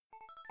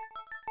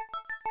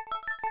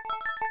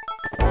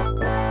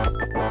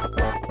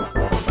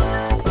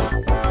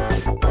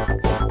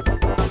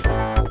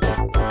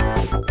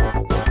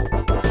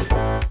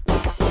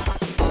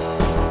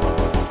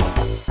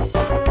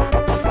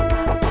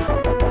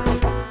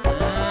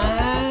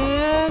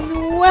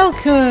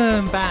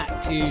Welcome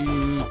back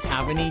to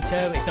Tavern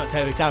Turbo. It's not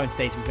Turbo Tavern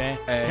Stage, to be fair.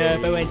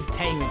 Turbo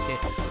Entertainment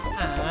System.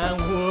 And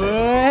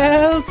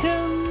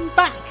welcome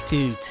back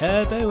to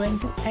Turbo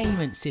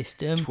Entertainment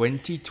System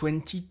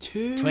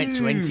 2022.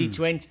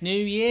 2020. New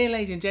Year,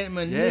 ladies and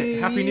gentlemen. Yeah,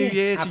 Happy New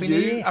Year to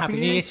you. Happy New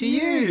Year to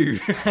you.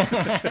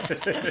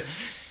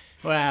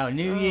 Wow,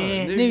 New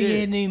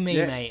Year, new me,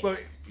 yeah. mate. Well,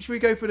 should we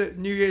go for the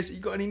New Year's? You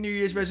got any New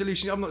Year's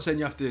resolutions? I'm not saying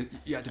you have to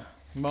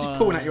keep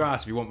pulling out your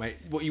ass if you want, mate.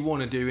 What you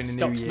want to do in the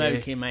Stop New Year? Stop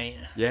smoking, mate.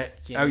 Yeah.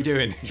 How are you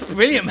doing?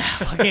 Brilliant, man.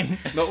 Fucking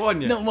Not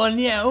one yet. Not one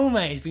yet at all,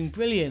 mate. It's been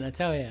brilliant, I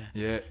tell you.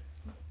 Yeah.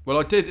 Well,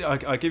 I did.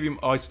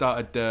 I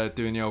started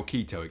doing the old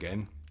keto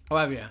again. Oh,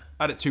 have you?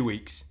 I had it 2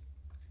 weeks.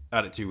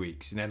 And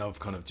then I've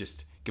kind of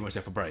just give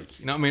myself a break.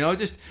 You know what I mean? I was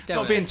just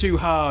not being too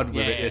hard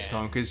with it this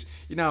time because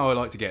you know how I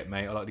like to get,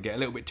 mate. I like to get a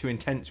little bit too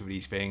intense with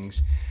these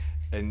things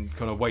and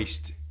kind of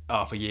waste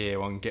half a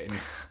year on getting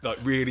like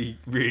really,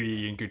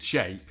 really in good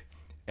shape,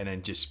 and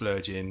then just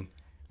splurging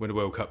when the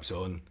World Cup's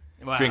on,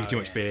 drinking too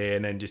much beer,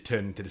 and then just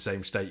turn into the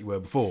same state you were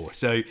before.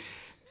 So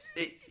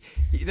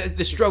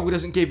the struggle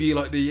doesn't give you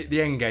like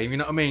the end game. You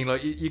know what I mean?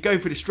 Like you go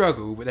for the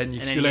struggle, but then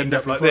you still end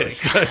up like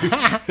this. So,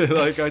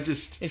 like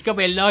it's got to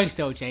be a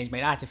lifestyle change,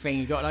 mate. That's the thing.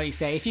 You got, like you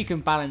say, if you can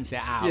balance it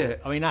out. Yeah.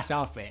 I mean, that's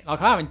half it.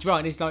 Like I haven't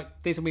drunk.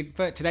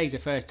 Today's the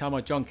first time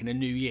I've drunk in a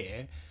new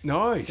year.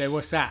 Nice. So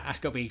what's that? That's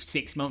got to be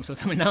 6 months or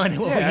something now.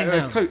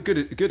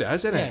 Good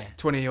as, isn't it?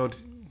 20 odd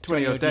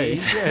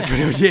days. Yeah,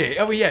 20 odd years.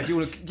 Oh, well, yeah, if you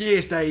want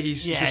years,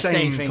 days, yeah, it's the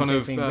same thing, kind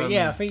of... thing. But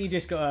yeah, I think you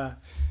just got to...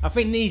 I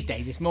think these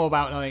days it's more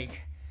about,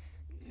 like,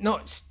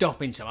 not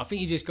stopping something. I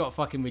think you just got to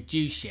fucking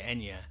reduce shit,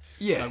 ain't you?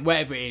 Yeah. Like,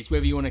 whatever it is,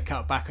 whether you want to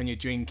cut back on your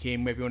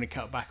drinking, whether you want to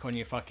cut back on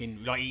your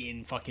fucking, like,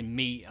 eating fucking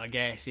meat, I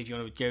guess, if you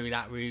want to go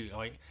that route,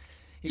 like...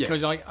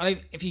 Because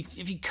if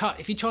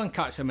you try and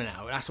cut something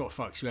out, that's what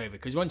fucks you over.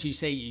 Because once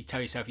you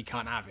tell yourself you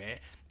can't have it,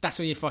 that's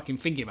what you're fucking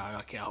thinking about.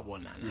 Like, I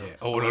want that now. Yeah.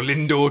 Oh, a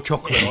Lindor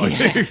chocolate.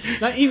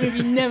 Like, even if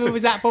you never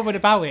was that bothered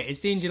about it,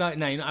 as soon as you're like,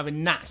 no, you're not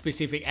having that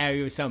specific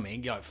area or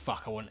something, you're like,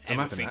 fuck, I want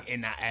everything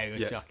in that area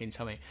or fucking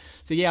something.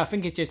 So yeah, I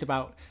think it's just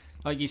about,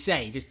 like you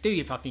say, just do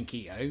your fucking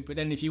keto. But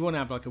then if you want to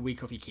have like a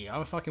week off your keto,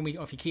 have a fucking week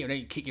off your keto.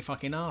 Don't kick your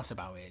fucking ass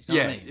about it. You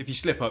know what I mean? If you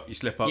slip up, you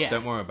slip up. Yeah.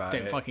 Don't worry about it.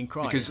 Don't fucking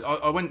cry. Because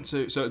I went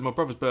to... So it was my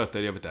brother's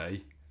birthday the other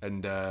day,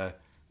 and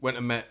went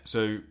and met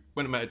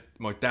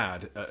my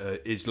dad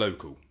at his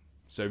local.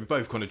 So we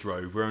both kind of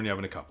drove. We're only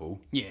having a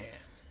couple. Yeah.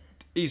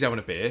 He's having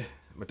a beer.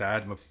 My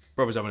dad, my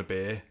brother's having a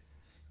beer.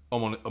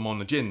 I'm on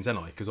the gins, ain't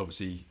I? Because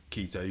obviously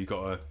keto, you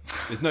got to...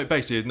 There's no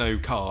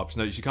carbs.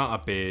 No, you can't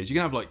have beers. You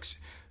can have like...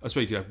 I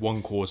suppose you could have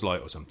one Coors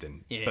Light or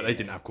something. Yeah. But they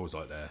didn't have Coors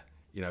Light there.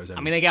 You know, it was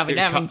only, they're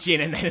having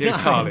gin and then... It was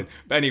Carlin.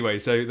 But anyway,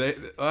 so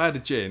I had a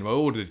gin. I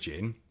ordered a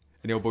gin.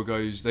 And the old boy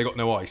goes, they got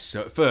no ice.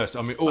 So at first,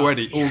 I mean,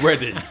 already,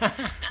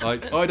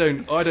 like I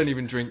don't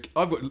even drink.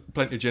 I've got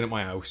plenty of gin at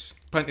my house,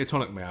 plenty of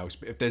tonic at my house.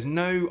 But if there's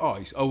no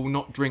ice, I will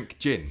not drink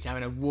gin. He's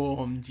having a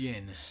warm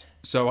gin.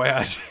 So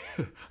I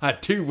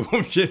had 2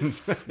 warm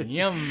gins.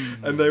 Yum.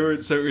 And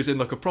it was in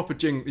like a proper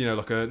gin, you know,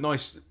 like a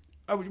nice,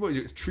 what is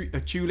it,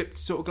 a tulip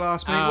sort of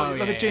glass, maybe,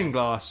 like a gin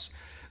glass.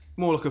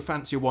 More like a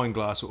fancier wine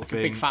glass sort of thing.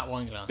 A big fat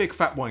wine glass. Big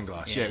fat wine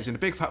glass, yeah. It was in a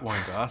big fat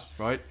wine glass,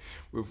 right?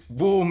 With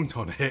warm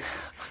tonic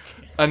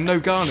and no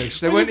garnish.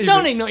 They weren't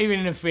tonic not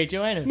even in the fridge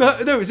or anything? No,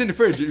 it was in the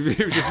fridge. It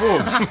was just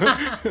warm.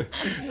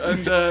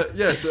 And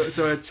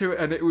so I had 2,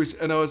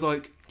 and I was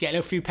like... Get a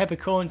little few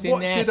peppercorns in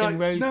there, some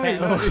rose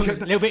petals,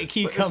 a little bit of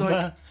cucumber.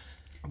 Like,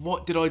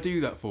 what did I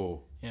do that for?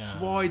 Yeah.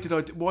 Why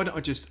don't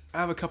I just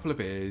have a couple of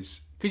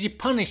beers? Because you're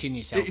punishing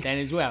yourself then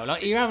as well.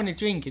 Like, you're having a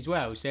drink as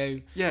well, so...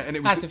 Yeah, and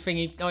it was... That's the thing,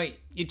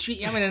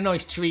 you're having a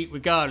nice treat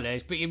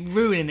regardless, but you're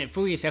ruining it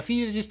for yourself. If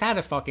you just had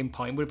a fucking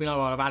pint, would have been like,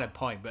 well, I've had a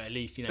pint, but at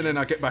least, you know... And then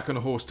I get back on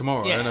a horse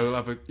tomorrow, and I'll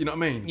have a... You know what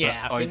I mean?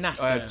 Yeah, but I think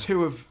that's I had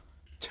two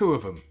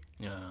of them.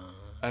 Yeah.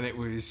 And I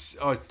was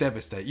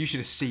devastated. You should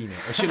have seen it.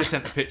 I should have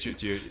sent a picture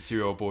to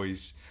your old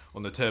boys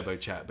on the turbo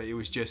chat, but it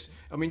was just...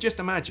 I mean, just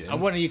imagine... I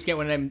wanted you to get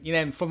one of them, you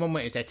know,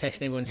 thermometers they're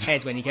testing everyone's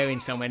heads when you go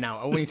in somewhere now.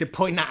 I want you to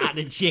point that at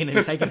the gin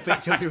and take a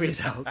picture of the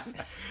results.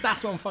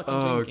 That's what I'm fucking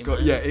drinking, God,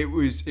 man. yeah, it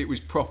was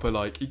proper,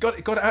 like... You got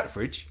it out of the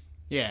fridge.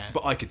 Yeah.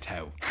 But I could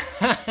tell.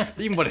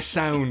 Even by the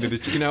sound of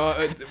it, you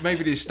know,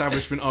 maybe the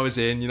establishment I was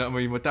in, you know what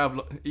I mean? My dad,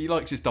 he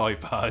likes his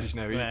dive bars,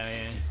 you know.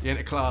 He ain't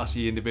a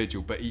classy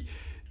individual, but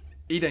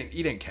he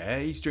don't care.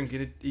 He's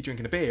drinking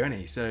a beer, isn't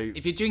he? So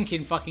if you're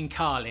drinking fucking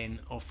Carlin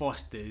or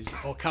Foster's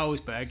or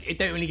Carlsberg, it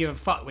don't really give a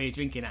fuck where you're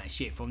drinking that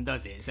shit from,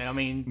 does it? So I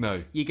mean,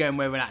 no, you're going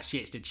wherever that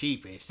shit's the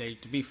cheapest. So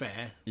to be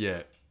fair,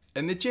 yeah.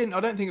 And the gin,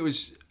 I don't think it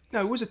was.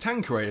 No, it was a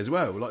Tanqueray as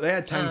well. Like they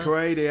had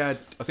Tanqueray, I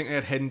think they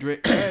had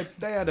Hendrick. They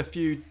had a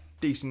few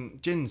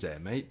decent gins there,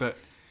 mate. But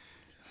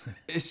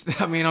it's.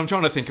 I mean, I'm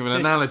trying to think of an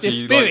analogy.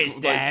 The spirit's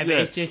there, but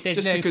it's just there's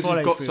just no because follow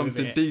you've got through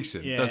something with it.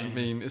 decent doesn't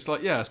mean it's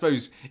like I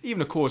suppose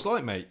even a Coors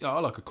Light, mate. I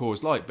like a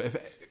Coors Light,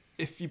 but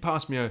if you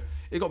pass me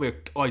it got to be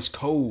a ice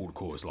cold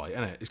Coors Light,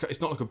 isn't it?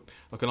 It's not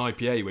like an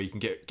IPA where you can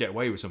get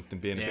away with something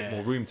being a bit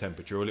more room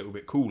temperature or a little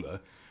bit cooler.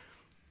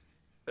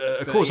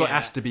 A Coors Light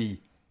has to be,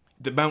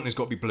 the mountain's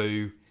got to be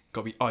blue.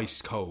 got to be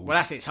ice cold. Well,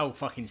 that's its whole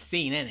fucking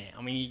scene, isn't it?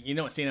 I mean, you're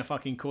not seeing a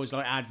fucking Coors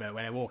Light advert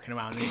where they're walking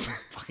around and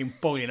fucking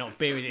boiling hot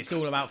beer. It's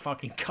all about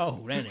fucking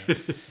cold, isn't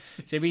it?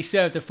 So if he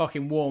served a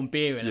fucking warm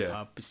beer in a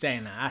pub,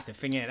 saying that's the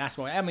thing, innit? That's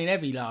why, I mean,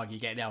 every lager you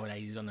get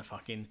nowadays is on the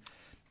fucking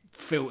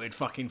filtered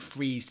fucking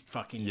freeze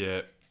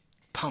fucking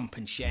pump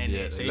and shit,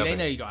 innit? So they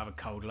know you got to have a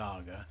cold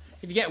lager.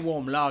 If you get a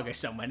warm lager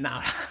somewhere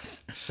now,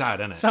 that's sad,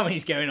 isn't it?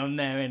 Something's going on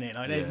there, innit?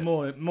 Like there's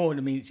more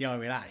than meets the eye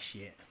with that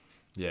shit.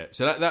 Yeah,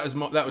 so that was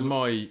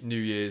my New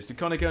Year's to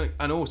kind of go,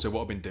 and also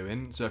what I've been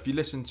doing. So if you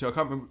listen to, I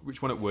can't remember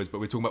which one it was, but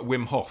we're talking about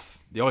Wim Hof,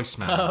 the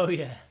Iceman. Oh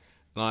yeah.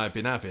 And I've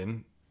been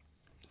having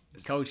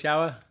cold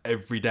shower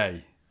every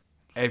day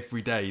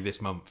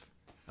this month,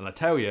 and I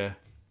tell you,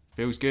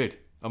 feels good.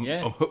 I'm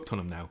hooked on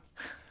them now.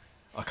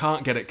 I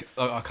can't get it.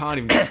 I can't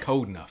even get it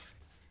cold enough.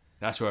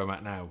 That's where I'm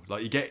at now.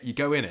 Like you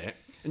go in it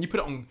and you put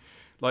it on.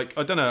 Like,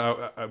 I don't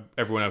know how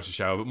everyone else's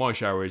shower, but my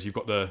shower is, you've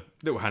got the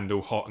little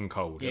handle, hot and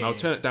cold. And I'll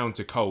turn it down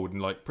to cold and,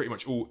 like, pretty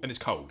much all... And it's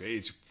cold. It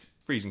is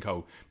freezing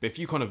cold. But if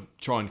you kind of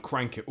try and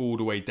crank it all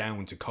the way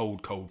down to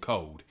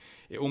cold,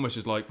 it almost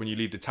is like when you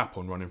leave the tap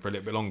on running for a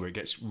little bit longer, it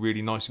gets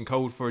really nice and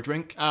cold for a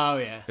drink. Oh,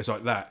 yeah. It's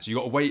like that. So you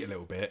got to wait a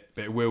little bit,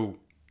 but it will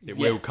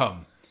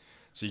come.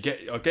 So I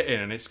get in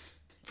and it's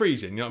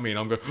freezing, you know what I mean?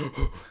 I'm going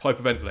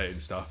hyperventilating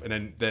and stuff,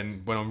 and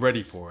then when I'm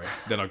ready for it,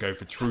 then I go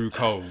for true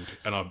cold,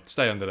 and I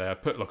stay under there. I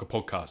put like a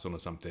podcast on or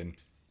something.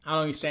 How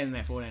long are you staying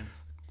there for then?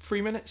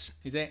 3 minutes.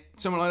 Is it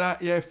something like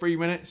that? Yeah, 3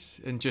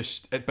 minutes, and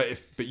just but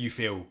you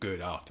feel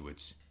good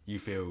afterwards. You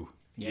feel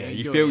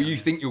you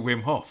think you're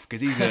Wim Hof,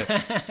 because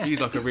he's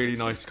like a really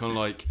nice kind of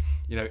like,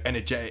 you know,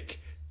 energetic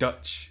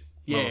Dutch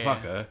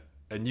motherfucker,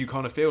 and you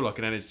kind of feel like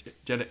an energetic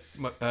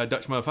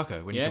Dutch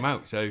motherfucker when you come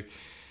out. So.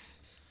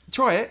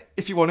 Try it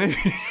if you want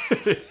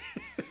to.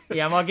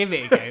 Yeah, I might give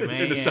it a go,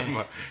 mate. In the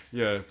summer,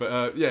 but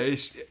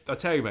I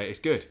tell you, mate, it's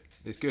good.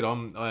 It's good.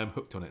 I am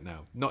hooked on it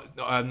now.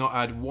 I've not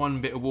had one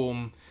bit of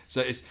warm.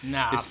 So it's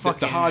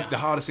the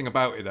hardest thing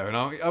about it though.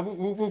 And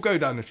we'll go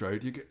down this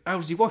road. How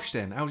does he wash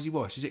then? How does he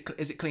wash? Is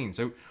it clean?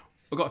 So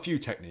I've got a few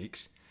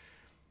techniques.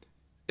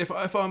 If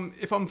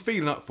I'm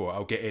feeling up for it,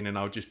 I'll get in and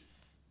I'll just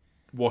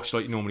wash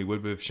like you normally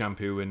would with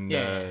shampoo and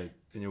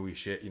all your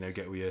shit. You know,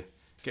 get all your.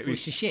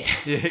 What's your shit?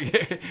 Yeah.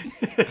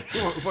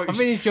 I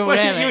mean, it's your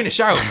you're in the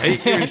shower,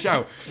 mate. You're in the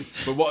shower.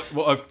 But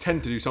what I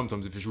tend to do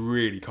sometimes, if it's a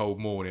really cold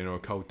morning or a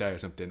cold day or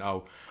something,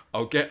 I'll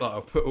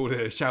put all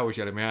the shower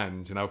gel in my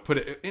hands and I'll put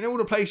it in all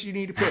the places you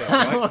need to put it.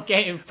 Right?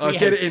 I'll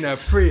get it in a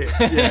pre.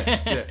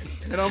 Yeah.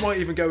 And I might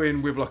even go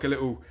in with like a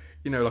little,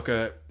 you know, like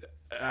a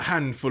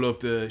handful of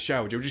the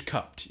shower gel, just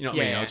cupped. You know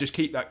what I mean? I'll just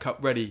keep that cup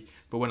ready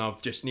for when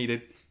I've just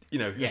needed, you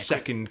know, a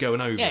second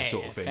going over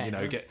sort of thing. You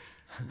know,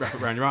 wrap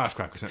it around your ass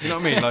crack or something. You know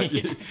what I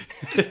mean?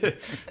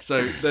 Like,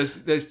 so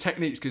there's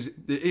techniques, because it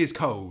is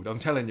cold. I'm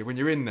telling you, when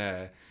you're in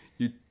there,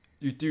 you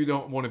do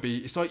not want to be.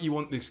 It's like you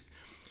want this.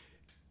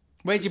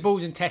 Where's your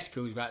balls and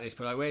testicles about this?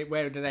 But like,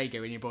 where do they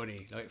go in your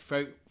body? Like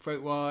throat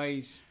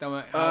wise,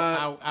 stomach.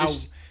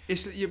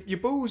 It's your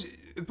balls.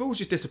 The balls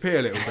just disappear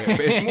a little bit,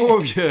 but it's more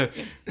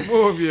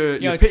of your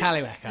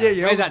tallywhack.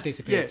 Yeah, where's that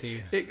disappear to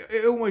you?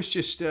 It almost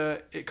just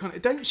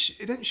it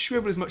don't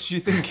shrivel as much as you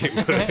think it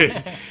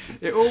would.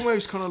 It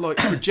almost kind of like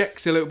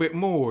projects a little bit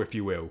more, if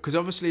you will, because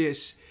obviously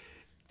it's,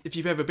 if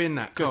you've ever been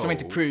that cold, got something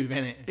to prove,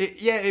 innit?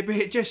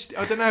 It just,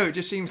 I don't know, it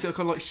just seems to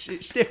kind of like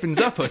it stiffens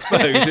up, I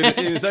suppose, in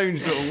its own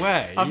sort of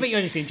way. I think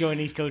you're just enjoying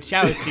these cold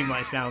showers too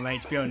much now,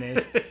 mate. To be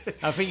honest,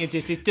 I think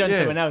it's done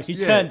someone else. You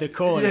turned the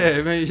corner.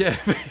 Yeah, mate.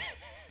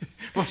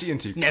 What's he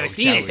into? Never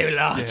seen it so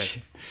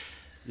large.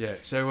 Yeah.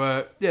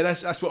 So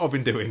that's what I've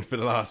been doing for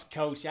the last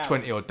cold showers.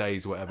 20 odd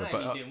days, whatever.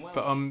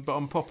 But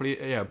I'm properly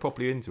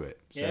into it.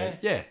 So,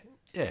 yeah.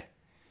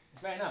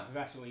 Fair enough. If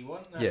that's what you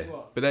want. That's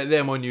what. But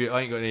they're my new.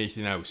 I ain't got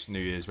anything else New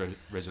Year's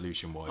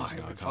resolution wise.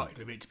 I'm fucked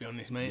with it, to be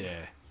honest, mate.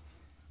 Yeah.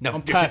 No,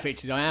 I'm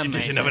perfect as I am,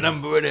 mate. Just another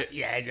number, in it.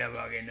 Yeah, another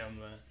fucking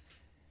number.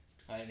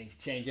 I don't need to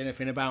change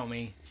anything about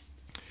me.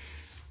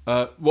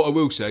 What I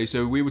will say,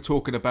 so we were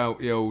talking about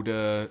the old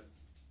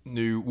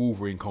new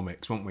Wolverine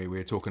comics, weren't we? We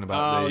were talking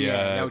about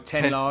the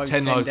 10 lives,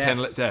 10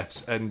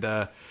 deaths. And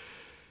I've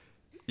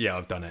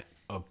done it.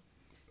 I've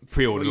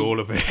pre-ordered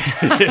all of it.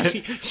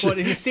 What,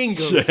 in the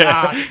singles?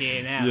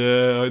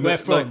 Yeah. Where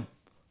from?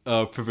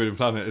 Forbidden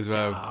Planet as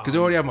well. Because I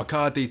already had my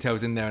card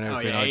details in there and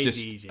everything.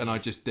 I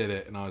just did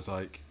it, and I was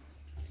like,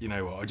 you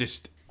know what?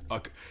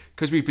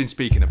 Because we've been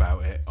speaking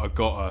about it, I've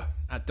got to.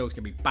 That dog's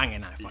gonna be banging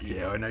that fucking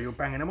dog. I know you're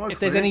banging them over. If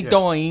there's any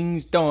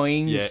dyings,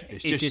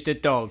 it's just a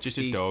dog. Just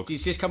a dog.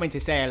 She's just coming to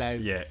say hello.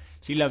 Yeah.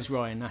 She loves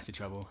Ryan. That's the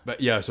trouble.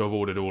 But so I've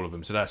ordered all of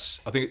them. So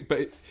that's, I think.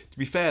 But to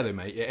be fair though,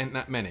 mate, it ain't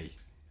that many.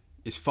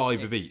 It's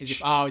 5 of each. Is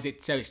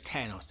it? So it's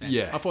 10 or something.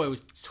 Yeah. I thought it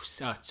was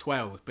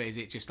 12, but is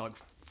it just like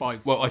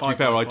 5? Well, to be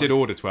fair, I did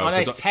order 12. I know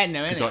it's 10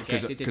 now, isn't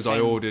it? Because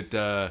I ordered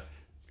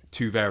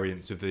 2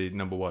 variants of the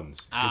number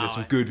ones. Because there's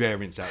some good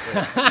variants out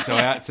there. So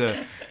I had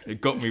to... It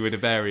got me with a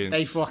variant.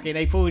 They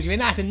pulled you in.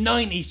 That's a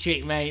 90s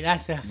trick, mate.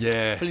 That's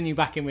pulling you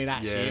back in with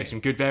that shit. Yeah, some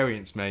good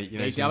variants, mate. You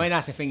know, I mean,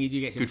 that's the thing. You do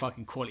get some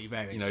fucking quality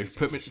variants. You know,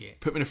 put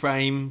them in a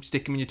frame,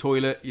 stick them in your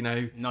toilet, you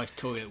know. Nice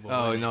toilet ones.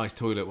 Oh, nice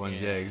toilet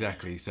ones. Yeah,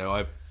 exactly.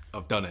 So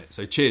I've done it.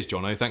 So cheers,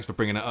 Jono. Thanks for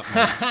bringing it up,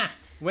 mate.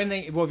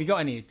 Have you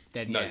got any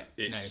then yet?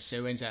 No.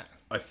 So when's that?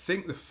 I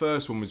think the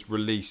first one was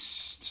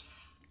released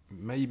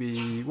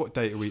maybe... What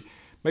date are we...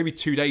 Maybe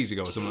 2 days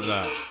ago or something like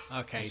that.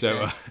 Okay,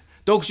 so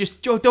dog's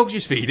just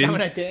feeding.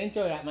 Coming out,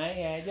 enjoy that, mate.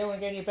 Yeah, don't want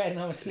to go in your bed and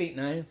have a sleep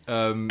now.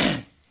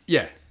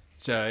 Yeah.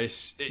 So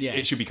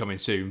it should be coming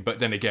soon. But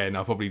then again,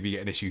 I'll probably be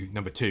getting issue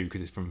number 2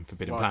 because it's from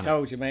Forbidden Planet. I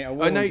told you, mate.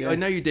 I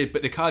know you did,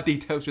 but the card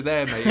details were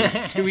there, mate.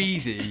 It was too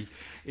easy.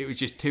 It was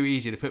just too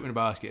easy to put them in a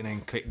basket and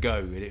then click go,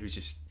 and it was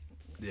just.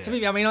 Yeah. To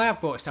me, I mean, I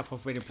have bought stuff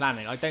off Forbidden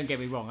Planet. Like, don't get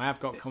me wrong, I have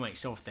got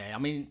comics off there. I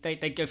mean, they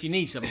if you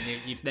need something,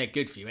 they're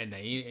good for you, aren't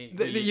they?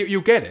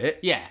 You'll get it.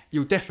 Yeah.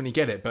 You'll definitely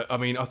get it. But, I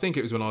mean, I think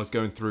it was when I was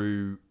going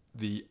through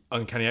the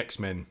Uncanny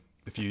X-Men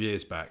a few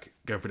years back,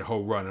 going through the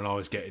whole run, and I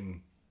was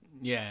getting...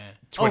 Yeah.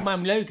 Old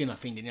Man Logan, I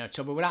think, didn't you have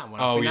trouble with that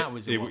one? I think that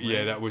was the one.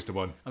 Yeah, that was the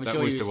one. I'm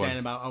sure you were saying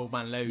about Old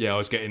Man Logan. Yeah, I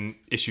was getting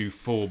issue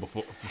 4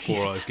 before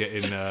I was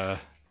getting...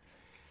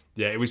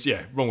 Yeah, it was,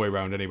 wrong way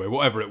around anyway.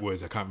 Whatever it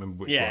was, I can't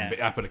remember which one, but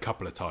it happened a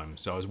couple of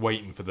times. So I was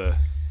waiting for the...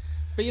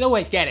 But you'll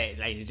always get it,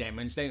 ladies and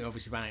gentlemen. So don't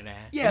obviously panic there.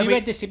 Yeah, Have you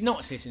read the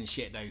synopsis and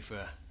shit, though,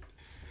 for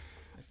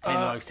 10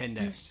 Lives, 10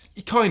 Deaths?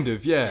 Kind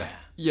of, yeah.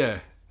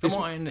 From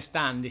what I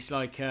understand, it's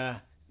like...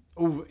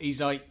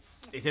 it's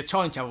a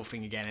time travel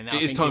thing again. And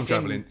it is time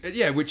travelling.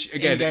 Which,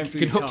 again, it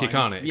can hook you,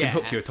 can't it? It can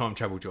hook you a time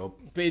travel job.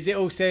 But is it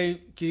also...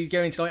 Because he's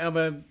going to, like,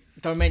 other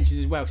dimensions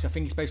as well, because I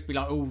think it's supposed to be,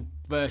 like, all...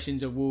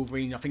 versions of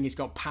Wolverine. I think it's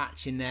got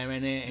Patch in there,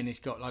 in it, and it's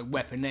got like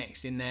Weapon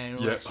X in there. And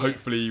all that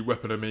hopefully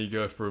Weapon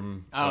Omega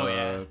from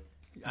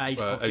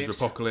Age of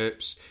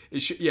Apocalypse.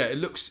 It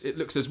looks.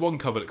 There's one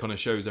cover that kind of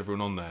shows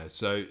everyone on there.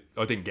 So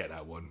I didn't get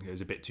that one. It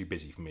was a bit too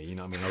busy for me. You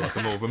know what I mean? I like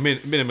a more of a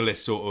minimalist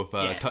sort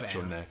of touch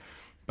on there.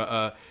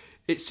 But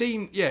it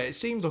seems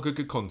like a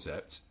good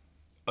concept.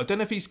 I don't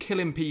know if he's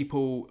killing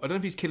people. I don't know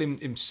if he's killing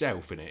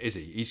himself in it. Is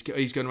he?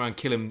 He's going around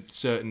killing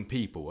certain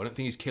people. I don't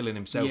think he's killing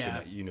himself in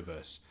that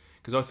universe.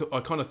 Because I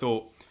kind of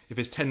thought if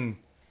it's 10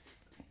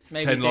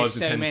 lives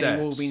and 10 many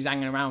deaths, Wolverines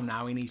hanging around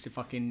now, he needs to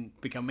fucking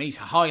become. He's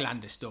a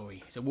Highlander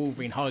story. It's a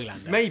Wolverine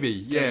Highlander. Maybe,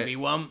 yeah. Maybe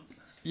one.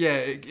 Yeah,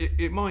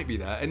 it might be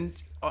that, and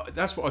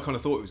that's what I kind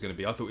of thought it was going to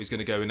be. I thought he was going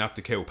to go and have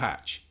to kill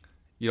Patch.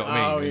 You know what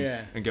I mean?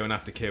 And go and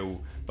have to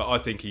kill. But I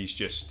think he's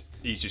just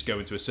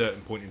going to a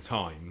certain point in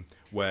time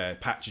where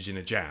Patch is in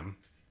a jam,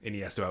 and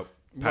he has to help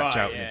Patch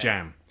out in a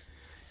jam.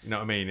 You know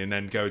what I mean? And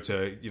then go and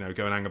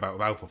hang about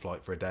with Alpha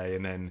Flight for a day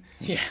and then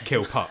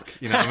kill Puck.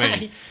 You know what I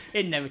mean?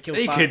 He'd never kill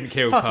Puck. He couldn't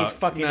kill Puck. Puck is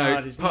fucking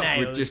hard as nails. Puck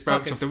would just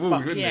bounce off the walls,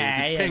 wouldn't he?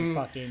 Yeah,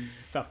 fucking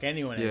fuck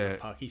anyone in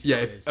Puck.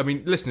 I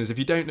mean, listeners, if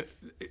you don't...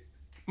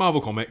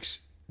 Marvel Comics,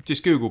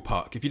 just Google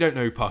Puck. If you don't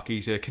know Puck,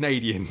 he's a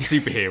Canadian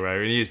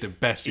superhero and he is the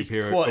best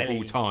superhero of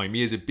all time.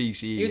 He is a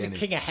BCE. He was a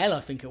King of Hell,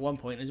 I think, at one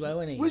point as well,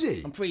 wasn't he? Was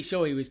he? I'm pretty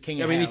sure he was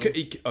King of Hell. I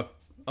mean,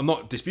 I'm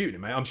not disputing it,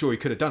 mate. I'm sure he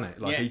could have done it.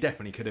 Like, he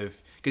definitely could have...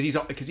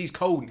 Because he's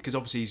cold, because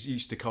obviously he's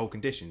used to cold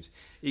conditions.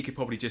 He could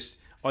probably just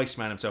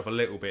Iceman himself a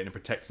little bit and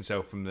protect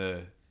himself from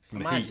the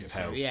heat of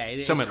hell. Yeah,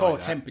 his core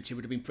temperature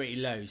would have been pretty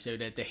low, so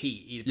the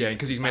heat... Yeah,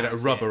 because he's made out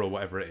of rubber or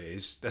whatever it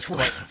is. That's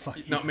quite...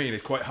 You know what I mean?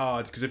 It's quite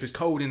hard, because if it's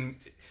cold it'd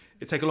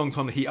take a long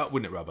time to heat up,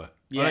 wouldn't it, rubber?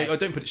 Yeah. I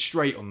don't put it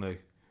straight on the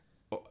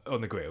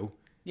grill.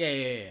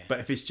 Yeah. But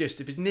if it's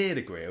near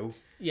the grill...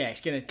 Yeah, it's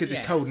going to... Because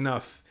it's cold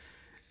enough...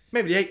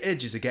 Maybe the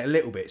edges will get a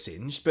little bit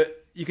singed,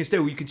 but you can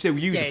still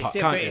use a puck,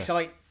 can't you? It's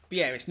like...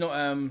 Yeah, it's not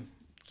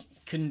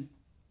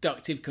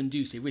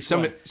conducive.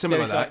 Something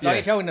like that. Like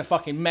if you're holding a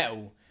fucking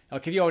metal,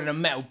 like if you're holding a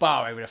metal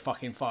bar over the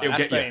fucking fire,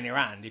 that's burning your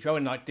hand. If you're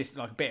holding like this,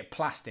 like a bit of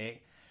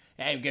plastic,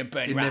 it ain't going to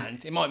burn your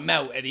hand. It might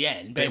melt at the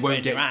end, but it won't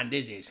burn your hand,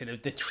 is it? So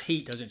the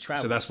heat doesn't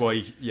travel. So that's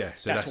why,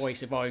 that's why he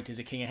survived as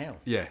a King of Hell.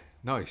 Yeah,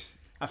 nice.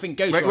 I think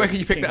Ghost Rider. Where can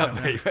you pick that up,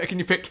 mate? Where can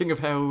you pick King of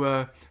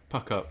Hell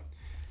Puck up?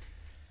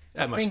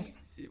 Do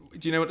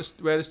you know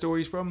where the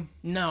story's from?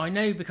 No, I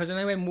know because I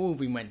know when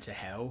Wolverine went to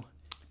Hell.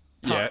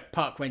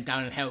 Puck went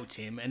down and helped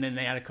him, and then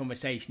they had a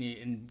conversation,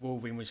 and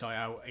Wolverine was like,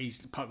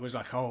 Puck was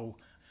like,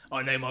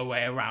 I know my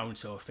way around,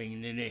 sort of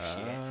thing, in this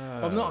year.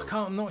 But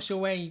I'm not sure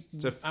where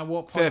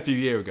what Puck... Fair few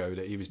year ago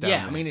that he was down there.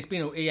 I mean, it's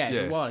been it's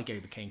a while ago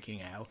he became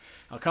King of Hell.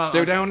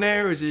 Still down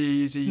there, or is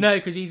he... No,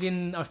 because he's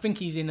in, I think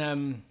he's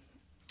in,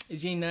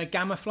 is he in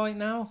Gamma Flight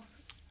now?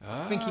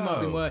 I think he might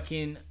have been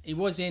working. He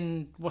was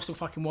in what's the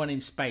fucking one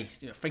in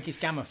space? I think it's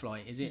Gamma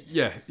Flight, is it?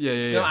 Yeah.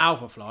 It's not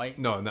Alpha Flight.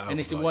 No, not Alpha. And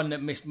it's the one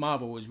that Miss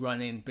Marvel was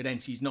running, but then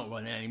she's not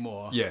running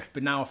anymore. Yeah.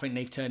 But now I think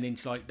they've turned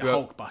into like the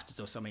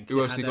Hulkbusters or something.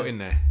 Who else they got in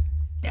there?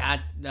 It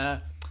had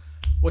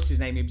what's his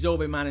name? The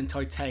Absorbing Man and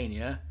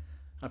Titania.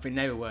 I think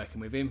they were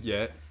working with him.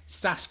 Yeah.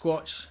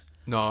 Sasquatch.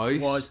 Nice.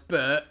 Was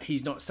Bert.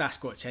 He's not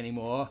Sasquatch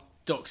anymore.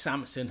 Doc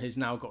Samson has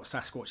now got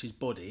Sasquatch's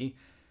body.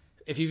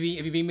 Have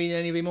you been reading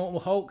any of Immortal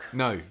Hulk?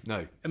 No.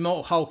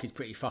 Immortal Hulk is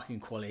pretty fucking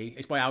quality.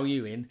 It's by Al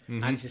Ewing,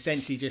 and it's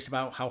essentially just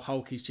about how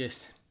Hulk is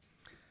just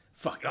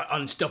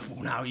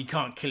unstoppable now. You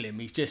can't kill him.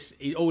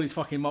 He's all his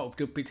fucking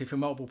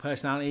multiple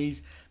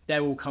personalities.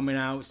 They're all coming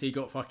out. So you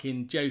got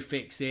fucking Joe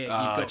Fixit. You've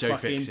got Joe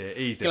fucking Fixit.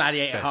 He's the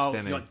Gladiator best, Hulk.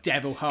 isn't You he? got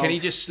Devil Hulk. Can he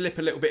just slip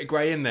a little bit of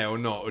grey in there or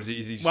not? Or is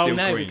he still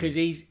green? Because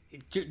he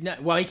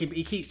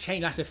keeps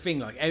changing. That's the thing.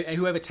 Like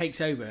whoever takes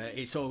over,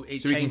 it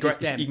changes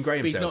them. He can grey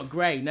himself. But he's not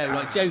grey. No,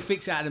 like Joe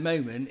Fixit at the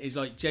moment is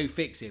like Joe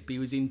Fixit, but he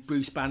was in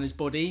Bruce Banner's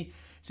body,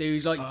 so he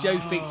was like Joe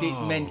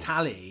Fixit's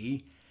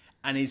mentality,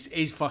 and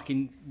his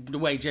fucking the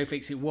way Joe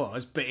Fixit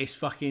was, but it's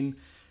fucking.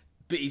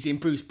 But he's in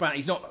Bruce Banner.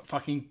 He's not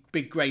fucking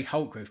big grey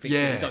Hulk Fixit.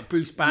 Yeah. He's like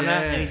Bruce Banner,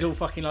 and he's all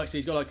fucking like. So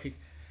he's got like a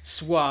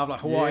suave, like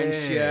Hawaiian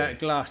shirt,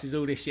 glasses,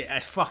 all this shit.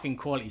 That's fucking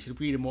quality. You should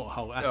read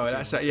Immortal Hulk.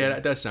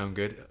 That does sound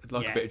good. I'd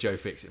like a bit of Joe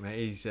Fixit, mate.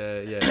 He's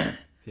yeah,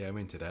 I'm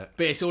into that.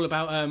 But it's all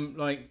about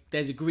like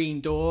there's a green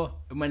door,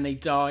 and when they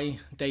die,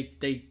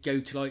 they go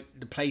to like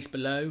the place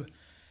below,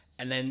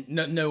 and then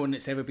no one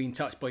that's ever been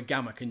touched by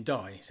Gamma can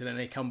die. So then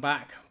they come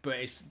back, but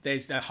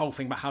there's the whole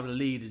thing about how the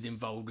leader's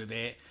involved with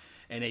it,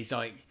 and he's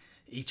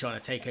trying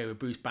to take over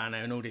Bruce Banner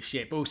and all this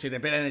shit. But also,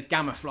 then there's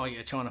Gamma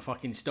Flight trying to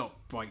fucking stop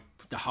like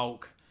the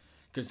Hulk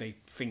because they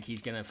think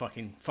he's gonna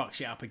fucking fuck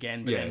shit up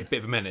again. But a bit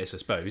of a menace, I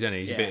suppose, isn't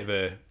he? He's a bit of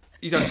a.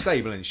 He's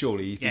unstable, and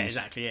surely.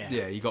 Exactly.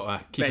 Yeah, you got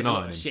to keep an eye on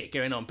him. There's shit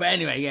going on. But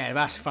anyway,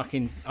 that's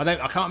fucking. I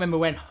can't remember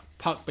when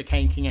Puck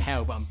became King of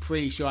Hell, but I'm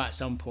pretty sure at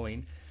some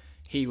point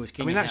he was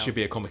King of Hell. That should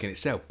be a comic in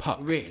itself. Puck,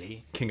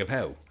 really, King of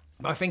Hell.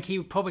 But I think he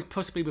would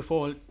possibly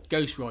before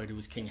Ghost Rider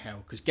was King of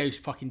Hell, because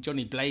fucking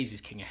Johnny Blaze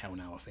is King of Hell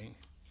now. I think.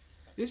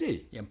 Is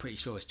he? Yeah, I'm pretty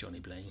sure it's Johnny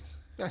Blaze.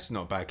 That's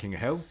not bad, King of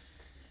Hell.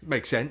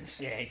 Makes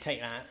sense. Yeah, take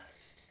that.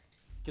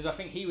 Because I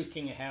think he was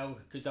King of Hell,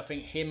 because I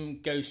think him,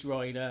 Ghost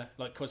Rider,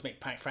 like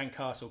Cosmic Frank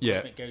Castle,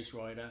 Cosmic Ghost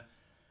Rider,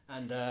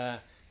 and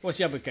what's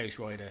the other Ghost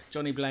Rider?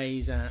 Johnny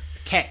Blaze,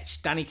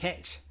 Danny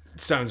Ketch.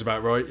 Sounds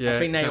about right, yeah. I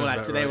think they all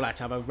had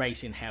to have a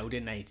race in Hell,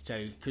 didn't they?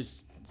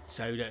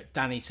 So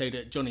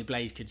that Johnny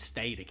Blaze could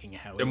stay the King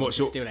of Hell. And what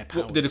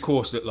did the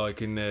course look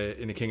like in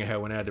the King of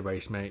Hell when they had the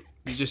race, mate?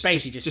 Just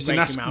basically just a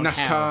NASCAR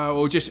hell.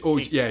 or just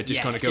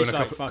kind of going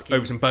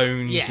over some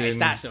bones. Yeah, it's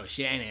that sort of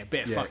shit, ain't it? A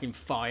bit of fucking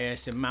fire,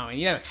 some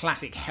mountain. A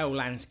classic Hell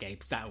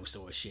landscape, that all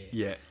sort of shit.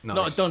 Yeah, nice.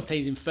 Not a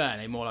Dante's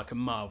Inferno, more like a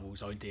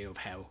Marvel's idea of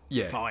hell.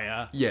 Yeah,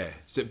 fire. Yeah,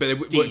 but they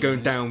weren't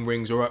going down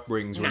rings or up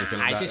rings or anything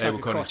like that. They were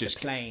kind of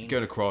just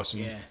going across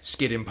and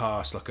skidding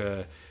past like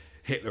a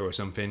Hitler or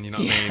something. You know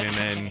what I mean? And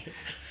then.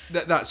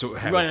 That sort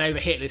of hell. Running over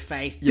Hitler's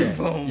face.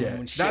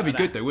 Boom, that'd be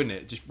good though, wouldn't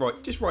it?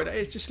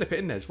 Just slip it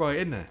in there. Just right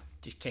in there.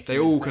 Just kick. They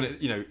all kind of,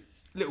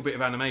 little bit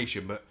of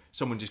animation, but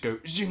someone just go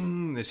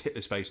zing. There's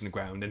Hitler's face on the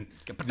ground, and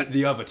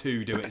the other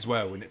two do it as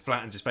well, and it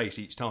flattens his face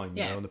each time.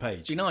 On the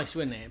page. It'd be nice,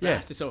 wouldn't it? But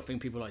that's the sort of thing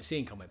people like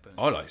seeing comic books.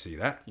 I like to see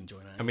that. Enjoy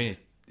that. I mean,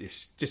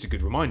 it's just a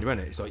good reminder, isn't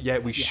it? It's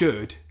like, we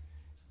should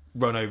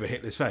run over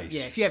Hitler's face.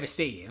 Yeah, if you ever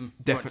see him,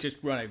 just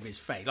run over his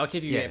face. Like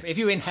if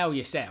you're in hell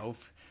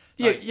yourself.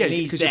 Because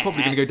you're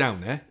probably going to go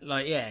down there.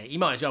 You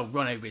might as well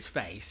run over his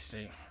face. So,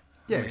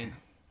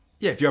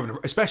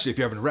 especially if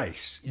you're having a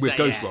race with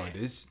Ghost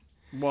Riders.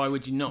 Why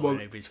would you not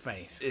run over his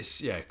face?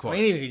 It's quite. I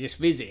mean, even if you're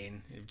just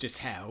visiting, just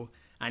hell,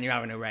 and you're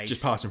having a race,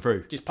 just passing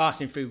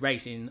through,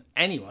 racing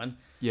anyone.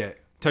 Yeah,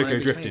 Tokyo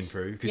drifting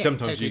through because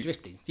sometimes Tokyo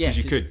drifting. Yeah,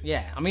 you could.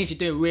 Yeah, I mean, if you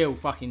do real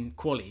fucking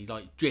quality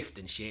like drift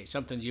and shit,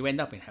 sometimes you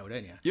end up in hell,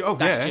 don't you?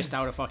 That's just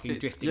how the fucking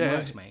drifting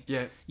works, mate.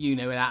 Yeah, you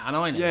know that, and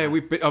I know. Yeah,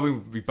 that.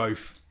 we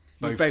both.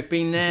 We've both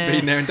been there.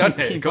 Been there and done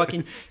it.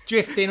 Fucking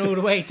drifting all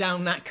the way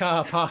down that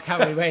car park,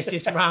 haven't we? Where it's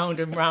just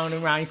round and round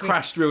and round.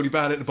 Crashed really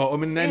bad at the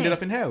bottom and ended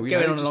up in hell.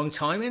 Going on a long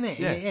time, isn't it?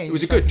 Yeah, it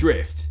was a good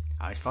drift.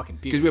 Oh, it's fucking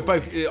beautiful.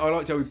 Because I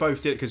liked how we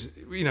both did it because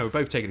we're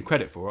both taking the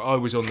credit for it. I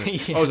was on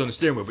the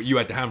steering wheel, but you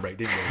had the handbrake,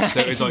 didn't you?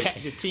 So it was like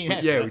it's a team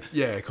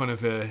effort. Kind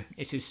of.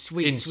 It's a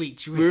sweet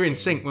drift. We were in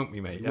sync, weren't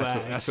we, mate?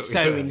 That's what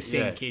so in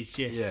sync. It's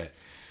just.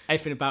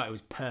 Everything about it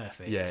was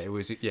perfect. Yeah, it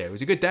was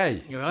a good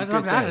day. I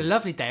had a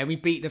lovely day. We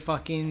beat the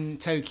fucking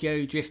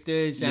Tokyo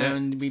drifters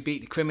and we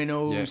beat the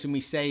criminals and we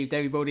saved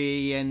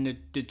everybody and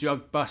the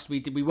drug bust. We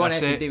won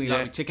everything, didn't we?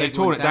 Yeah. We took they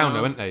torn it down,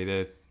 though, hadn't they?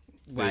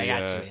 They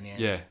had to in the end.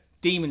 Yeah.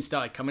 Demons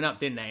started coming up,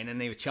 didn't they? And then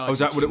they were charging. Was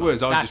that what it was?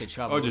 That's the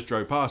trouble. I just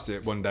drove past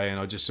it one day and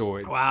I just saw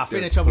it. Wow, I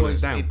think the trouble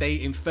was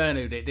they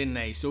infernoed it, didn't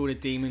they? So all the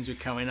demons were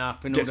coming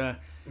up and all the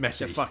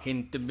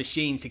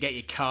machines to get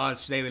your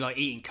cards. So they were like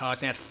eating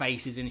cards. They had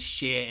faces and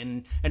shit,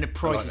 and the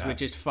prices were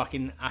just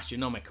fucking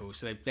astronomical.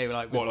 So they were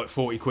like, what, like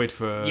 40 quid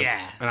for an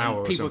hour?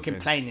 And people were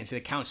complaining to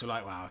the council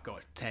like, wow, I've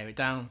got to tear it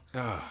down.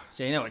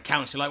 So you know what the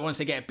council like, once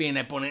they get a bee in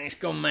their bonnet, it's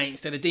gone, mate.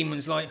 So the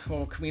demons like,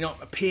 well, can we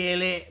not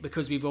appeal it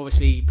because we've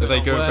obviously put Are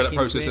they going for that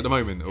process at the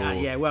moment? Or?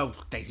 Yeah, well,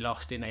 they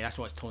lost, didn't they? That's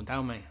why it's torn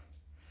down, mate.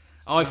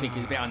 I think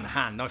it's a bit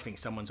underhand. I think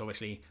someone's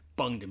obviously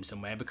bunged him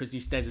somewhere because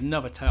there's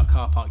another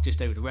car park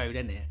just over the road,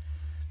 isn't it?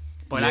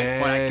 by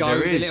that guy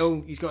with the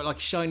little. He's got like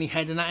a shiny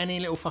head and that, and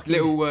little fucking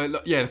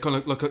kind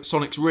of like a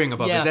Sonic's ring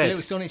above his head. Yeah, a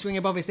little Sonic's ring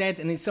above his head,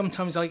 and it's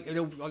sometimes like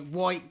little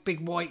like big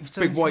white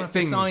things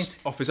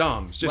off his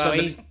arms. Just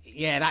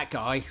that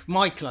guy,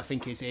 Michael, I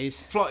think is his.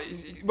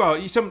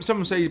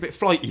 Some say he's a bit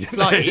flighty.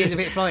 Flighty, he is a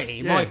bit flighty.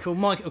 Yeah. Michael,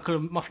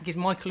 I think it's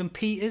Michael and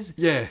Peters.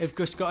 Yeah, have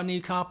just got a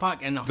new car park,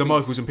 and the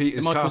Michaels and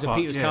Peters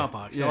car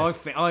park. So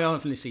I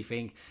honestly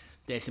think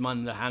there's some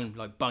underhand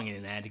like bunging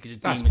in there because the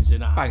demons are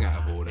that. Bang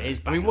out of order.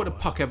 I mean, what did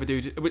Puck ever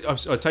do?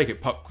 I take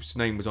it Puck's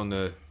name was on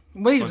the.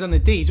 Well, he was on the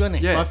D's, wasn't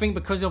he? Yeah. But I think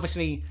because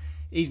obviously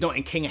he's not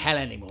in King of Hell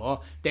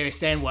anymore, they were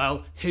saying,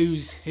 well,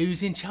 who's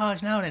in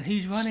charge now then?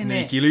 Who's running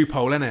it? Sneaky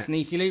loophole, innit?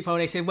 Sneaky loophole.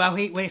 They said, well,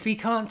 if he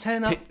can't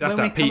turn up that's when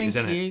that we come Peters,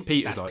 into you...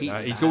 Peters like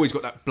that. He's always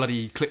got that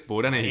bloody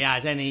clipboard, hasn't he? He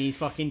has, and he's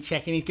fucking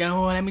checking. He's going,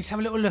 let me just have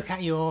a little look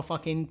at your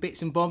fucking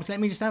bits and bobs.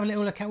 Let me just have a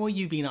little look at what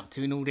you've been up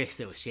to and all this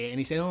little shit. And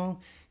he said,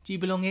 do you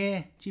belong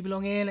here? Do you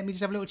belong here? Let me just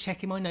have a little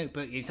check in my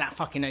notebook. It's that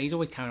fucking note. He's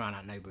always carrying around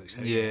that notebook.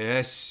 So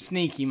yes.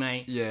 Sneaky,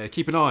 mate. Yeah,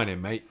 keep an eye on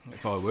him, mate,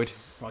 if I would.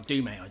 I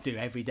do, mate. I do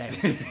every day.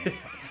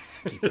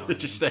 Keep an eye on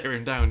just stare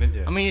him down, didn't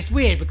you? I mean, it's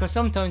weird because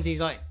sometimes he's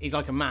like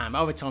a man,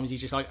 but other times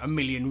he's just like a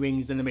million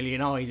rings and a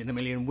million eyes and a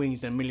million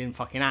wings and a million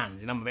fucking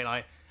hands. And I'm a bit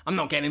like, I'm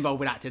not getting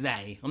involved with that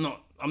today. I'm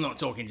not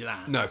talking to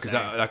that. No, because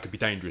that could be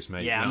dangerous,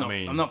 mate. Yeah, you know what I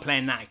mean? I'm not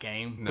playing that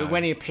game. No. But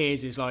when he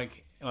appears as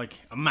like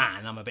a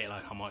man, I'm a bit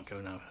like, I might go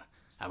and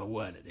have a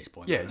word at this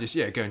point. Yeah, just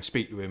go and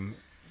speak to him.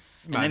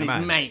 And then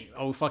his mate,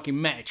 old fucking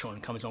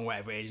Metatron, comes on,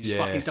 whatever it is, and just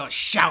fucking starts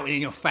shouting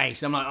in your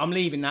face. I'm like, I'm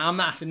leaving now.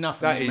 That's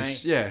enough of me,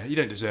 mate. Yeah, you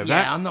don't deserve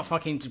that. Yeah, I'm not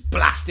fucking just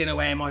blasting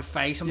away in my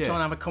face. I'm trying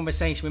to have a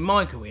conversation with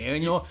Michael here,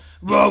 and you're,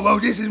 well,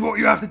 this is what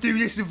you have to do.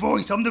 This is the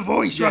voice. I'm the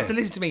voice. You have to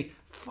listen to me.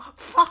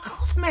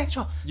 Fuck off,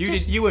 Metron.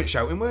 You weren't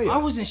shouting, were you? I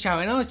wasn't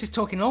shouting. I was just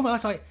talking normal. I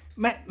was like,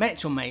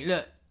 Metron, mate,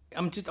 look,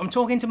 I'm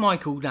talking to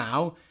Michael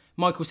now.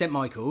 Michael sent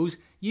Michael's.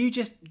 You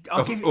just...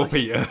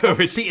 Peter.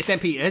 Peter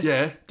sent Peter's.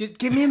 Yeah. Just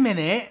give me a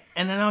minute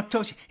and then I'll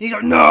talk to you. And he's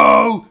like,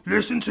 no,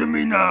 listen to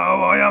me now.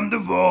 I am the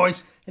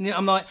voice. And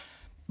I'm like,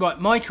 right,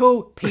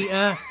 Michael,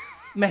 Peter,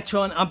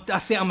 Metron,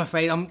 that's it, I'm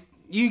afraid.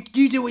 You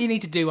do what you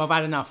need to do. I've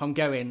had enough. I'm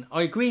going.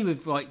 I agree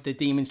with the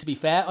demons, to be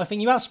fair. I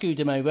think you have screwed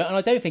them over and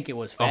I don't think it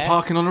was fair. I'm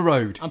parking on the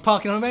road. What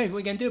are you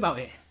going to do about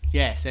it?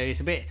 Yeah, so it's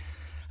a bit...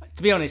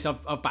 To be honest,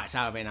 I've backed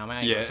out of it now,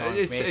 mate. Yeah,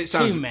 it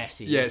sounds too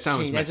messy. Yeah, it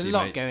sounds messy. There's a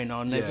lot mate. going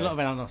on. There's a lot of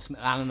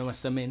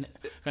animalism in.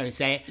 I don't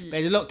say it. But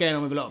there's a lot going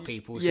on with a lot of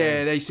people. So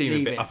yeah, they seem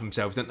a bit up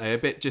themselves, don't they? A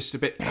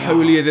bit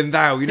holier than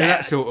thou. You know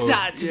that sort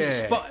of.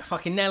 Spot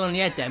fucking nail on the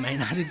head there, mate.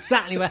 That's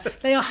exactly where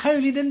they are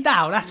holier than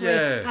thou. That's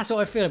what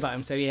I feel about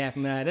them. So yeah,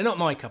 no, they're not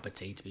my cup of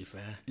tea, to be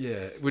fair.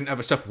 Yeah, wouldn't have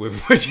a supper with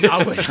them, would you?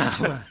 I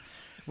would.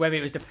 Whether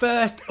it was the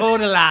first or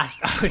the last,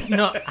 I would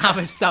not have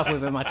a supper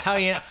with him. I tell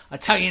you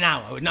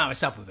now, I would not have a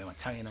supper with him. I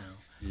tell you now.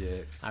 Yeah,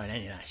 having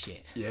any of that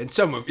shit. Yeah, and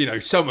some of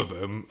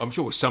them, I'm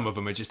sure some of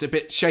them are just a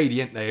bit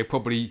shady, aren't they? They'll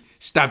probably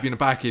stab you in the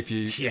back if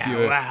you're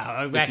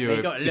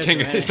the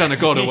king, son of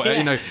God, or whatever.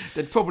 You know,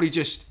 they'd probably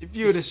just if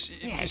you were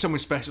someone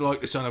special like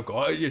the son of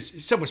God,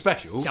 someone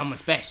special,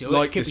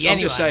 like it could be anyone.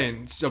 I'm just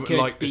saying, someone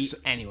like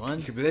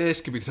anyone. Could be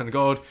this, could be the son of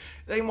God.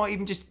 They might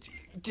even just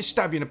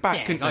stab you in the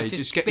back, couldn't they?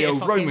 Just get the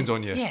old Romans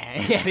on you.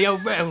 Yeah, the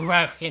old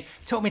Roman.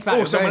 Talk me about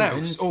or someone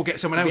Romans. Else, or get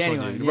someone else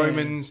on you. The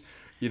Romans,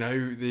 you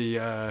know,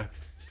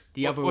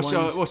 the other ones.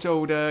 What's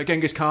old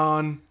Genghis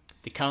Khan?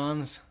 The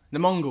Khans. The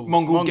Mongols.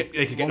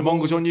 They could get the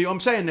Mongols on you. I'm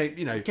saying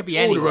it could be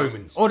all the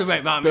Romans. All the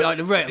Romans.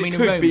 The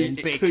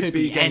Romans, but it could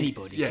be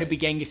anybody. Yeah. It could be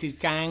Genghis's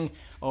gang,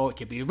 or it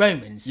could be the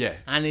Romans. Yeah.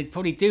 And they'd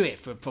probably do it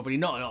for probably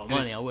not a lot of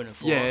money, I wouldn't have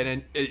thought. Yeah,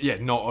 and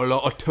then, not a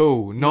lot at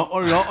all. Not a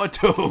lot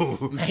at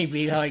all.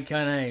 Maybe like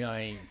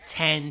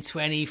 10,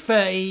 20,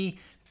 30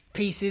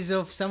 pieces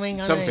of something.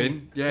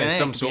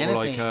 Some sort of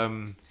like...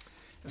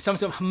 some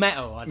sort of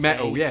metal, I'd say.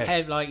 Metal,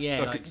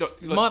 yeah.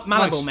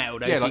 Malleable metal,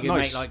 though, so you can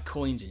nice, make like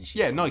coins and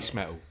shit. Yeah, nice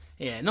metal.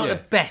 Yeah, not the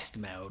best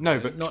metal. No,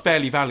 but not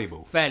fairly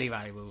valuable. Fairly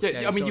valuable.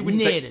 Yeah, so I mean, you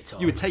wouldn't the top.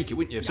 You would take it,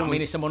 wouldn't you?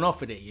 If someone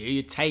offered it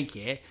you'd take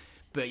it,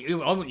 but you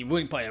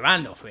wouldn't put your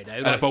hand off it,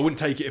 though. But I wouldn't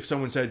take it if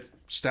someone said,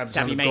 stab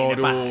son of God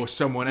or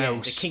someone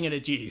else. The King of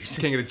the Jews.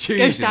 The King of the Jews.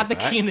 Go stab the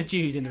King of the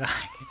Jews in the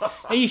back.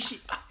 Are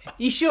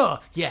you sure?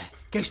 Yeah,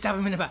 go stab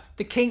him in the back.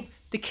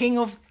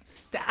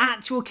 The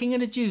actual King of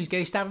the Jews,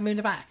 go stab him in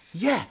the back.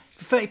 Yeah,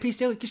 for 30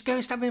 pieces, just go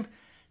and stab him.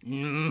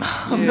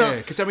 Yeah,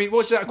 because I mean,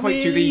 what does that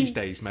equate to these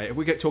days, mate? If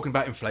we get talking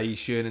about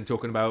inflation and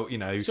talking about,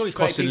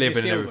 cost of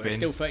living and everything. It's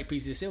still 30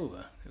 pieces of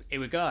silver,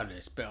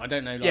 irregardless. But I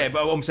don't know. Yeah,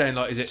 but what I'm saying,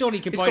 is it? Surely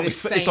you could buy the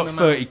same It's like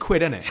 30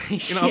 quid, isn't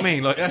it? You know what I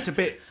mean? Like that's a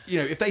bit.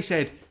 If they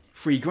said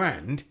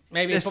 $3,000,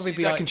 maybe it'd probably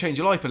be that can change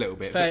your life a little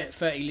bit.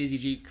 30 Lizzie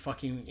Duke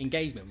fucking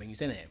engagement rings,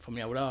 isn't it? From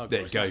the old Argos.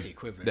 There you go. That's the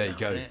equivalent. There you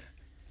go.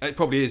 That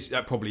probably is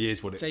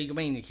what it is. So you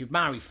could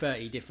marry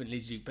 30 different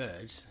Lizzie Duke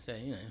birds. So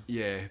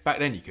Yeah, back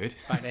then you could.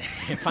 Back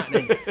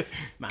then.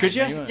 Could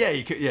you? Yeah,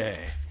 you could. Yeah.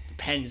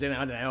 Depends, innit?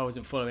 I don't know. I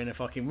wasn't following the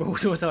fucking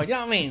rules or so. You know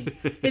what I mean?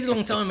 It's a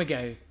long time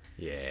ago.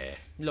 Yeah.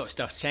 A lot of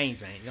stuff's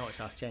changed, mate. A lot of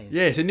stuff's changed.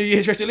 Yeah, so New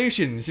Year's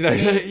resolutions. You know,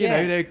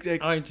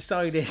 they're I've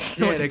decided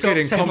not to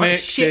talk so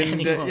much shit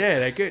anymore.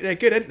 They're good. They're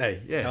good, aren't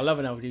they? Yeah. I love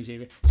an old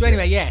YouTuber. So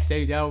anyway,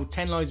 so the old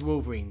 10 Lives of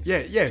Wolverines.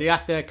 Yeah. So you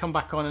have to come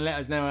back on and let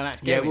us know how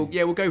that's going.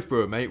 We'll go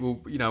through it, mate. We'll,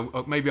 we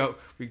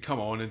can come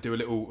on and do a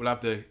little. We'll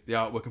have the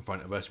artwork in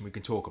front of us, and we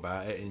can talk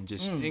about it and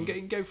just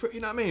and go through it.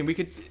 You know what I mean? We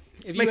could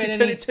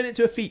turn it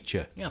into a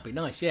feature. Yeah, that'd be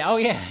nice. Yeah. Oh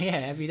yeah,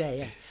 every day.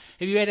 Yeah.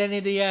 Have you read any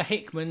of the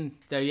Hickman?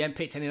 Though you haven't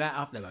picked any of that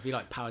up, though. Have you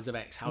like Powers of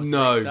X? House of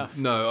X stuff?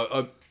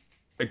 No.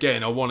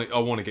 Again, I want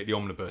to get the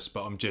omnibus,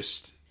 but I'm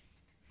just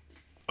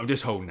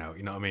holding out.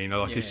 You know what I mean?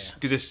 Because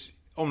this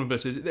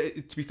omnibus is,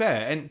 to be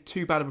fair, ain't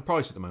too bad of a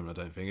price at the moment.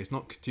 I don't think it's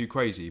not too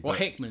crazy. What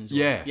Hickman's?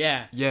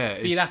 Yeah.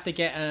 But you'd have to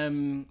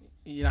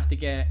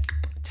get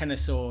Ten of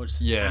Swords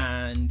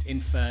and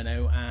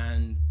Inferno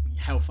and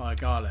Hellfire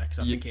Gala because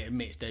I think it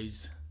admits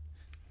those.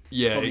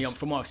 Yeah,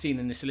 from what I've seen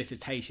in the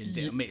solicitations,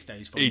 it omits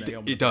those from the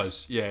omnibus. It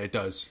does. Yeah, it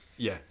does.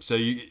 Yeah, so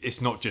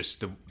it's not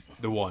just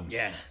the one.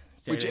 Yeah.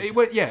 Which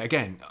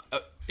again,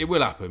 it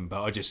will happen.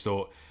 But I just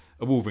thought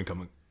a Wolverine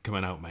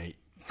coming out, mate.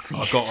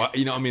 I've got,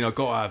 you know what I mean. I've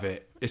got to have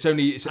it. It's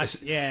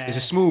a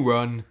small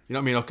run. You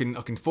know what I mean.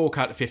 I can fork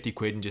out the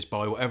 £50 and just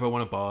buy whatever I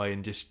want to buy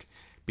and just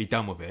be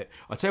done with it.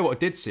 I'll tell you what I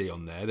did see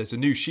on there. There's a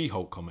new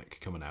She-Hulk comic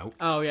coming out.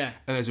 Oh yeah.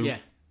 And there's a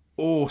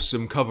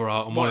awesome cover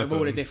art on one of them.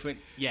 All the different,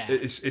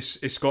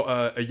 It's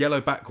got a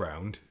yellow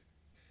background,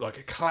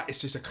 like it's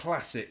just a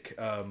classic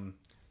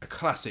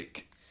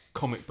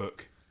comic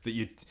book that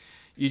you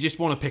just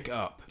want to pick it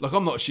up. Like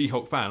I'm not a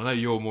She-Hulk fan. I know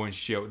you're more into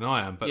She-Hulk than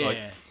I am, but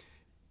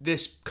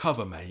this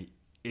cover, mate,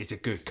 is a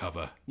good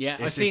cover. Yeah,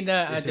 I've seen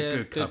a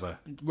good cover.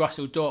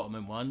 Russell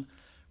Dortmund one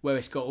where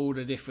it's got all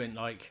the different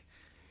like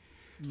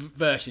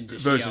versions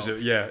of She-Hulk.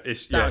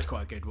 That was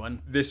quite a good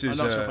one. I'm not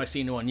sure if I've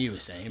seen the one you were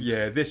saying.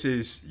 Yeah, this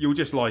is, you'll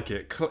just like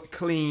it.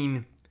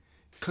 Clean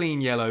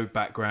yellow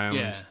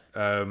background,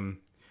 and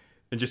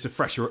just a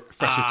fresher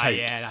take.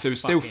 Yeah, so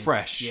it's still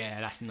fresh. Yeah,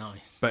 that's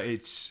nice. But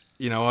it's,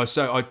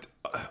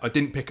 I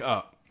didn't pick it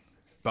up,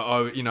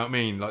 but you know what I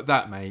mean, like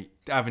that, mate.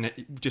 Having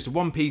it just a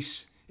one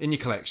piece in your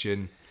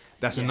collection,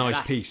 that's a nice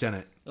piece, isn't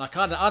it? Like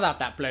I'd have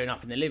that blown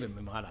up in the living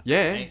room. I'd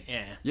take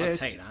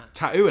that.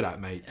 Tattoo of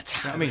that, mate.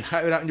 Tattoo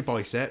that on your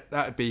bicep.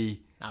 That'd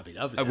be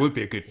lovely. That would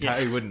be a good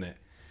tattoo, wouldn't it?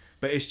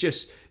 But it's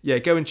just,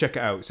 go and check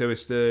it out. So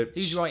it's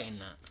who's writing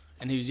that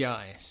and who's the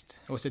artist?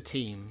 What's the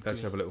team?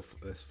 Let's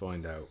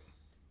find out.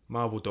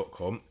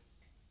 Marvel.com.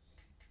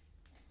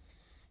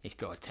 It's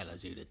got to tell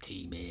us who the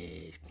team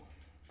is.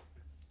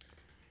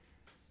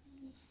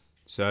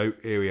 So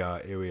here we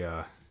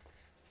are.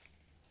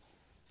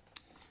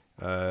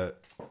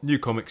 New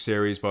comic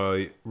series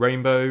by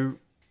Rainbow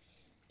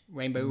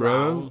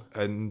Rowell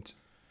and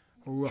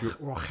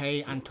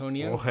Jorge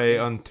Antonio.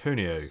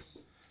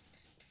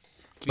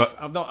 But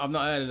I've not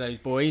heard of those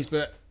boys,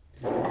 but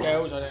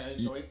girls, I don't know.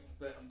 Sorry,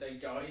 but those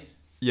guys.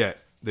 Yeah,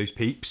 those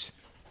peeps.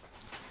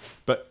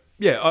 But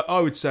I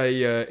would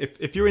say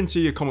if you're into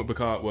your comic book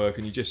artwork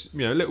and you just a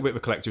little bit of a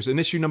collector, it's an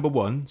issue number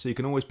 1, so you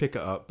can always pick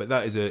it up. But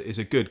that is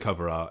a good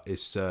cover art.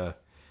 It's I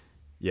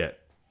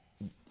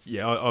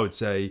would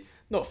say.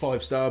 Not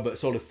 5-star, but a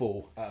solid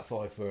 4 out of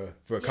 5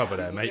 for a cover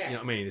there, mate. You know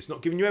what I mean? It's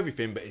not giving you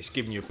everything, but it's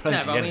giving you plenty.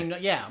 No,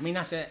 but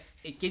that's it.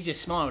 It gives you a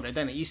smile, though,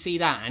 doesn't it? You see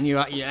that, and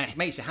it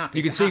makes you happy.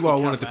 You can see why I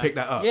wanted to pick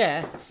that up.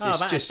 Yeah.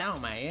 It's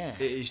down, mate. Yeah.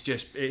 It's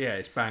just,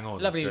 it's bang on.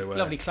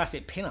 Lovely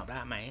classic pin-up,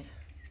 that, mate.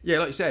 Yeah,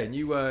 like you said,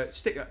 you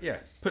stick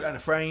that. Put that in a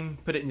frame,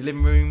 put it in your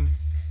living room.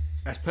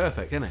 That's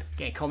perfect, isn't it?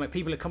 Get a comment.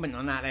 People are commenting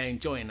on that. They're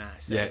enjoying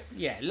that. So,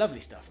 lovely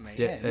stuff, mate.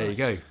 Yeah, there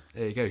nice.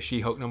 There you go.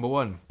 She-Hulk number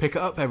 1. Pick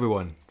it up,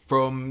 everyone.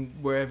 From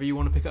wherever you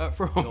want to pick it up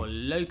from. Your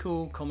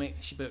local comic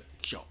book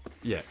shop.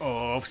 Yeah.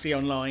 Or obviously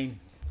online.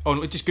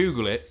 Just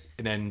Google it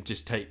and then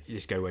just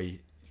go where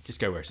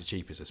it's the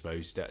cheapest, I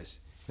suppose. That is,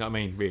 you know what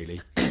I mean,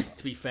 really.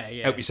 To be fair,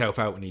 yeah. Help yourself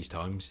out in these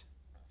times.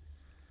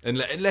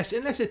 Unless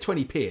there's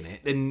 20p in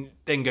it,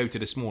 then go to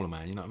the smaller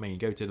man, you know what I mean?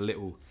 Go to the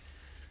little.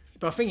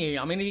 But I think,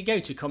 if you go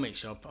to a comic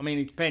shop,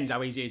 it depends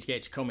how easy it is to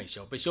get to a comic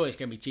shop, but sure it's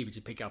going to be cheaper to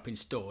pick up in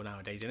store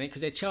nowadays, isn't it?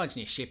 Because they're charging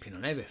you shipping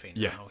on everything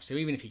now. So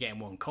even if you're getting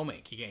one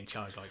comic, you're getting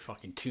charged like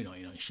fucking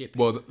 $2.99 shipping.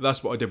 Well,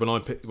 that's what I did when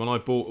I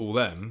bought all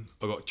them.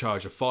 I got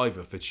charged a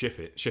 £5 for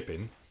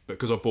shipping, but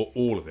because I bought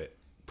all of it,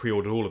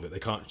 pre-ordered all of it, they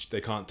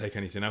can't take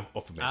anything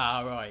off of it.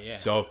 Ah, right, yeah.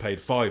 So I've paid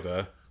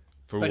 £5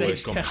 for all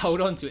these comics.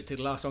 Hold on to it till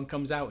the last one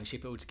comes out and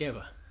ship it all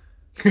together.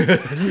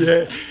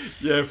 yeah.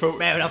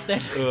 Fair enough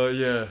then.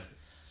 Yeah.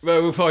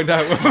 Well, we'll find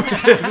out.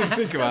 I didn't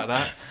think about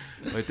that.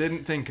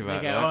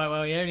 All right,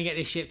 well, you only get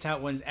this shipped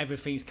out once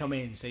everything's come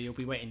in, so you'll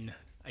be waiting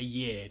a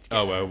year to get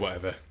it.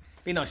 Whatever.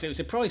 Be nice. It was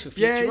a prize for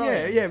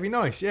future. Yeah, be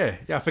nice.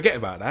 Yeah, forget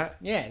about that.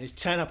 Yeah, just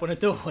turn up on a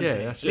door. Yeah,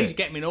 at least you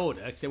get me an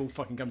order because they will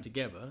fucking come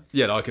together.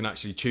 Yeah, I can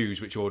actually choose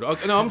which order. I'm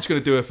just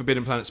going to do a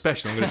Forbidden Planet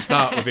special. I'm going to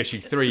start with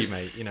issue 3,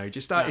 mate.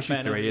 Just start issue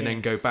 3 and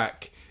then go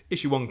back.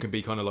 Issue 1 can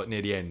be kind of like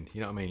near the end.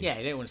 You know what I mean? Yeah,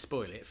 you don't want to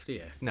spoil it, do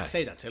you? No.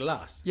 Say that to the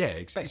last. Yeah,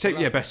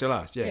 exactly. Best to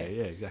last. Yeah,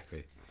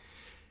 exactly.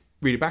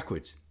 Read it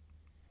backwards.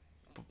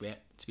 Yeah,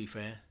 to be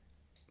fair.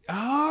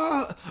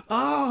 Yeah.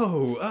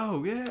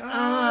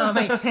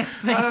 Makes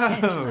sense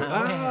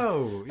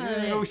now.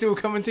 It's all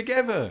coming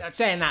together.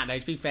 Saying that though,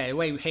 to be fair, the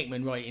way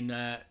Hickman writing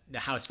the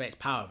House of X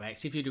Power of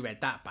X, if you'd have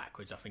read that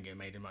backwards, I think it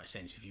made much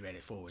sense if you read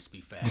it forwards, to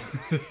be fair.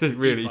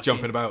 Really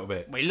jumping about a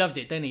bit. Well, he loves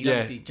it, doesn't he? He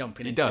loves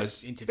jumping into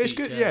It's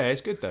good, yeah,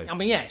 it's good though. I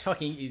mean, yeah, it's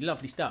fucking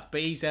lovely stuff.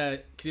 But he's,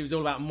 because it was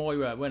all about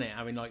Moira, wasn't it?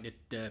 Having like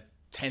the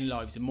 10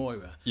 lives of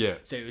Moira. Yeah.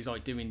 So it was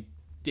like doing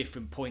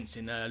different points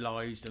in her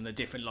lives and the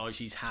different lives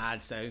she's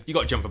had. So you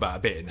got to jump about a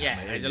bit in that. Yeah,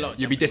 mate, there's a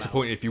lot. You'd be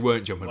disappointed if you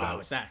weren't jumping about.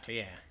 Exactly.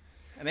 Yeah.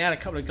 And they had a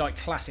couple of like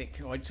classic,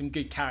 like some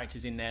good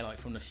characters in there, like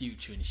from the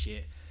future and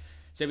shit.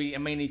 So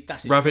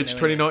that's Ravage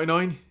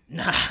 2099.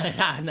 No,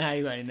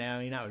 he won't now. I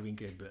mean, that would have been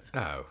good, but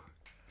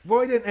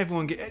why didn't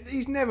everyone get?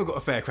 He's never got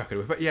a fair crack at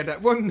it. But he had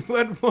that one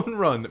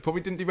run that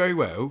probably didn't do very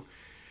well.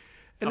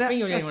 And I think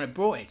you're the only one that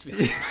brought it to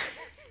me.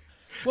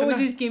 What was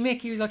his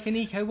gimmick? He was like an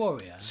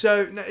eco-warrior.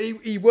 So no,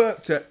 he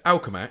worked at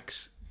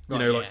Alchemax,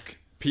 like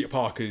Peter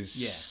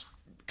Parker's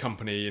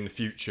company in the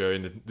future,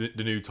 in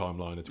the new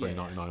timeline of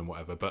 2099 and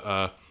whatever.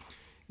 But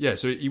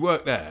so he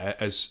worked there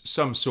as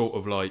some sort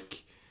of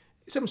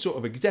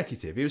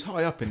executive. He was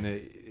high up in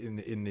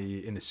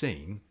the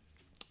scene,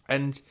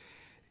 and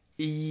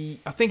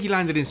I think he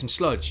landed in some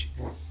sludge.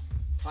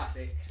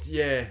 Classic.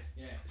 Yeah.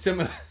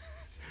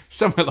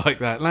 Something like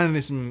that. Landed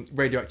in some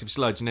radioactive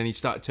sludge, and then he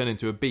started turning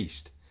into a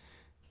beast.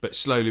 But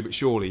slowly but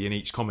surely, in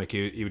each comic,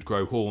 he would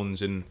grow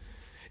horns, and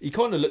he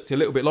kind of looked a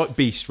little bit like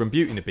Beast from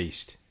Beauty and the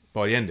Beast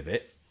by the end of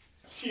it.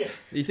 Yeah.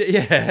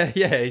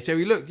 So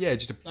he looked,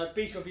 just like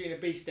Beast from Beauty and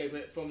the Beast, though,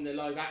 but from the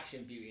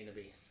live-action Beauty and the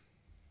Beast.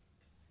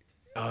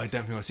 Oh, I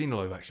don't think I've seen the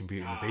live-action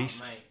Beauty and the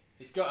Beast. Mate.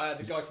 It's got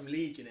the guy from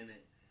Legion in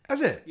it.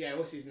 Has it? Yeah,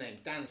 what's his name?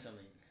 Dan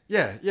something.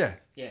 Yeah.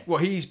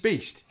 What, he's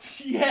Beast?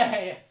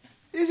 Yeah.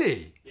 Is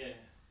he? Yeah.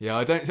 Yeah,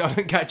 I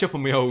don't catch up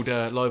on my old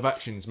live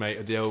actions, mate,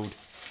 of the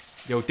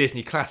old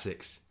Disney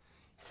classics.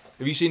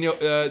 Have you seen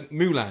the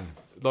Mulan,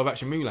 live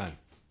action Mulan?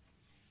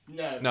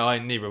 No, I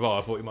neither have I.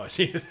 I thought you might have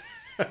seen it.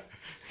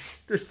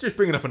 just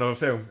bringing up another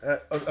film.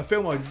 A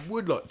film I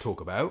would like to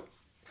talk about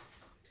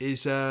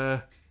is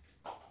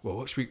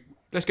what should we?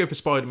 Let's go for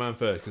Spider-Man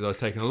first, because I was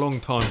taking a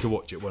long time to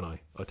watch it, wasn't I?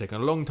 I was taking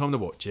a long time to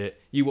watch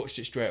it. You watched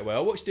it straight away. I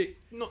watched it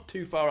not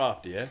too far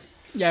after you.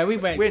 Yeah, we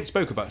ain't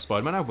spoke about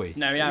Spider-Man, have we?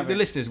 No, we haven't. The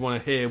listeners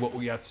want to hear what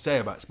we have to say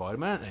about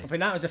Spider-Man, don't they? I think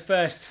that was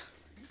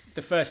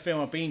the first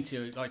film I've been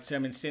to, like,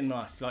 in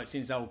cinema, like,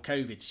 since the old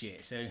COVID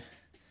shit. So,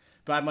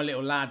 but I had my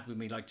little lad with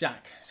me, like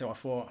Jack. So I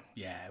thought,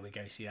 we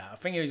go see that. I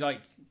think it was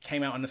like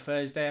came out on the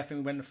Thursday. I think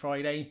we went on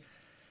Friday.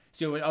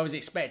 So I was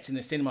expecting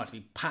the cinema to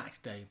be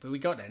packed though, but we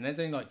got there and there's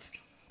only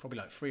probably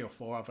 3 or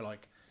 4 other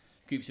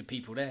groups of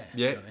people there.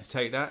 Yeah,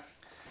 take that.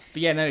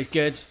 But yeah, no, it's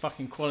good.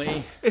 Fucking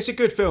quality. It's a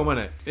good film,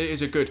 isn't it? It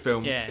is a good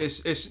film. Yeah.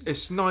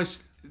 It's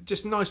nice,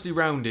 just nicely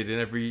rounded in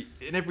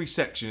every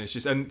section. It's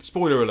just, and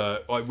spoiler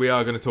alert, we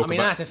are going to talk about.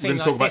 That's the thing.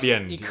 We're going to talk about the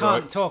end. You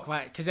can't talk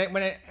about it because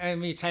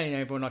when you're telling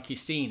everyone you've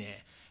seen it,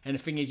 and the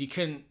thing is, you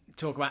couldn't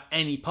talk about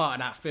any part of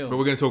that film. But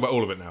we're going to talk about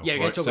all of it now. Yeah, we're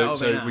going to talk about all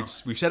of it now.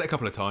 We've said it a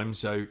couple of times,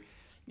 so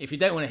if you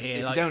don't want to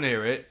hear, if you don't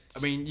hear it, I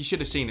mean, you should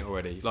have seen it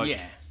already.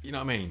 You know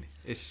what I mean?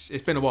 It's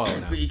been a while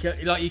now. But you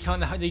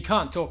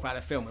can't talk about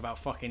the film without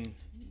fucking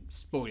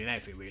spoiling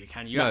everything, really,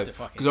 can you? You have to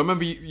fucking. Because I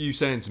remember you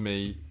saying to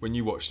me when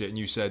you watched it, and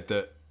you said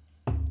that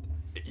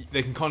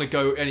they can kind of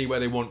go anywhere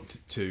they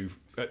want to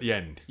at the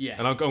end. Yeah.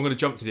 And I'm going to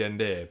jump to the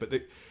end here, but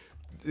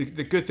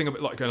the good thing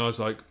about and I was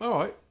like, all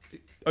right,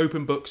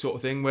 open book sort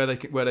of thing where they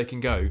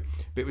can go.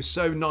 But it was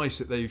so nice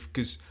that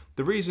because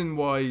the reason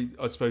why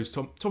I suppose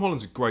Tom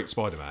Holland's a great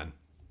Spider-Man.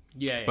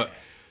 Yeah. But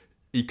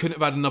he couldn't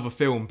have had another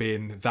film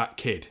being that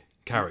kid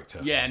character.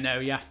 Yeah, no,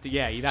 you have to.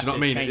 Yeah, you'd have to. Do you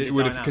know what I mean? It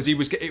would have, because it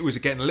was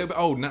getting a little bit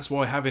old, and that's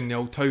why having the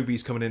old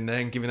Toby's coming in there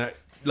and giving that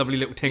lovely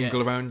little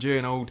tingle around you,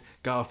 and old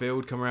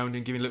Garfield come around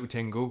and giving a little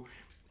tingle.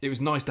 It was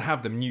nice to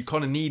have them. And you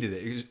kind of needed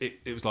it.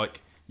 It was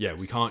like,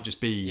 we can't just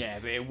be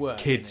but it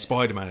worked, kid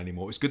Spider-Man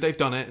anymore. It's good they've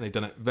done it, and they've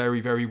done it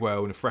very, very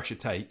well in a fresher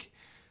take.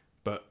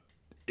 But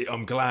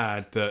I'm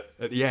glad that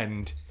at the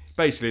end,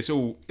 basically, it's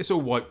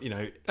all white.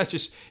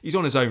 He's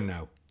on his own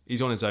now.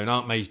 He's on his own.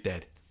 Aunt May's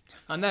dead.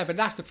 I know, but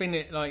that's the thing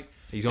that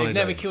they've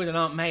never killed an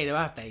Aunt May, though,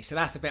 have they? So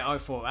that's the bit I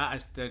thought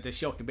that was the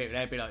shocking bit.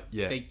 They'd be like,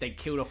 they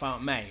killed off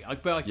Aunt May.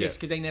 But I guess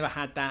because they never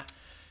had that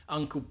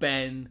Uncle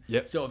Ben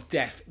sort of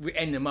death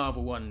in the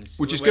Marvel ones,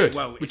 which is good.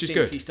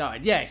 Since he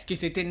started, because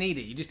they didn't need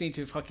it. You just need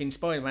to fucking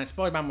Spider-Man.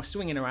 Spider-Man was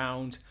swinging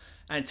around,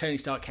 and Tony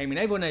Stark came in.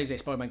 Everyone knows that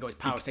Spider-Man got his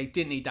powers. They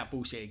didn't need that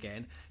bullshit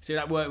again, so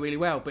that worked really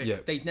well.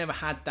 But they've never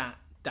had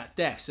that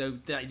death. So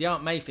the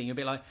Aunt May thing, a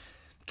bit like,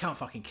 can't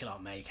fucking kill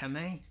Aunt May, can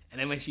they? And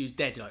then when she was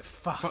dead, you're like,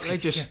 fuck.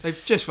 They've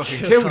just fucking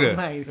killed her.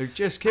 They've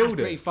just killed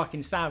her. Pretty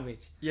fucking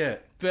savage. Yeah.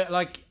 But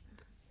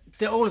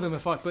all of them are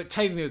fucked. But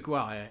Tobey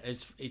Maguire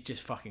is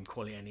just fucking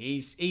quality. And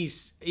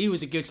he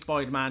was a good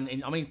Spider-Man.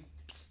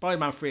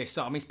 Spider-Man 3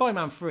 aside.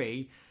 Spider-Man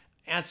 3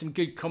 had some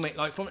good comic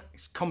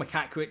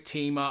accurate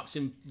team ups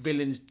and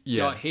villains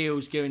like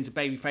heels going to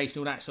babyface and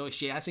all that sort of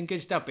shit. Had some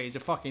good stuff. But it's a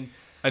fucking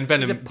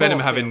Venom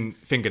having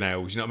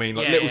fingernails. You know what I mean?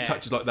 Little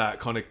touches like that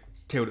kind of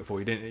killed it for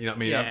you, didn't it? You know what I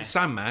mean? Yeah.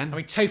 Sandman. I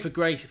mean, Topher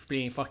Grace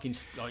being fucking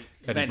like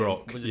Eddie Venom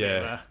Brock, was a bit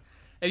of a...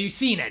 Have you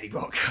seen Eddie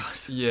Brock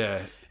cast?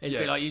 Yeah. It's a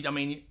bit like, I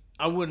mean,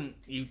 I wouldn't...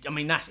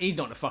 he's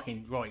not the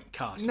fucking right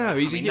cast. No,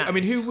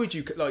 right? who would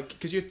you... Like,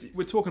 because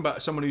we're talking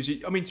about someone who's...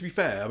 I mean, to be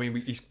fair,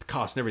 he's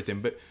cast and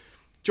everything, but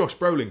Josh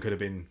Brolin could have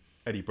been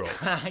Eddie Brock.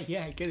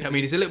 Yeah, he could have I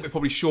mean, he's a little bit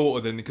probably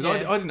shorter than... Because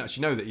I didn't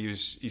actually know that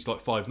he's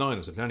like 5'9"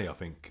 or something, only, I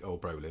think,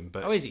 old Brolin.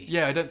 But, oh, is he?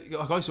 Yeah,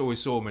 I always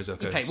saw him as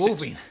like he played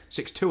Wolverine.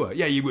 6'2".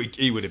 Yeah, he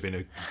would have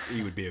been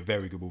he would be a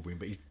very good Wolverine,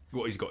 but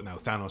he's got now,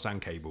 Thanos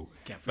and Cable.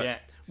 Can't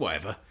forget.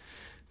 Whatever.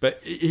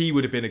 But he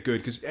would have been a good,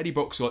 because Eddie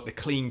Brock's like the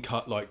clean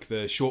cut, like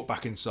the short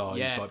back and sides.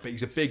 Yeah. Like, but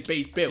he's a big, but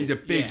he's built. He's a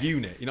big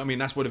unit. You know what I mean?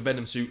 That's why the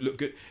Venom suit looked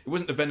good. It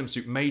wasn't the Venom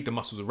suit made the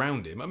muscles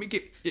around him. I mean,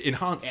 it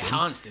enhanced him. It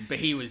enhanced him, but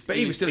he was still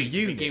a unit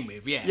to begin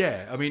with. Yeah.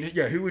 Yeah. I mean,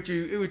 yeah. Who would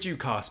you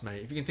cast,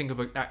 mate? If you can think of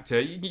an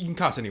actor, you can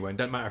cast anyone.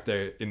 Don't matter if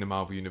they're in the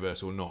Marvel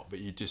universe or not. But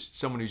you just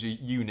someone who's a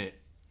unit,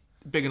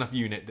 big enough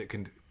unit that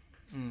can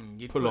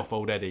pull off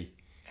old Eddie.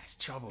 That's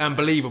trouble. And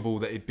believable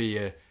that he'd be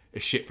a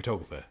shit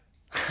photographer.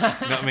 You know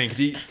what I mean?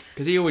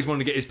 Because he always wanted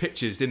to get his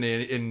pictures, didn't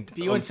he?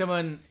 Do you want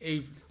someone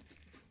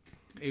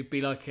who'd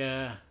be like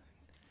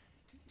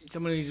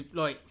someone who's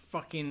like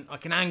fucking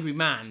like an angry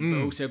man,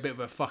 but also a bit of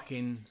a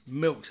fucking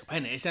milksop,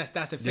 isn't it?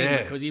 That's the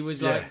thing, because he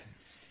was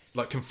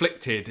like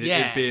conflicted,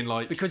 it being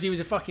like, because he's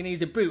a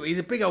brute. He's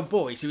a big old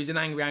boy, so he's an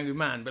angry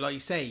man. But like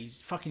you say,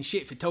 he's fucking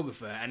shit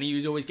photographer, and he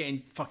was always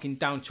getting fucking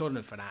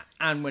downtrodden for that.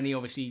 And when he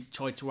obviously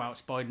tried to out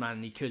Spider-Man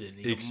and he couldn't,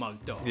 he got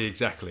mugged off.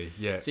 Exactly,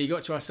 yeah. So you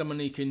got to have someone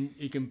who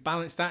can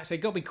balance that. So they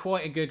got to be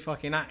quite a good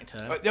fucking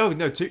actor.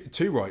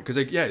 Too right, because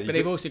but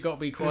they've also got to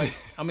be quite.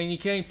 I mean, I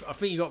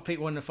think you got to pick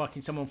one of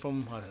fucking someone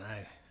from, I don't know.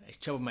 It's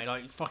trouble, mate.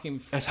 Like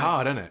fucking. It's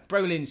hard, isn't it?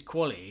 Brolin's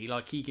quality,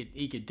 like he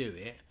could do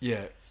it.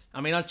 Yeah. I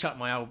mean, I'd chuck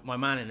my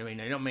man in the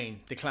arena. You know what I mean?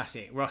 The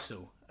classic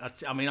Russell. I'd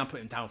put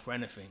him down for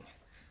anything.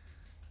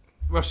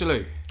 Russell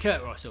who?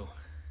 Kurt Russell.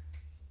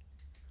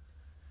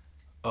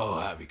 Oh,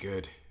 that'd be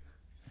good.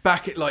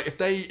 Back at if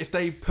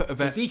they put a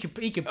vet, he could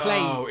play.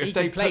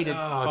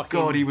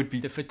 He would be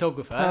the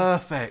photographer.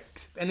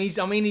 Perfect. And he's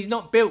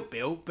not built,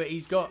 but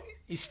he's got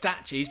his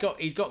stature.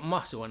 He's got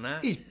muscle on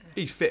that.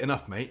 He's fit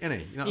enough, mate, isn't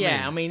he? You know what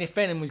I mean, if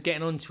Venom was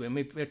getting onto him,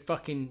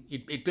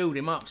 it'd build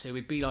him up, so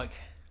he'd be like.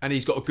 And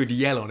he's got a good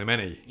yell on him,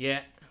 ain't he?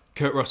 Yeah.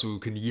 Kurt Russell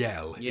can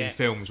yell in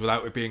films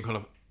without it being kind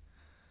of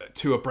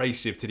too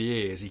abrasive to the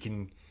ears. He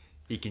can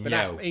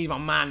yell. He's my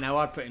man now.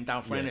 I'd put him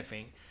down for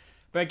anything.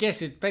 But I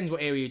guess it depends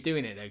what area you're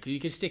doing it though, because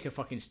you could stick a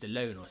fucking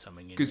Stallone or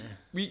something in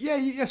there.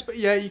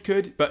 You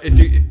could. But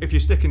if you're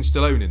sticking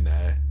Stallone in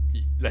there,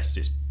 let's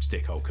just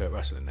stick old Kurt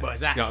Russell in there. Well,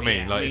 exactly. You know what I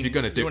mean? Like if you're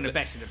gonna do, you want the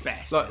best of the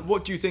best. Like,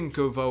 what do you think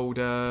of old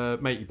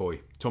Matey Boy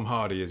Tom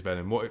Hardy as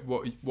Venom?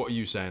 What are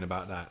you saying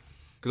about that?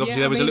 Because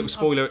obviously there was a little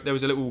spoiler, there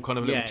was a little kind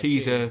of little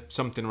teaser,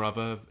 something or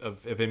other,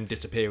 of him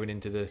disappearing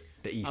into the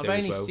ether as well. I've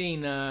only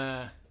seen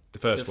the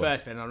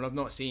first Venom. I've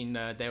not seen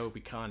There Will Be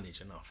Carnage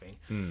or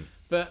nothing.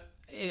 But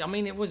I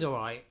mean, it was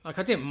alright. Like,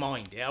 I didn't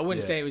mind it. I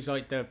wouldn't say it was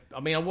like I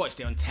mean, I watched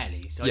it on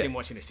telly, so I didn't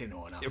watch it in the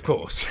cinema or nothing. Of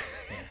course.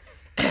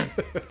 Yeah.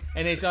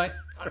 And it's like,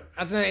 I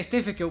don't know, it's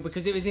difficult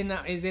because it was in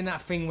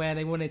that thing where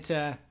they wanted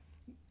to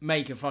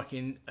make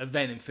a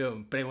Venom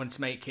film, but they wanted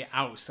to make it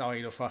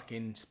outside of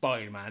fucking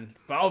Spider-Man.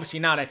 But obviously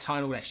now they're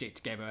tying all that shit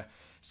together.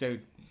 So,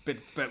 but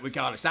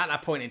regardless, at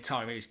that point in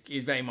time, it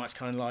was very much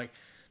kind of like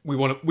we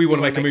want to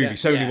make a movie.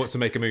 Sony wants to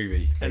make a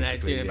movie, and they're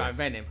doing it about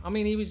Venom. I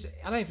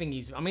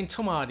mean,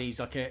 Tom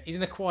Hardy's he's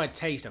an acquired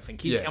taste. I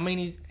think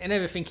in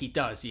everything he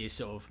does, he is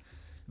sort of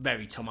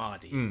very Tom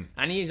Hardy,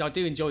 and he is. I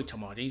do enjoy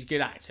Tom Hardy. He's a good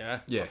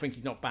actor. I think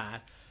he's not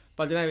bad,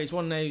 but I don't know. It's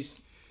one of those.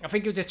 I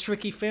think it was a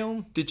tricky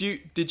film. Did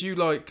you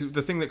like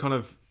the thing that kind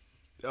of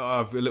I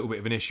have a little bit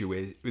of an issue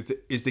with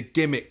is the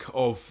gimmick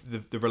of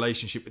the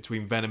relationship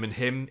between Venom and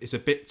him? It's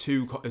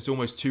it's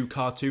almost too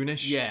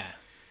cartoonish. Yeah.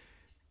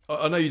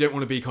 I know you don't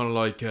want to be kind of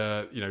like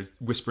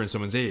whisper in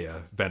someone's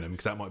ear Venom,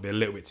 because that might be a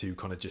little bit too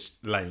kind of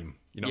just lame.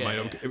 You know what I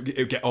mean?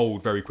 It'll get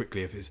old very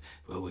quickly if it's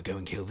we'll go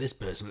and kill this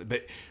person,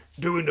 but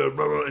doing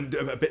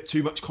a bit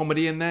too much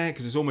comedy in there,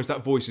 because it's almost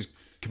that voice is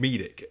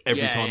comedic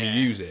every time you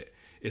use it.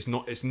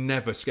 It's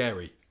never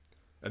scary.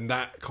 And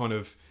that kind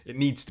of, it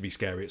needs to be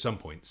scary at some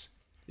points.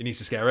 It needs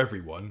to scare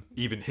everyone,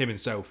 even him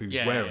himself who's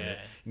wearing it.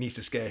 It needs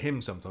to scare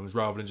him sometimes,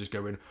 rather than just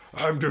going,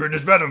 I'm doing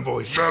this Venom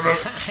voice. I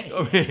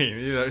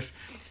mean,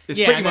 it's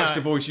pretty much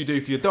the voice you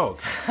do for your dog,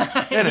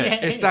 isn't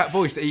it? It's that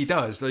voice that he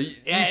does. Like,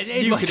 it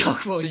is my dog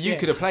voice. So you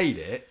could have played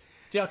it.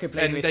 I could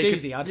play with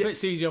Susie. I'd put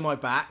Susie on my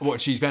back.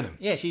 What, she's Venom?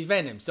 Yeah, she's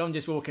Venom. So I'm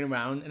just walking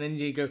around, and then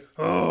you go,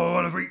 oh, I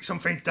want to eat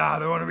something,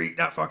 Dad. I want to eat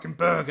that fucking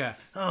burger.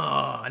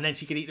 Oh, and then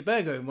she could eat the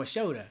burger with my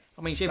shoulder.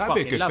 I mean, she'd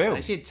fucking love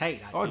that. She'd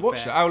take that. I'd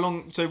watch that. How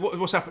long? So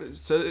what's happened?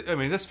 So I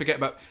mean, let's forget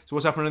about. So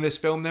what's happening in this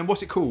film then?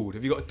 What's it called?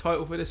 Have you got a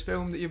title for this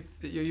film that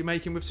you're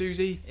making with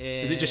Susie?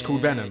 Is it just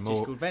called Venom? It's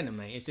just called Venom,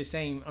 mate. It's the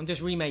same. I'm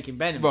just remaking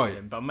Venom for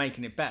them, but I'm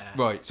making it better.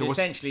 Right. So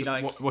essentially,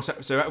 what's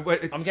that? So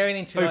I'm going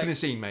into opening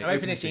scene, mate.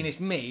 Opening scene. It's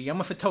me. I'm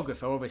a photographer.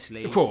 photographer,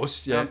 obviously. Of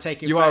course, yeah. I'm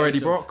taking you are Eddie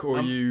photos Brock, or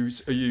are you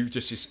just?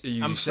 Are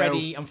you I'm yourself?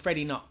 I'm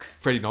Freddie Knox.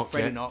 Freddie Knox.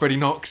 Freddie Yeah. Knox. Freddie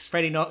Knox.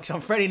 Freddie Knox.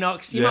 I'm Freddie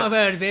Knox. You Yeah. might have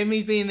heard of him.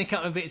 He's been in a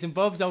couple of bits and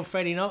bobs. Old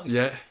Freddie Knox.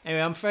 Yeah.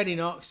 Anyway, I'm Freddie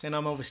Knox, and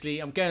I'm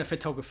going a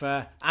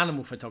photographer,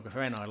 animal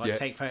photographer, and I like Yeah.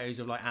 take photos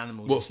of like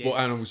animals. And shit. What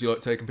animals do you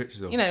like taking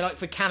pictures of? You know, like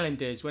for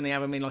calendars when they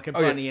have them in like a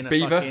Oh, yeah. bunny and a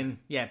Beaver? fucking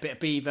bit of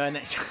beaver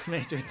next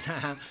to a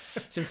town,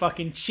 some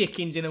fucking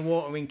chickens in a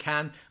watering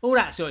can, all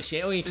that sort of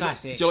shit, all your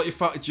classics. Do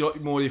you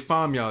like more your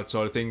farmyard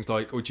side of things,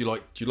 like, or do you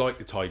like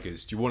the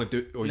tigers? Do you want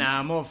to do? Or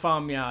Nah, more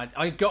farmyard.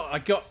 I got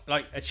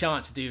like a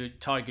chance to do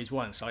tigers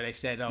once. Like they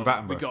said, With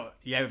Attenborough?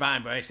 with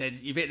Attenborough. They said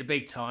you've hit the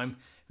big time.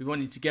 We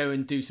wanted to go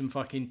and do some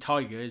fucking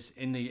tigers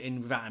in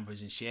with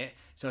Attenboroughs and shit.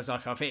 So I was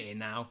like, I've hit it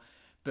now.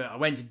 But I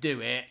went to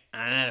do it,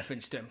 and an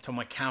elephant stood on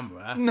my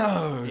camera.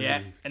 No.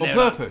 Yeah. And On they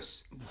were like,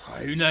 purpose.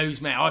 who knows,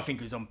 mate? I think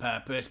it was on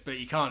purpose, but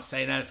you can't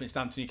say an elephant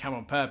stamped on your camera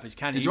on purpose,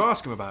 can Did you? you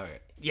ask him about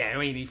it? Yeah, I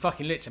mean, he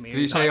fucking looked at me. Did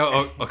he say,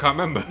 I can't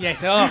remember? Yeah,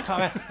 so I can't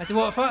remember. I said,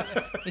 what the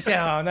fuck? He said,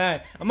 oh no,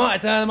 I might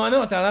have done, I might not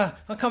have done it.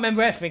 I can't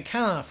remember everything,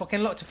 can I?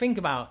 Fucking lot to think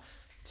about.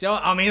 So,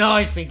 I mean,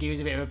 I think he was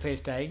a bit of a piss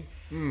take.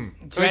 So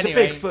So it's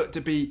anyway, a Bigfoot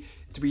to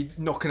be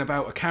knocking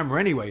about a camera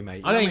anyway,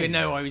 mate. I don't even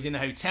know I was in the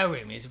hotel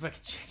room. It's a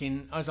fucking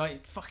chicken. I was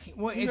like, fucking,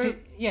 what is it?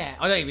 Yeah,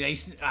 I don't even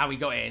know how we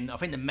got in. I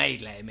think the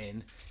maid let him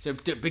in. So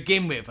to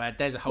begin with,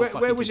 there's a whole fucking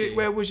Where was to it? do.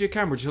 Where was your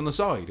camera? Just on the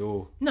side,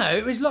 or? No,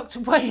 it was locked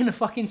away in a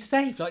fucking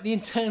safe, like the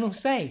internal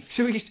safe.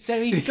 So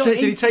he's got did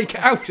he into- take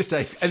it out to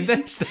safe and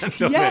then stand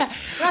on Yeah, it?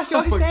 that's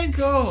what Oh I my said.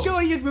 God.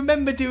 Sure, you'd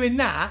remember doing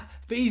that,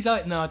 but he's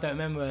like, no, I don't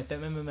remember,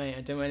 mate.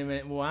 I don't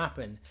remember what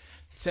happened.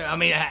 So I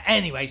mean,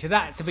 anyway, so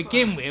that to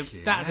begin with,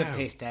 that's a hell.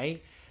 piss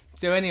take.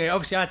 So anyway,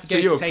 obviously I had to So go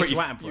you to were say pretty,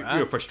 to Attenborough. you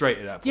were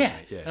frustrated at that point. Yeah.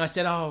 mate, yeah. And I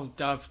said, oh,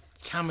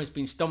 camera's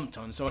been stomped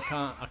on, so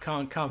I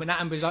can't come. And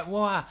Attenborough's like,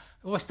 why?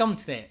 Well, I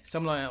stomped it. So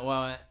I'm like,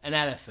 well, an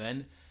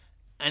elephant.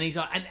 And he's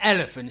like, an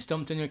elephant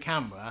stomped on your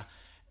camera?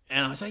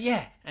 And I was like,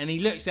 yeah. And he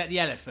looks at the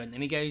elephant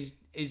and he goes,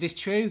 is this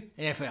true? And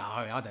the elephant, oh,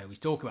 I don't know what he's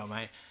talking about,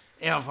 mate.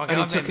 Yeah,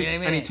 And he took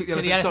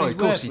the elephant's side. Of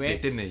course he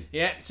did, didn't he?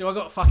 Yeah, so I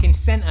got fucking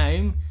sent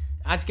home.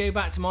 I had to go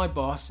back to my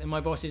boss, and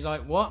my boss is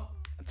like, what?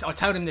 So I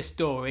told him the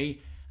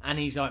story, and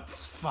he's like,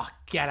 fuck,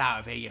 get out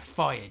of here, you're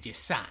fired, you're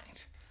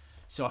sacked.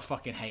 So I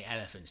fucking hate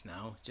elephants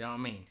now, do you know what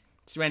I mean?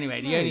 So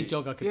anyway, the only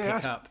dog I could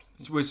pick up...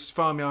 was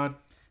farmyard...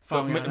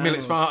 Farmyard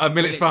Millets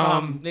animals.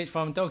 Farm... Millets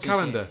Farm dog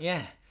calendar. Shit.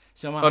 Yeah.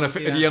 So I'm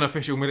the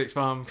unofficial Millets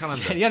Farm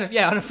calendar.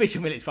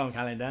 unofficial Millets Farm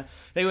calendar.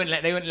 They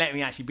wouldn't let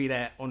me actually be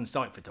their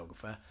on-site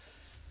photographer.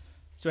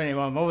 So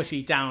anyway, I'm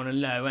obviously down and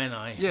low, ain't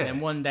I? Yeah. And then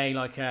one day,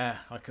 I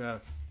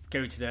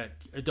go to the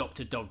adopt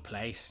a dog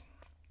place,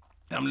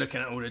 and I'm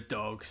looking at all the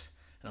dogs,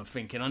 and I'm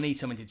thinking I need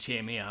someone to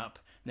cheer me up.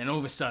 And then all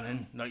of a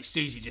sudden, like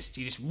Susie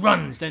she just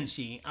runs, doesn't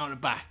she, out the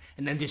back,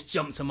 and then just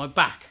jumps on my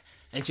back.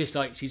 And it's just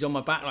like she's on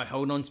my back, like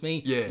holding on to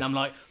me. Yeah. And I'm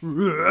like,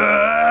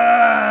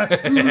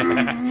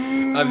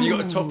 Have you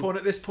got a top on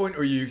at this point,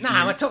 or you?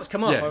 nah, my top's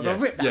come off. Yeah,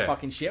 I've ripped that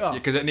fucking shit off.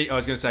 Because I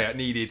was going to say it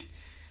needed.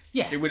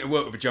 Yeah. It wouldn't have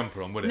worked with a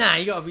jumper on, would it? Nah,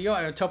 you got to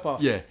have a top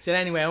off. Yeah. So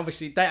anyway,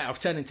 obviously, that I've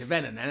turned into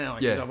Venom then, haven't I?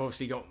 Because Yeah. I've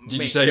obviously got.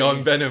 Did you say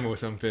I'm Venom or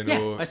something? Yeah,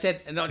 Or... I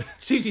said, and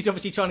Susie's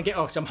obviously trying to get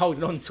off, so I'm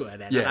holding on to her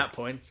then Yeah. at that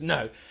point. So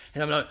no.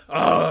 And I'm like,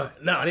 oh,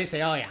 no, I didn't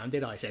say I am,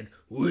 did I? I said,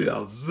 we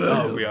are Venom.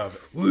 Oh, we are.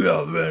 We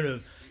are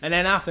Venom. And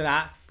then after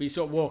that, we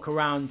sort of walk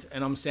around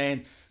and I'm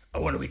saying, I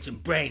want to eat some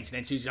brains. And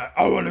then Susie's like,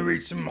 I want to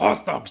eat some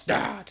hot dogs,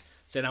 Dad.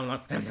 So then I'm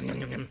like,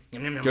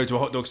 Go to a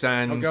hot dog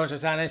stand. I'll go to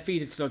stand and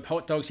feed it to the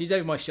hot dogs. She's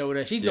over my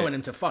shoulder. She's knowing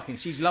them to fucking.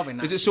 She's loving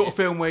that. Is it sort of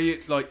film where you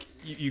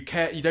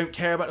care, you don't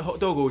care about the hot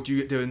dog, or do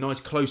you do a nice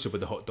close up of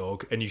the hot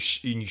dog and you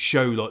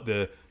show like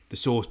the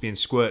sauce being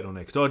squirted on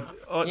it? Because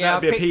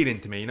that'd be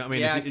appealing to me. You know what I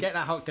mean? Yeah, I get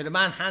that hot dog. The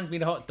man hands me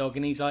the hot dog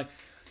and he's like,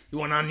 "You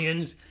want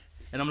onions?"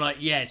 And I'm like,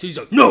 "Yeah." So he's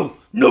like, "No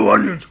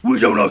onions. We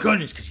don't like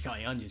onions because you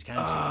can't eat onions, can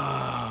you?"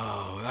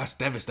 Oh, that's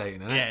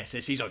devastating, isn't it? Yeah. So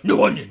she's like,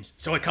 "No onions."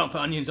 So I can't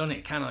put onions on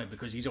it, can I?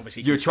 Because he's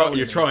obviously You're trying,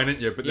 aren't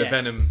you? But the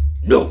Venom,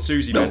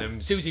 Susie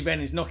Venom's. Susie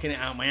Venom's knocking it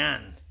out of my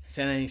hand.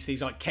 So then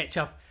he's like,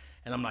 "Ketchup."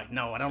 And I'm like,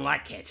 no, I don't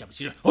like ketchup.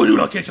 She's like, oh, you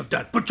like ketchup,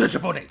 Dad? Put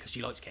ketchup on it, because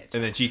she likes ketchup.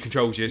 And then she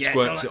controls you,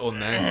 squirts it on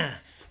there.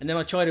 And then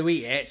I try to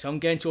eat it, so I'm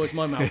going towards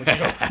my mouth. And she's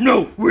like,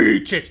 no, we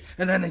eat it.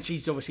 And then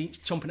she's obviously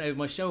chomping over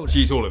my shoulder.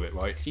 She's all of it,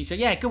 right? She said,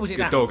 yeah, good was it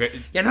Good that? dog.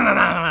 Yeah,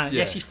 no.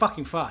 Yeah, she's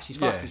fucking fast. She's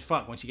fast Yeah. as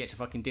fuck when she gets her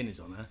fucking dinners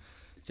on her.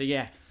 So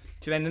yeah.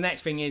 So then the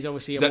next thing is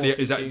obviously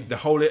Is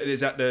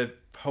that the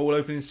whole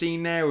opening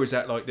scene there, or is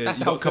that like the? That's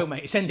the whole film,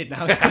 mate. It's ended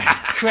now.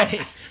 It's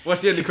credits.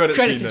 What's the end of credits?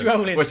 Credits scene, is then?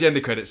 rolling. What's the end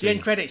of credits? The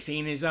end credit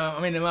scene is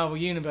I'm in the Marvel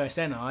Universe,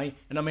 and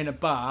I'm in a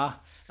bar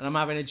and I'm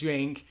having a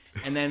drink,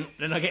 and then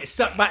I get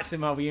sucked back to the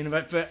Marvel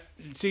Universe, but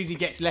Susie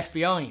gets left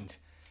behind.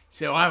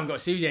 So I haven't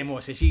got Susie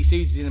anymore. So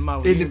Susie's in the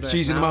Marvel Universe.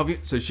 She's now. in the Marvel,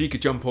 so she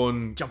could jump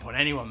on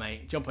anyone,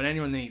 mate. Jump on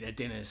anyone and eat their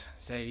dinners.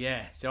 So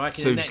yeah. So I can.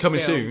 So the it's next coming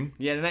film, soon?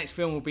 Yeah, the next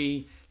film will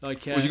be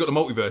like. Well, you've got the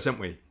multiverse,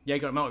 haven't we? Yeah,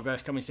 you got a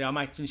multiverse coming. So I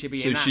imagine she'll be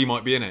So in that. she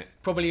might be in it.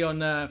 Probably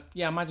on. I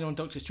imagine on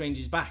Doctor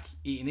Strange's back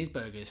eating his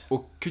burgers.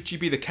 Or could she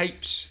be the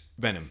Cape's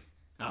Venom?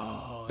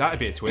 Oh, That'd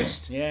be a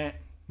twist. Yeah.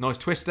 Nice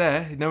twist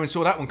there. No one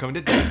saw that one coming,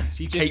 did they?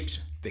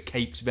 The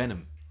Cape's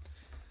Venom.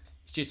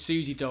 It's just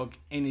Susie Dog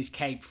in his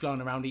cape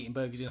flying around eating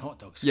burgers and hot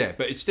dogs. Yeah,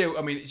 but it's still,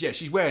 I mean,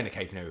 she's wearing a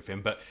cape and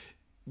everything, but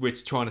we're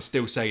trying to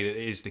still say that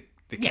it is the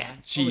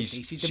she's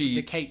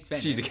the Cape's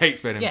Venom. She's the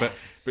Cape's Venom, yeah.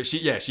 but she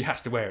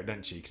has to wear it,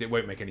 doesn't she? Because it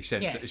won't make any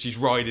sense. Yeah. She's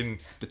riding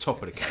the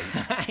top of the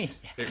cape.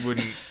 Yeah. It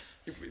wouldn't.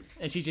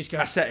 And she just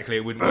goes, aesthetically,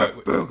 it wouldn't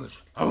work. Burgers.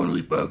 I want to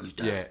eat burgers,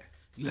 Dad. Yeah.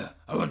 Yeah,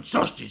 I want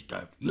sausages,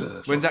 Dad. Yeah.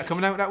 When's sausages. that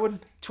coming out? That one?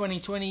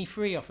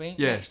 2023, I think.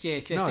 Yeah. Next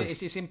year.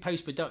 Nice. It's in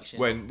post production.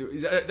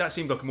 When that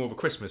seemed like more of a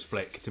Christmas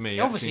flick to me.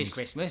 Obviously, it's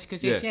Christmas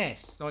because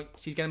it's like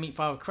she's going to meet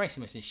Father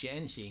Christmas and shit,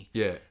 isn't she?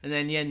 Yeah. And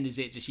then the end is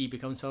it that she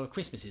becomes Father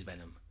Christmas's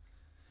Venom.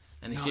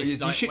 And it's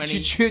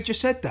you should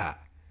just said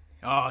that.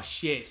 Oh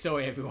shit!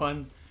 Sorry,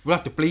 everyone. We'll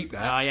have to bleep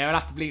that. Oh yeah, we'll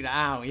have to bleep that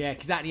out. Yeah,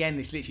 because at the end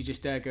it's literally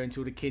just going to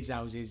all the kids'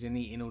 houses and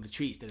eating all the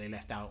treats that they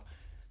left out.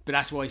 But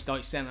that's why he's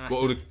like sent us.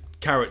 All the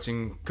carrots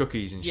and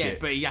cookies and shit. Yeah,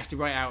 but he has to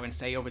write out and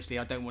say, obviously,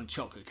 I don't want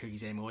chocolate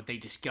cookies anymore. They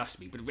disgust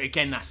me. But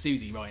again, that's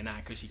Susie writing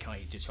that because she can't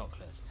eat the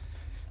chocolates.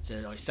 So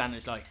like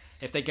Santa's like,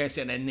 if they go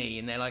sit on their knee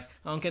and they're like,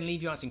 oh, I'm going to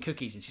leave you out some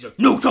cookies, and she's like,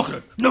 no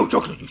chocolate,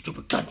 you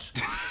stupid cunts.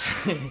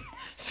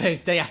 so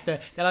they're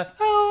like,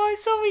 oh, I'm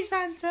sorry,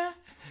 Santa.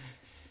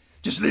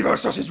 Just leave out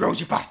sausage rolls,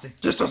 you bastard.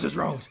 Just sausage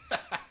rolls.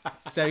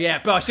 So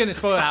yeah, but I shouldn't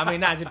spoil that. I mean,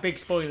 that's a big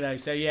spoiler though.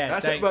 So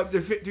yeah. But to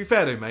be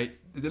fair though, mate,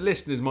 the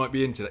listeners might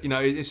be into that. You know,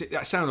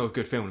 that sounds like a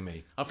good film to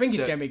me. I think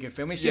it's going to be a good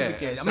film. It should be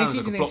good. I mean,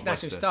 she's an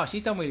international blockbuster. star.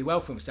 She's done really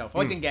well for herself.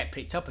 I didn't get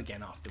picked up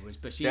again afterwards,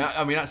 but she's... Yeah,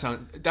 I mean,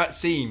 that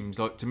seems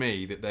like to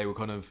me that they were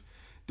kind of...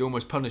 They're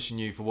almost punishing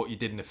you for what you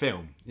did in the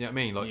film. You know what I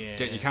mean? Like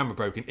getting your camera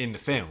broken in the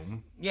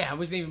film. Yeah, it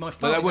wasn't even my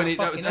fault.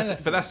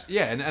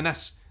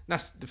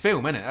 That's the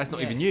film, isn't it? That's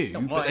not even you. It's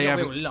not but they not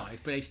have real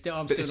life, but they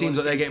still. But it seems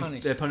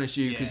like they're punished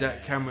you because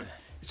that camera.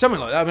 Something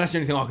like that. I mean, that's the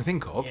only thing I can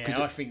think of.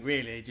 Yeah, I think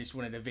really they just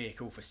wanted a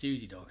vehicle for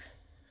Susie Dog.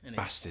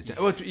 Bastards.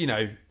 Well, you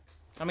know.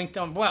 I mean,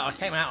 well, I'll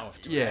take my hat off.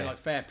 Like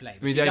fair play.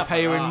 I mean, they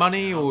pay her in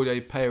money or they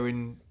pay her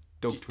in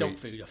dog treats? Dog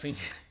food, I think.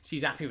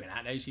 She's happy with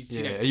that, though.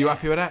 Are you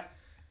happy with that?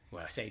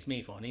 Well, I say it's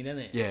me, Fonny, doesn't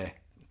it? Yeah.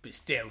 But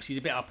still, she's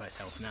a bit up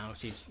herself now.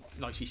 She's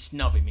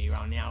snubbing me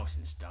around the house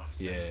and stuff.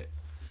 So. Yeah.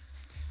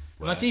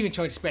 Well, and I've even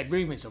tried to spread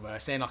rumours of her,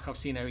 saying like I've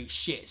seen her eat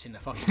shits in the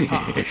fucking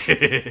park,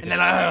 and they're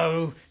like,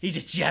 "Oh, he's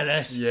just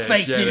jealous.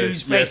 Fake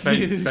news. Fake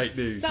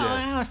news. Like,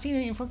 oh, I've seen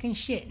her eating fucking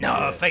shit.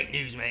 No, fake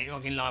news, mate.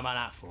 What can you lie about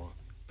that for?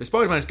 But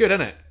Spider-Man's good,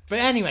 isn't it? But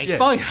anyway,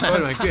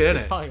 Spider-Man good,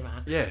 isn't it?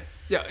 Spider-Man.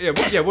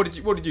 Yeah.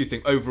 What did you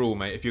think overall,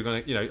 mate? If you're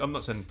gonna, I'm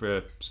not saying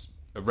for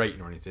a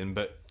rating or anything,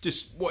 but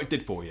just what it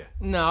did for you.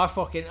 No, I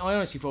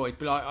honestly thought it,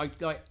 but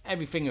like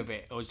everything of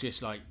it was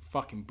just like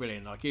fucking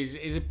brilliant. Like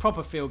it's a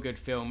proper feel good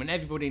film, and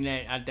everybody in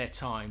there had their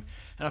time.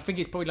 And I think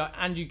it's probably like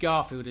Andrew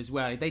Garfield as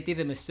well. They did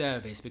him a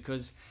service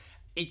because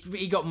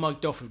he got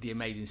mugged off with the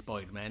Amazing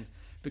Spider-Man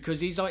because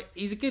he's a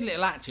good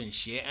little actor and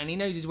shit, and he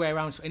knows his way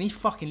around, and he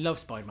fucking loves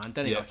Spider-Man,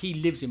 doesn't he? Like he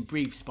lives and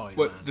breathes Spider-Man.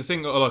 Well, the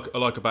thing I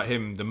like about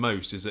him the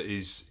most is that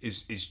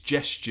his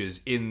gestures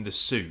in the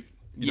suit.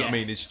 You know what I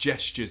mean? His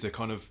gestures are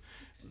kind of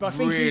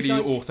really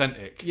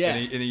authentic. Yeah.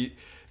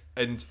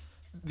 And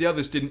the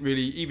others didn't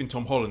really. Even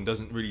Tom Holland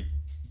doesn't really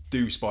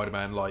do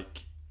Spider-Man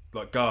like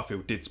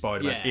Garfield did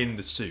Spider-Man in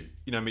the suit.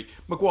 You know what I mean?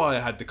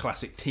 Maguire had the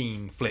classic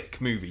teen flick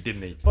movie,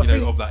 didn't he?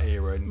 Of that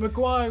era. And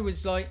Maguire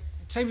was like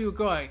Tobey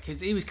Maguire because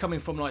he was coming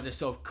from like the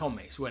sort of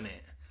comics, wasn't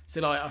it?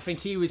 So like I think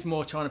he was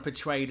more trying to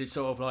portray the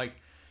sort of like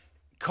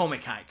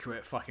comic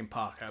accurate fucking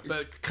Parker,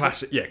 but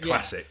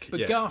classic.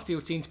 But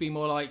Garfield seemed to be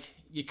more like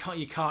your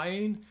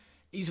cartoon.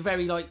 He's a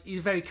very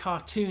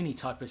cartoony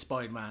type of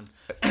Spider-Man,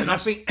 and I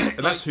think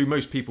that's who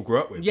most people grew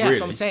up with. Yeah, really.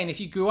 so I'm saying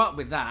if you grew up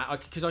with that,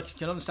 because I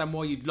can understand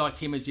why you'd like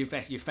him as your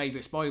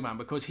favourite Spider-Man,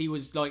 because he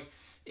was like,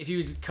 if he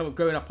was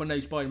growing up on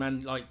those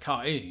Spider-Man like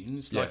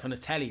cartoons, like on the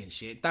telly and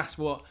shit, that's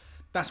what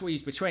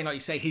he's portraying. Like you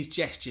say, his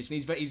gestures,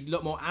 and he's a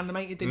lot more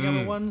animated than the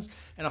other ones,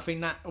 and I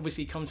think that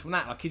obviously comes from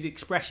that. Like his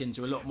expressions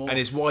are a lot more, and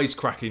his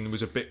wisecracking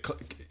was a bit,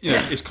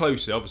 it's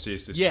closer. Obviously,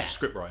 it's the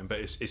script writing, but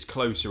it's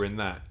closer in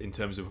that in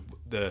terms of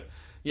the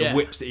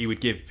whips that he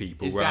would give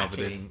people rather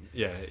than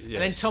And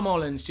then Tom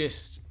Holland's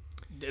just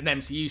an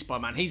MCU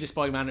Spider-Man. He's a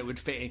Spider-Man that would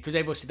fit in because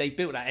obviously they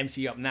built that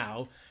MCU up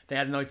now. They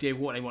had an idea of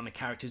what they want the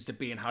characters to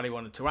be and how they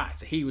wanted to act.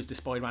 So he was the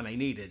Spider-Man they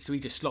needed. So he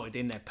just slotted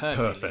in there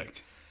perfectly.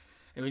 Perfect.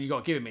 And when you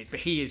got to give him it,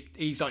 but he's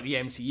like the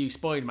MCU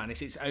Spider-Man.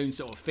 It's its own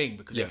sort of thing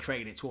because they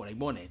created it to what they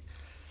wanted.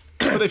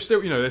 But they've still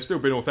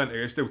been authentic.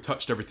 They've still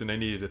touched everything they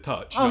needed to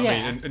touch. You know what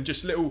I mean? And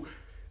just little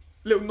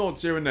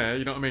nods here and there.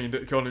 You know what I mean?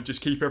 That kind of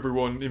just keep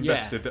everyone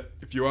invested. That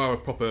if you are a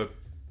proper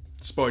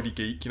Spidey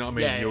geek, you know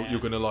what I mean? You're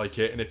going to like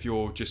it. And if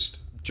you're just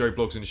Joe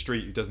Bloggs in the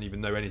street who doesn't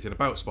even know anything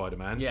about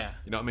Spider-Man, you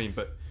know what I mean?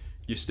 But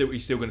he's still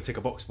going to tick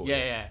a box for you.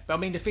 Yeah. But I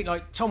mean, the thing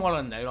like Tom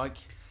Holland though, like,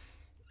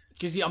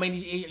 because I mean,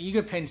 you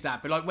could pinch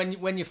that, but like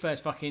when your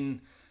first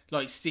fucking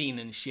like scene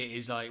and shit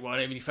is like, well,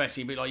 not even your first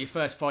scene, but like your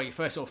first fight, your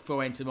first sort of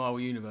foray into the Marvel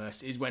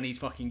universe is when he's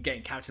fucking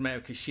getting Captain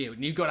America's shield,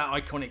 and you've got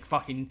that iconic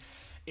fucking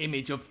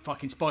image of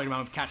fucking Spider-Man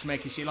with Captain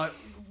America shit. Like,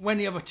 when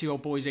the other 2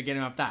 old boys are going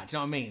to have that, do you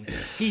know what I mean?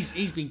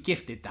 He's been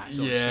gifted that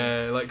sort of shit.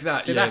 Yeah, like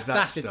that. So yeah,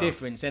 that's the stuff.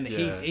 difference, and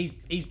Yeah.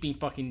 he's been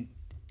fucking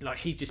like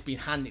he's just been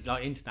handed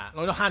like into that.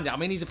 Like, not handed. I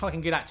mean, he's a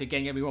fucking good actor.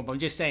 Again, get me wrong, but I'm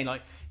just saying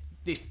like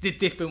it's the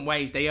different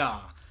ways they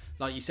are.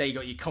 Like you say, you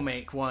got your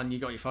comic one, you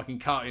got your fucking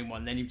cartoon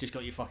one, then you've just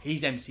got your fucking.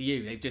 He's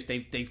MCU.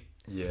 They've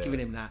given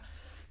him that.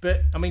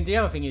 But I mean, the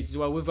other thing is as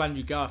well with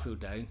Andrew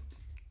Garfield though,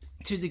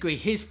 to a degree,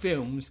 his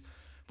films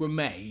were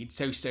made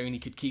so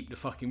Sony could keep the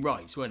fucking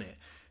rights, wasn't it?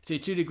 So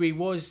to a degree,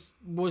 was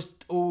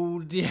all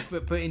the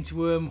effort put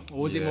into them,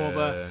 or was it more of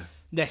a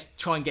let's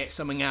try and get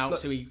something out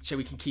so we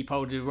can keep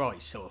hold of the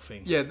rights sort of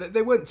thing? Yeah,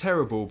 they weren't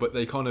terrible, but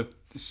they kind of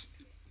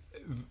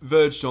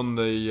verged on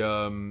the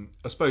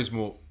I suppose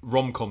more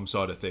rom-com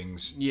side of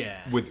things. Yeah.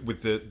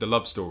 With the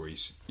love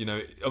stories, you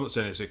know, I'm not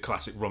saying it's a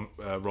classic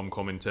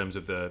rom-com in terms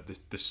of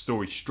the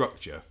story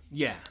structure.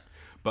 Yeah.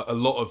 But a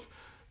lot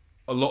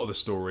of the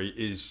story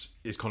is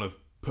kind of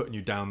putting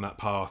you down that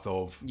path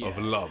of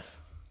love.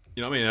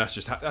 You know what I mean? That's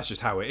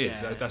just how it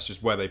is. Yeah. That's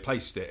just where they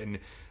placed it. And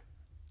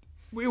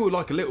we all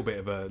like a little bit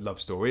of a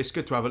love story. It's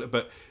good to have it,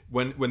 but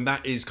when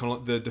that is kind of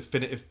like the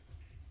definitive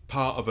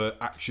part of an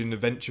action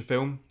adventure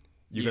film,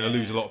 you're going to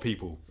lose a lot of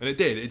people. And it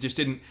did. It just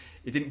didn't.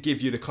 It didn't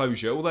give you the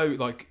closure. Although,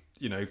 like,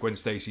 you know, Gwen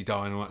Stacy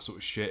dying and all that sort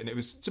of shit, and it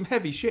was some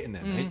heavy shit in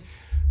there, mate.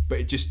 But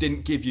it just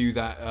didn't give you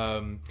that.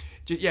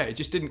 It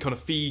just didn't kind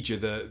of feed you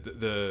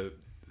the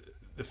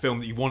film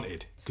that you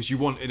wanted. Because you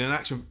want, in an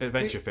action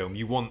adventure film,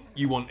 you want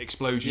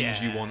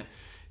explosions.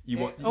 You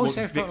want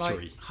also victory. felt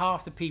like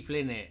half the people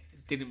in it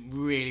didn't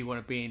really want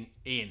to be in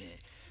it. Do you know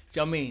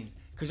what I mean?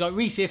 Because like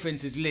Rhys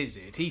Ifans as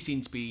Lizard, he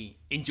seemed to be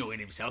enjoying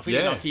himself. He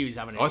looked like he was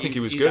having. I think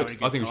he was good.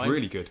 I think he was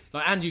really good.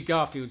 Like Andrew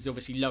Garfield's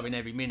obviously loving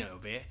every minute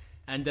of it.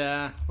 And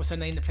what's her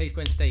name that plays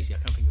Gwen Stacy? I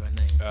can't think of her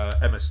name.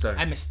 Emma Stone.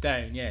 Emma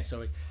Stone. Yeah,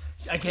 sorry.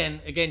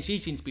 Again, she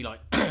seems to be like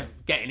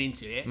getting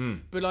into it.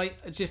 But like,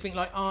 I just think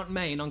like Aunt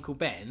May and Uncle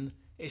Ben.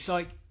 It's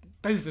like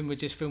both of them were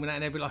just filming that,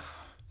 and they'd be like,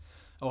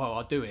 "Oh, well,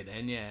 I'll do it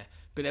then." Yeah.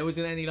 But there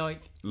wasn't any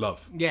like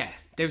love. Yeah,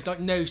 there was like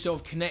no sort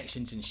of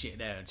connections and shit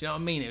there. Do you know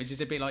what I mean? It was just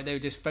a bit like they were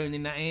just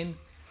phoning that in.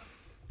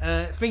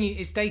 Thing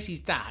is, Stacey's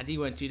dad. He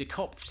went to the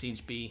cop.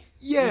 Seems to be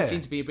he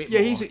seems to be a bit.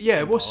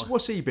 Yeah,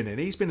 what's he been in?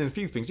 He's been in a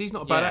few things. He's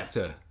not a bad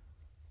actor.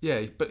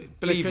 Yeah,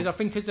 but because I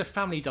think because the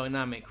family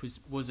dynamic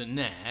wasn't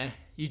there,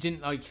 you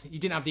didn't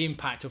have the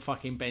impact of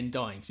fucking Ben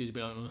dying. So it was a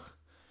bit like,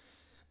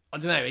 I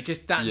don't know. It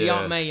just the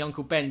Aunt May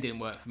Uncle Ben didn't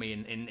work for me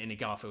in the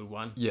Garfield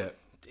one. Yeah.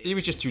 He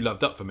was just too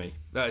loved up for me.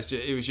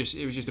 It was just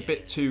a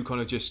bit too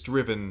kind of just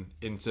driven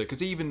into,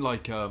 because even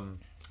like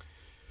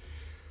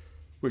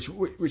which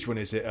one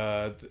is it?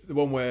 The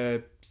one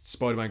where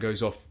Spider-Man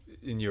goes off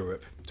in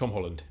Europe, Tom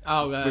Holland.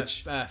 Oh,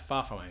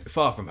 Far From Home.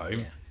 Far From Home.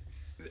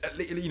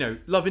 Yeah. You know,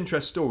 love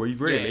interest story,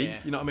 really. Yeah.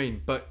 You know what I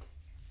mean? But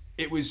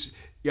it was,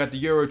 you had the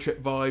Euro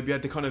trip vibe. You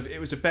had the kind of, it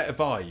was a better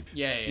vibe.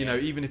 Yeah. You know,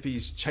 even if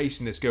he's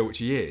chasing this girl, which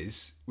he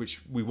is,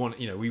 which we want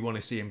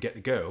to see him get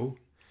the girl.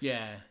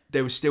 Yeah.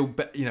 There was still,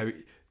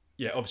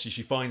 obviously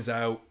she finds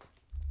out.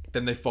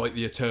 Then they fight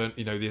the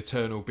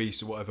eternal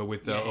beast or whatever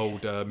with the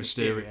old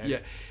Mysterio. Yeah,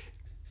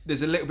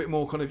 there's a little bit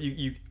more kind of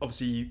you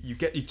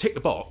tick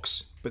the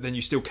box, but then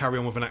you still carry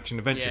on with an action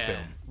adventure film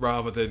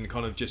rather than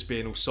kind of just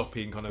being all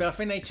soppy and kind of. But I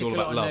think they took a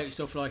lot of notes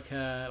off like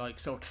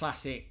sort of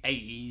classic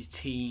 80s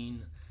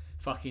teen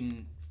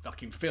fucking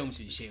films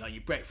and shit, like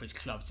your Breakfast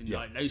Clubs and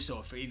like those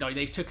sort of things. Like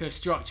they took a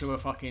structure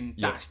of fucking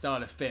that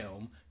style of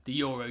film, the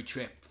Euro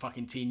Trip,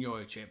 fucking teen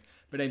Euro Trip,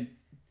 but then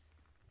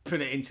put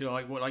it into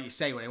like you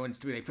say what they wanted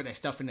to do. They put their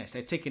stuff in there. So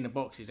they're ticking the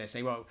boxes. They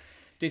say, well,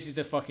 this is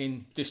the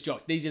fucking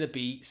destruct. These are the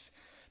beats.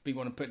 We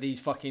want to put these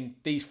fights in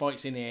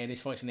here,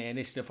 this fights in here, and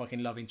this is the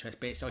fucking love interest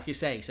bits, like you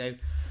say. So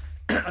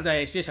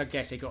it's just, I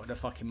guess they got the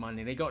fucking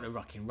money. They got the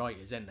fucking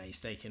writers, haven't they?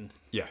 So they can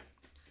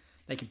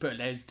put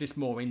there's just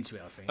more into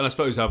it, I think. And I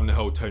suppose having the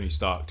whole Tony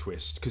Stark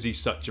twist, because he's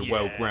such a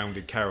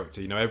well-grounded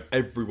character. You know,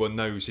 everyone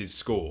knows his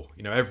score.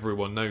 You know,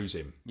 everyone knows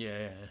him.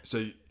 Yeah.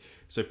 So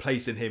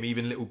placing him,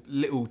 even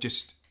little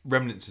just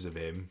remnants of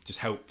him, just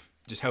help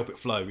it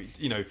flow.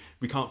 You know,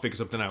 we can't figure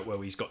something out.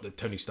 Well, he's got the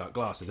Tony Stark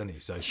glasses, hasn't he?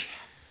 So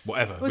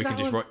whatever, we can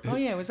just write. Oh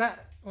yeah, was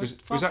that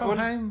Far that From one?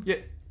 Home? Yeah,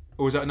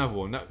 or was that another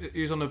one? No,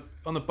 he was on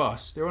the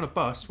bus. They were on a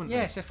bus, weren't they?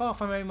 Yeah, so Far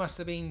From Home must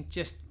have been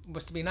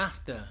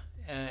after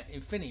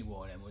Infinity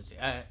War, then, was it?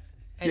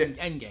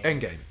 Endgame.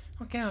 Endgame.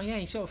 Okay, yeah,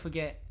 you sort of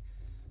forget.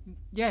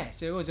 Yeah,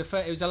 so it was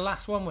the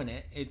last one, wasn't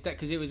it? Is that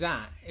because it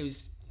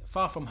was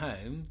Far From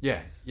Home?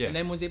 Yeah. And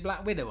then was it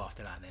Black Widow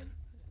after that then,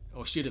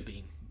 or should have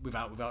been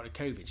without the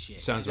COVID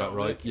shit? Sounds about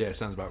right. Yeah,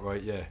 sounds about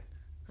right. Yeah.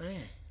 Oh yeah.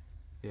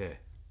 Yeah.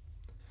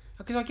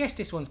 Because I guess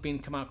this one's been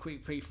come out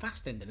pretty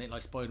fast, then, didn't it?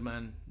 Like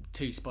Spider-Man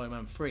 2,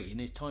 Spider-Man 3 in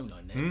his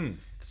timeline then.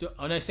 Because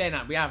I know saying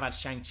that we have had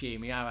Shang-Chi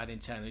and we have had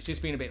Eternal. It's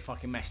just been a bit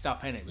fucking messed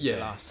up, hasn't it? With the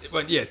last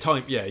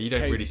time. Yeah, you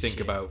don't COVID really think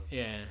shit. about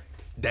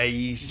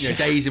days. You know,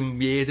 days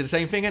and years are the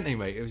same thing, aren't they,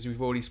 mate? As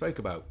we've already spoke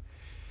about.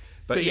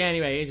 But yeah,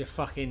 anyway, it is a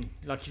fucking,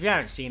 like, if you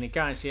haven't seen it,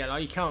 go and see it.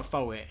 Like, you can't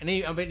fault it. And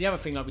but the other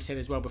thing, like we said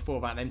as well before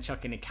about them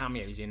chucking the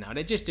cameos in now,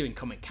 they're just doing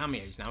comic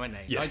cameos now, aren't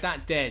they? Yeah. Like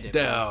that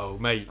Daredevil. Oh,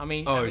 mate. I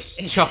mean, it's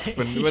chuffed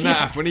when that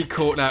happened. When he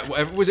caught that,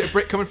 whatever was it, a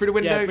brick coming through the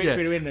window? Yeah, brick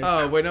through the window.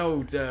 Oh, when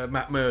old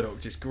Matt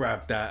Murdock just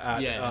grabbed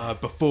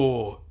that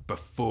before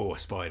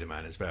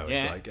Spider-Man as well.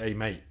 It's like, hey,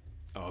 mate,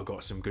 I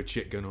got some good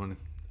shit going on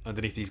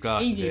underneath these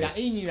glasses.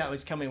 He knew that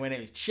was coming when it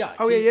was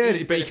chucked. Oh yeah.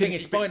 But the thing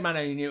is, Spider-Man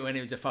only knew it when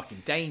it was a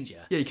fucking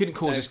danger. Yeah, he couldn't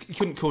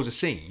cause a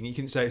scene. He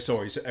couldn't say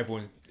sorry. So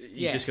everyone,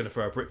 he's just going to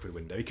throw a brick through the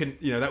window. He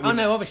couldn't, that. Oh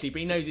no, obviously, but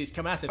he knows it's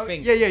coming. That's the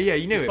thing. Yeah.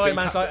 He knew it.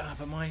 Spider-Man's like,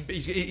 But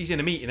he's in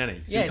a meeting, isn't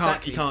he? So yeah,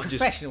 exactly. He can't it's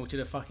professional to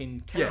the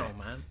fucking cow,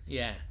 man.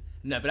 Yeah.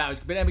 No, but that was.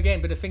 But then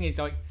again, but the thing is,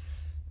 like,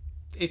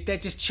 they're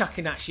just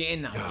chucking that shit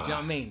in now. Do you know what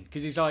I mean?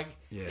 Because it's like,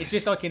 it's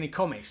just like in the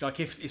comics. Like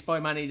if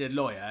Spider-Man needed a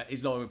lawyer,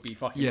 his lawyer would be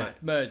fucking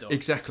Matt Murdock.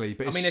 Exactly.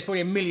 But there's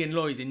probably a million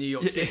lawyers in New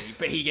York City,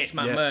 but he gets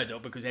Matt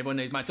Murdock because everyone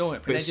knows Matt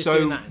Murdock. But it's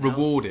so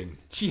rewarding.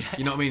 Yeah.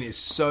 You know what I mean? It's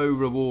so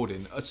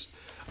rewarding. I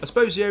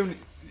suppose the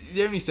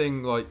only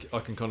thing like I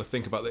can kind of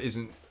think about that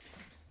isn't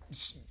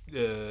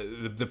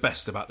the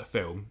best about the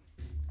film.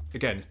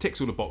 Again, it ticks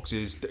all the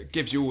boxes.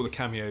 Gives you all the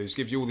cameos.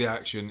 Gives you all the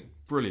action.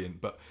 Brilliant.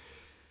 But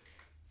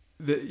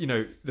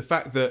the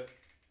fact that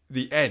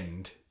the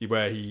end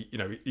where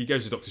he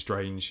goes to Doctor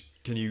Strange,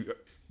 can you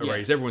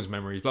erase everyone's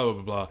memories, blah blah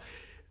blah blah,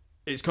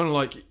 it's kind of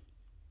like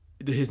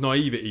his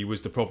naivety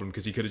was the problem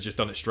because he could have just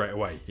done it straight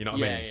away, you know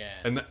what I mean?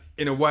 And that,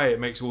 in a way it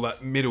makes all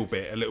that middle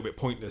bit a little bit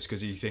pointless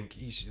because you think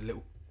he's a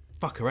little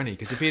fucker, isn't he?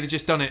 Because if he'd have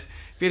just done it,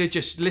 if he'd have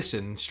just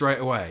listened straight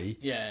away,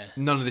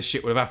 none of this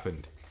shit would have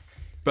happened.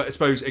 But I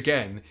suppose,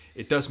 again,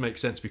 it does make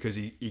sense because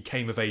he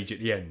came of age at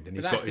the end and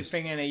he's got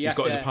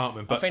his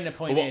apartment. But I think the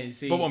point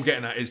is... But what I'm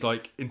getting at is,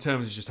 like, in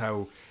terms of just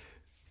how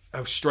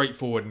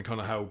straightforward and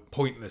kind of how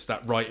pointless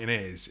that writing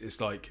is,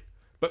 it's like...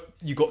 But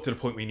you got to the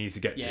point where you need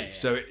to get to. Yeah.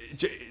 So,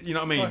 you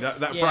know what I mean?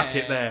 That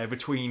bracket there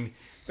between...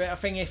 But I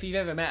think if you've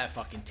ever met a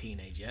fucking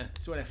teenager,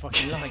 that's what they're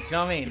fucking like. Do you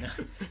know what I mean?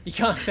 You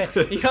can't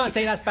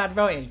say that's bad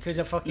writing because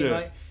they're fucking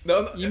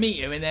you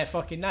meet them and they're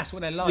fucking. That's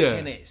what they're like,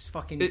 isn't it? It's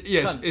fucking.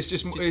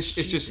 It's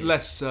just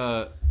less.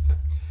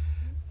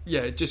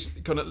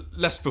 Just kind of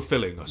less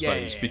fulfilling, I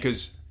suppose,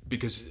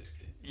 because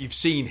you've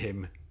seen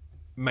him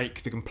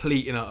make the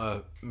complete and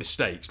utter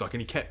mistakes. Like,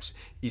 and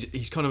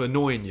he's kind of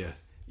annoying you.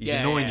 He's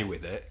annoying you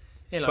with it.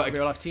 Yeah, like a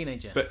real life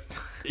teenager. But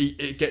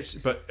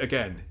But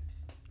again.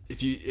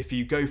 If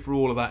you go through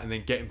all of that and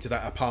then get him to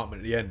that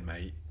apartment at the end,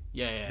 mate,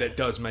 that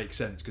does make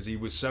sense because he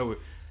was so,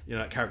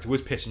 that character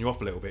was pissing you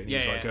off a little bit, and he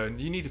was like going,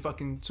 "You need to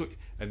fucking,"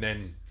 and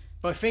then.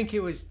 But I think it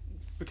was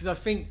because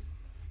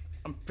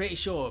I'm pretty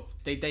sure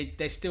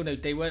they still know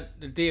they weren't.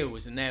 The deal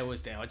wasn't there,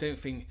 was there? I don't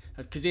think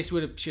because this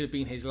should have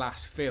been his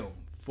last film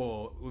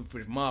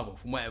with Marvel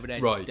from whatever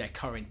their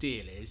current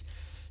deal is.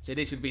 So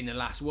this would have been the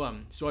last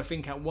one. So I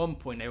think at one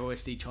point they were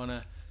obviously trying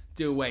to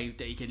do a way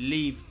that he could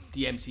leave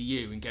the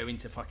MCU and go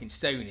into fucking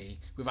Sony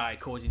without it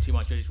causing too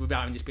much,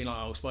 without him just being like,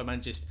 oh,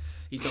 Spider-Man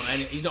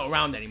he's not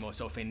around anymore,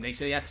 sort of thing. They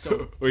said he had to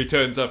sort of... Or he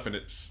turns up and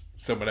it's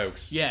someone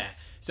else. Yeah.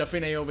 So I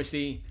think they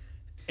obviously...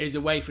 It was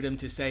a way for them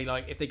to say,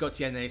 like, if they got to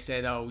the end and they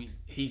said, oh,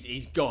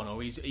 he's gone,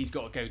 or he's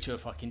got to go to a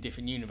fucking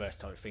different universe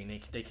type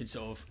thing, they could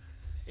sort of...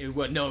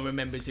 no one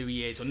remembers who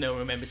he is, or no one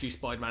remembers who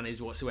Spider-Man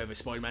is whatsoever.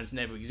 Spider-Man's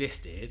never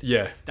existed.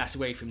 Yeah. That's a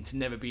way for him to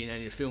never be in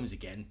any of the films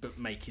again, but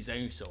make his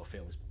own sort of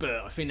films.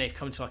 But I think they've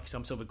come to like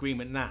some sort of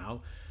agreement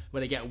now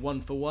where they get a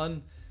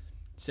 1-for-1.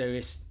 So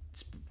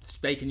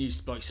they can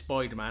use like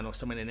Spider-Man or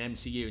someone in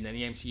MCU, and then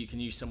the MCU can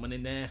use someone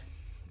in their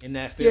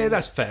film. Yeah,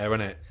 that's fair,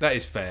 isn't it? That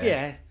is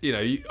fair.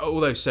 Yeah.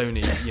 Although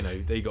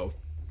Sony, they got to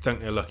thank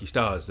their lucky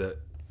stars that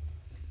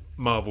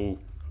Marvel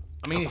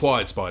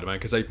acquired Spider-Man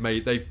because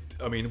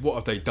what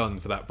have they done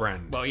for that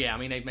brand? Well, yeah,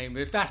 they've made.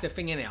 That's the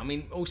thing,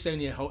 innit? All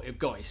Sony have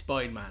got is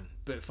Spider-Man,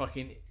 but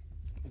fucking,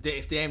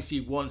 if the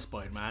MCU wants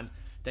Spider-Man,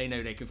 they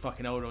know they can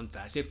fucking hold on to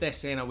that. So if they're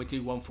saying, "Oh, we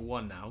do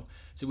 1-for-1 now,"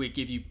 so we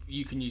give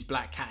you can use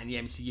Black Cat in the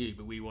MCU,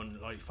 but we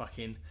want like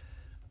fucking,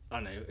 I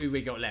don't know who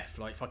we got left,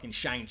 like fucking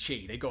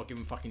Shang-Chi. They got to give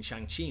him fucking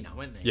Shang-Chi now,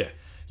 haven't they? Yeah.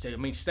 So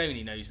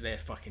Sony knows they're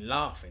fucking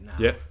laughing now.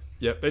 Yeah.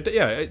 Yeah, but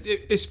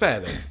it's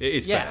fair though. It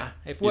is fair.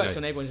 Yeah, it works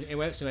on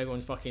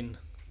everyone's fucking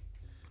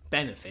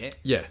benefit.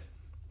 Yeah.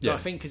 Yeah. But I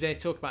think because they're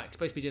talking about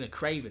supposed to be doing a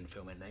Craven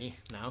film, aren't they?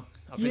 Now,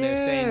 I think they were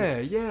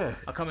saying,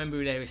 I can't remember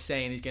who they were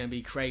saying is going to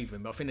be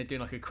Craven, but I think they're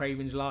doing like a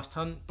Craven's Last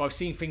Hunt. But I've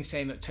seen things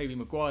saying that Tobey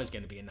Maguire's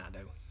going to be in that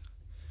though.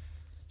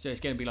 So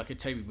it's going to be like a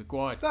Tobey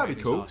Maguire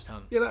Craven's Last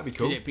Hunt. Yeah, that'd be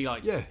cool. It'd be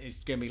like, it's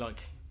going to be like.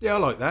 Yeah, I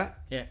like that.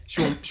 Yeah.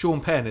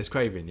 Sean Penn as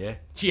Craven. Yeah.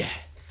 Yeah.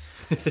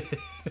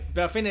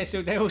 But I think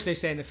they're also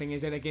saying the thing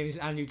is that they're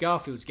giving Andrew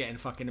Garfield's getting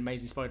fucking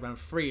Amazing Spider-Man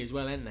 3 as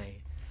well, aren't they?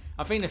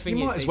 I think the thing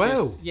you is might as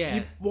well.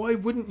 Just, why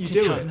wouldn't you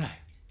do it?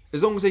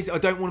 As long as I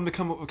don't want them to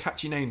come up with a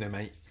catchy name, though,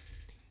 mate.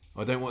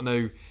 I don't want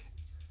no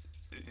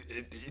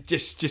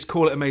just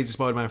call it Amazing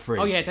Spider-Man 3.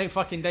 Oh yeah, don't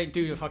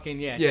do the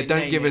fucking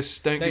don't give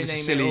us a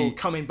silly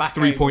coming back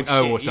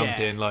 3.0 or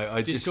something. Like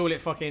I just call it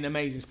fucking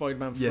Amazing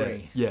Spider-Man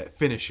 3. Yeah,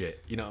 finish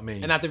it. You know what I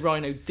mean? And have the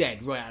Rhino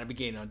dead right at the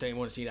beginning. I don't even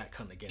want to see that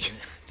cunt again.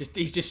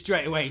 He's just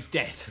straight away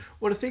dead.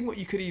 Well, the thing what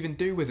you could even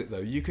do with it though,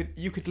 you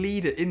could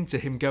lead it into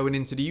him going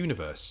into the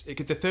universe.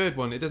 The third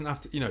one, it doesn't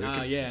have to,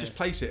 just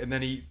place it and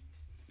then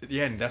at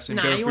the end, that's him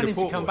going through the portal. No, you want him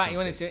to come back.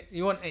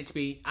 You want it to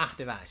be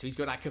after that, so he's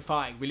got that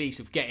cathartic release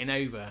of getting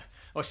over.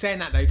 I was saying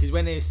that though, because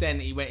when they were saying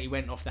that he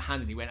went off the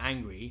handle, he went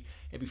angry.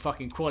 It'd be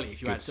fucking quality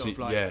if you had sort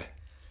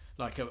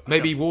of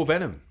maybe War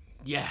Venom.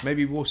 Yeah.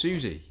 Maybe War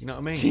Susie. You know what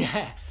I mean?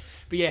 Yeah.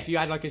 But yeah, if you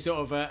had like a sort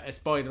of a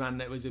Spider-Man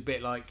that was a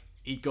bit like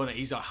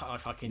he's like I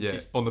fucking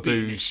just on the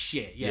booze,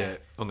 shit,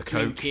 on the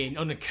coke,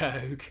 on the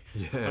coke,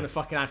 on the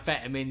fucking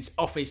amphetamines,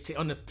 off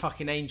on the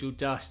fucking angel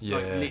dust,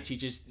 like literally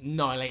just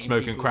annihilating,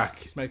 smoking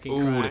crack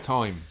all the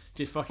time.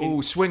 Just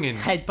fucking swinging,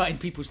 headbutting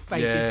people's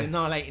faces,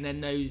 annihilating their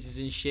noses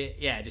and shit.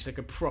 Yeah, just like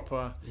a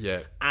proper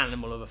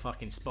animal of a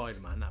fucking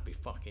Spider-Man. That'd be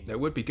fucking. That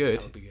would be good.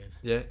 That would be good.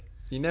 Yeah,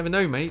 you never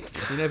know, mate.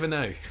 You never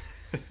know.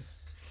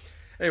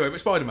 Anyway,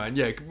 but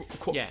Spider-Man,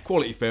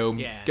 quality film.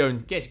 Yeah, go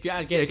down to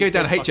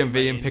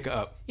HMV and pick it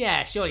up.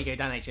 Yeah, surely go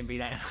down to HMV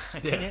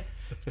later.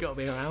 It's got to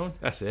be around.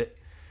 That's it.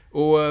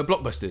 Or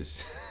Blockbusters.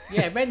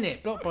 Yeah, rent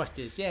it,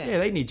 Blockbusters. Yeah. Yeah,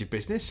 they need your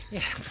business. Yeah,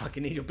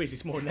 fucking need your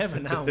business more than ever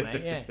now,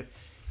 mate. Yeah,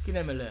 give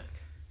them a look.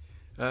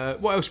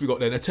 What else we got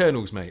then?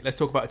 Eternals, mate. Let's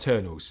talk about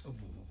Eternals.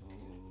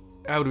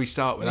 How do we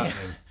start with that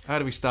then? How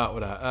do we start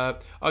with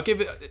that? I'll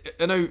give it.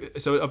 I know.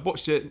 So I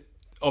watched it.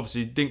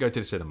 Obviously, didn't go to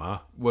the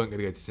cinema. Weren't going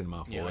to go to the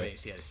cinema for it. I didn't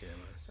see it at the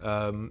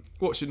cinemas.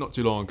 Watched it not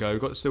too long ago.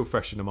 Got it still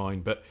fresh in the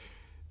mind, but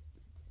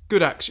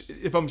good action.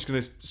 If I'm just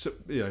going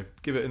to,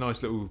 give it a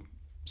nice little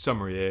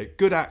summary here.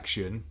 Good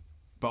action,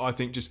 but I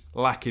think just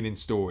lacking in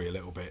story a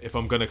little bit. If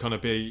I'm going to kind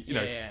of be,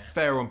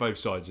 fair on both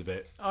sides of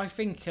it. I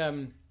think.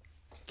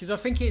 Because I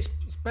think it's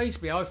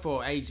basically, I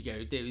thought ages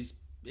ago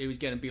it was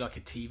going to be like a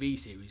TV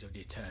series of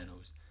the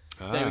Eternals.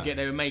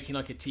 They were making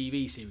like a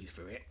TV series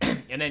for it,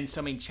 and then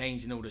something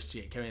changed in all the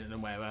shit going on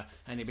and whatever,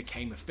 and it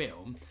became a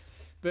film.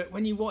 But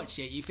when you watch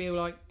it, you feel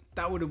like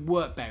that would have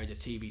worked better as a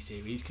TV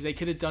series because they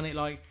could have done it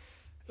like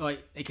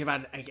they could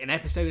have had an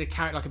episode of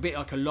character, like a bit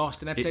like a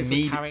Lost, an episode for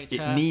a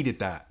character. It needed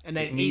that, and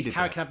then each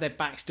character could have their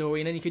backstory,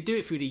 and then you could do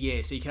it through the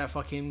year. So you could have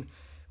fucking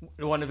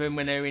one of them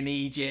when they were in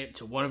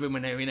Egypt, or one of them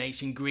when they were in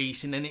ancient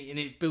Greece, and then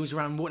it builds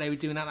around what they were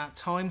doing at that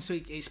time, so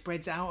it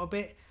spreads out a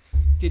bit.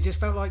 It just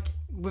felt like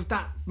with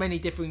that many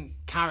different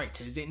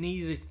characters, it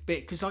needed a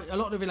bit, because like, a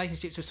lot of the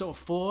relationships were sort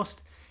of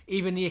forced.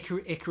 Even the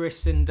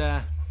Icarus and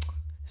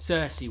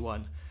Cersei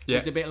one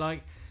is a bit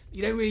like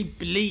you don't really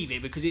believe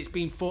it because it's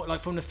been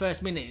from the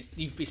first minute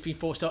it's been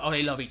forced. Oh,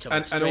 they love each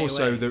other, and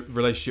also away. The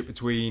relationship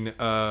between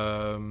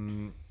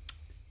Athena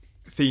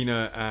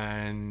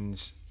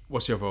and.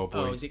 What's the other old boy?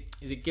 Oh, is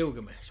it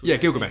Gilgamesh? Yeah,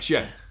 Gilgamesh.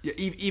 Yeah.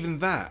 Even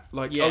that.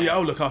 Like,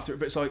 I'll look after it.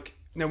 But it's like,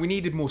 no, we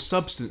needed more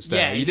substance there.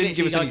 Yeah, you didn't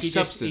give us any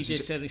substance. He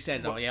just suddenly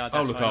said, "Oh yeah,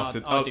 I'll look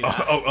after.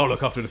 I'll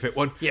look after the fit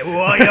one." Yeah,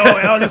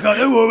 I'll look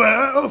after.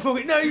 Oh, fuck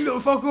it! No, you little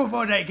fuck off!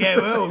 I don't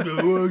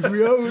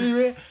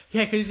care.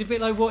 Yeah, because it's a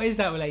bit like, what is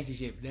that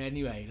relationship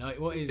anyway? Like,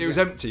 what is? It was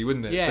empty,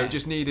 wasn't it? Yeah. So it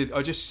just needed.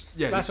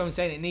 That's what I'm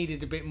saying. It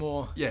needed a bit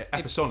more. Yeah,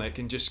 episodic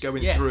and just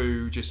going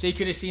through. Just so you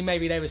could have seen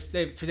maybe because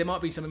there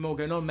might be something more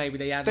going on. Maybe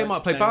they had. They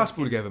might play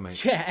basketball together,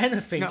 mate. Yeah,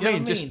 anything. Do you know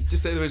what I mean?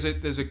 Just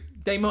there's a.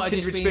 They might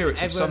have just been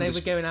everyone. They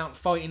were going out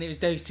fighting. It was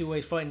those two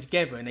always fighting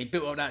together, and they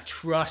built up that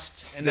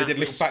trust and that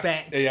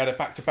respect. They had a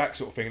back-to-back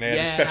sort of thing. They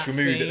had a special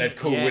move that they'd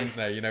call, wouldn't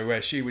they?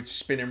 Where she would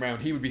spin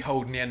around, he would be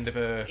holding the end of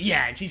her.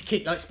 Yeah, and she's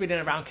spinning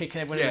around,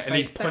 kicking everyone in the face. And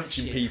he's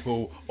punching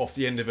people off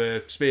the end of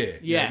a spear.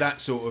 Yeah, that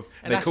sort of.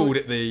 And they called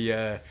it the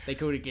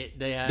windbreaker.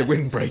 The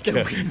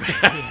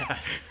windbreaker. Yeah.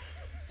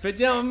 But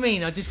do you know what I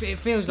mean? It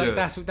feels like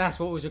that's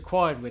what was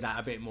required with that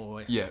a bit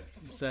more. Yeah.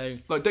 So,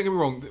 like, don't get me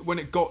wrong. When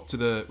it got to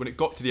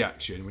the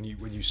action, when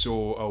you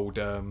saw old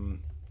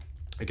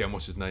again,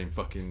 what's his name?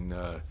 Fucking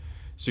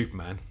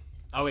Superman.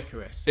 Oh,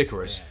 Icarus.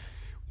 Yeah.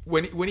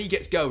 When he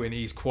gets going,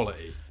 he's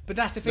quality. But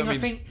that's the thing. I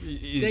think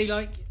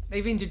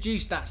they've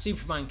introduced that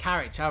Superman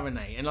character, haven't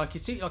they? And like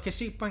a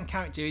Superman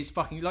character is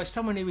fucking like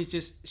someone who is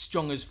just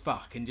strong as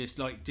fuck and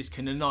just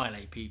can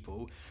annihilate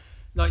people.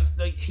 Like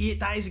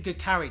that is a good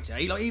character.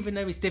 Even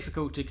though it's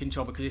difficult to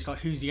control because it's like,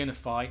 who's he gonna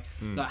fight?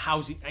 Like,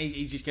 how's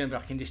he's just gonna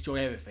fucking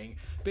destroy everything.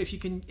 But if you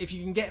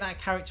can get that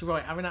character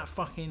right, having that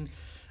fucking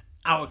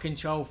out of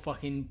control,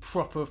 fucking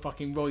proper,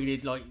 fucking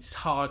roided, like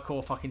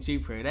hardcore fucking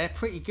superhero, they're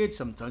pretty good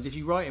sometimes if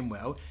you write him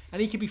well. And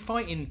he could be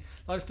fighting.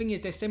 Like, the thing is,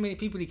 there's so many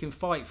people he can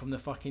fight from the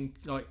fucking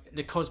like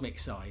the cosmic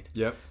side.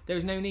 Yep. There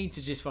was no need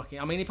to just fucking.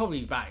 I mean, he'd probably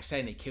be back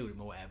saying they killed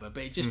him or whatever,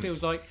 but it just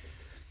feels like.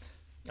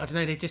 I don't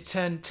know, they just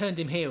turned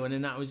him heel and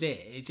then that was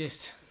it. It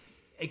just,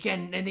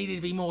 again, there needed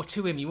to be more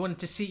to him. You wanted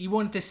to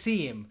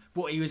see him,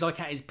 what he was like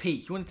at his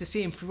peak. You wanted to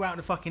see him throughout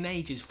the fucking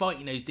ages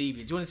fighting those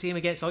deviants. You wanted to see him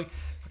against like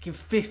fucking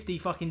 50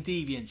 fucking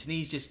deviants, and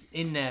he's just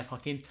in there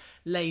fucking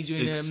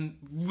lasering them,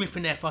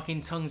 ripping their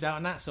fucking tongues out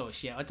and that sort of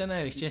shit. I don't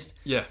know. It's just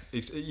they're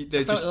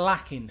felt just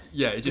lacking.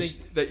 Yeah, it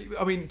just.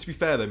 I mean, to be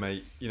fair though,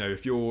 mate, you know,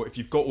 if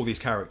you've got all these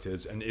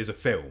characters and it is a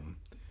film,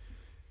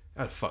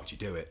 how the fuck do you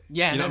do it?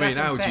 Yeah, you know no, what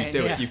I mean? How do you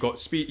do yeah. it? You've got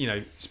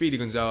Speedy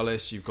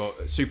Gonzales, you've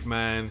got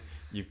Superman.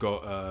 You've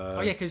got. Oh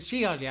yeah, because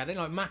she hardly had it.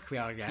 Like Macri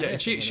hardly had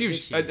it. Yeah, she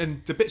was,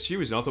 and the bits she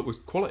was in, I thought was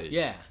quality.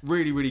 Yeah,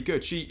 really, really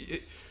good.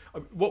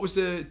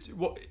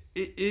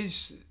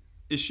 Is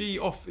she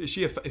off? Is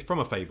she from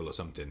a Fable or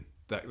something?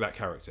 That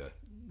character.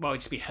 Well,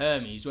 it'd just be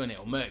Hermes, wouldn't it,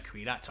 or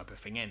Mercury, that type of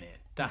thing, isn't it?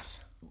 That's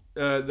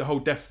the whole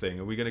deaf thing.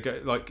 Are we going to go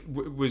like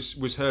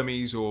was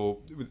Hermes or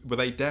were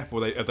they deaf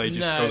or are they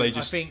just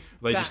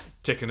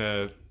ticking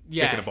a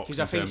box? Because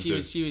I think she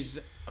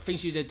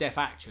was a deaf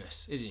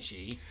actress, isn't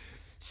she?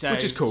 So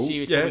which is cool. She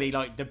was probably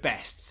like the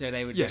best, so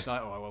they were just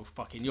like, oh well,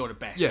 fucking, you're the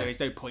best. Yeah. So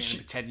there's no point in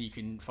pretending you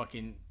can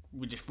fucking.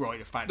 We just write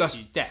the fact that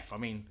she's deaf. I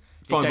mean,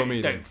 fine by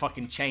me. Don't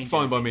fucking change.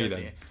 Fine by me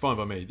then. Fine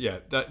by me. Yeah,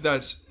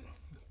 that's.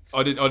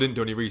 I didn't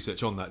do any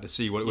research on that to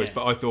see what it was,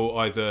 but I thought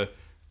either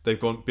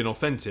they've been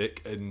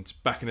authentic, and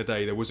back in the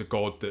day there was a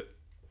god that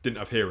didn't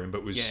have hearing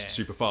but was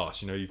super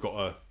fast. You know, you've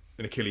got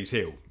an Achilles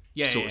heel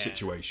sort of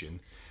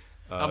situation.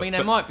 I mean,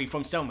 there might be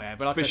from somewhere,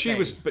 but she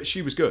was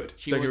good.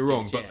 Don't get me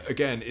wrong, good, but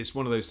again, it's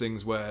one of those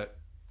things where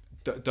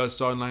does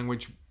sign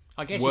language.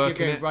 I guess if you're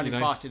going running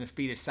faster than the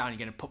speed of sound, you're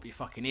going to pop your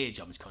fucking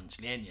eardrums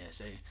constantly, aren't you?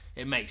 So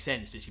it makes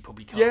sense that she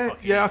probably can't.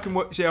 I can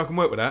work. I can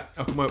work with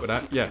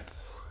that. Yeah,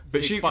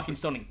 but she fucking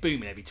sonic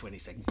booming every 20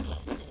 seconds.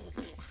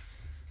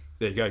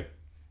 There you go.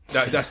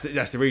 That's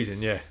the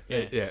reason. Yeah.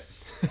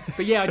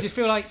 But yeah, I just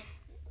feel like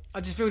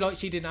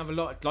she didn't have a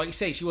lot. Like you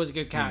say, she was a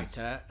good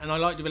character, and I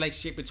like the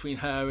relationship between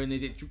her and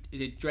is it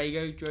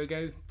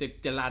Drogo,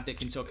 the lad that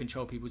can sort of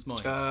control people's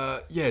minds.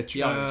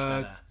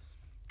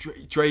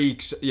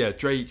 Drake,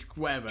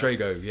 whatever.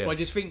 Drago, yeah. But I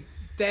just think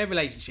their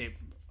relationship,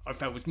 I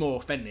felt, was more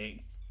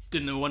authentic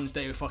than the ones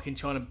they were fucking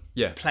trying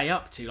to play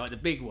up to, like the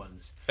big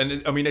ones.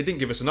 And I mean, they didn't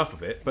give us enough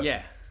of it, but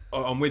yeah.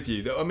 I'm with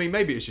you. I mean,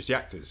 maybe it's just the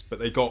actors, but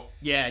they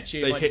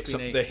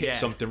hit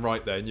something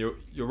right there. And you're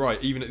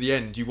right. Even at the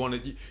end, you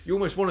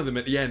almost wanted them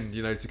at the end,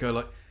 you know, to go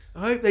like,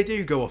 I hope they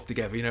do go off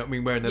together. You know what I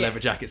mean? Wearing their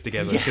leather jackets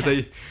together because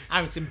they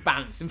having some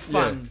bants, some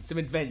fun, some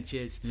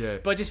adventures. Yeah.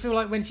 But I just feel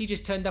like when she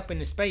just turned up in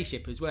the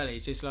spaceship as well,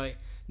 it's just like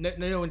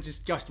no one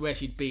discussed where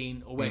she'd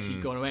been or where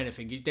she'd gone or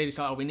anything. They just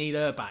like, oh, we need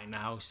her back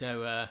now,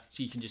 so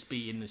she can just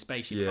be in the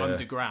spaceship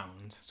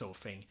underground sort of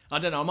thing. I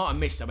don't know. I might have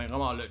missed something. I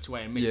might have looked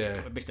away and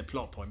missed a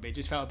plot point, but it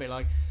just felt a bit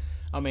like.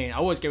 I mean, I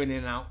was going in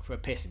and out for a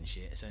piss and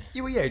shit. So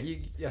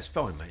that's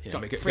fine, mate. It's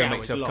like make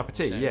yourself a cup of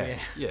tea.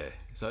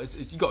 So, So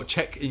you got to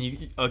check,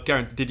 and I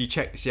guarantee. Did you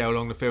check to see how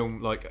long the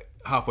film? Like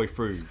halfway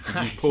through,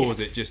 did you pause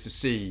it just to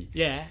see?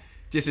 Yeah.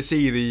 Just to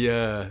see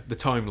the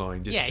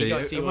timeline. Just you got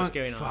to see what's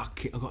going on.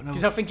 Fuck it, I got no.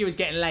 Because I think it was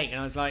getting late, and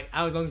I was like,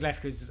 how long's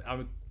left? Because I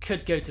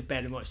could go to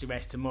bed and watch the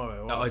rest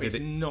tomorrow. Or if it's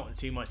not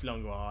too much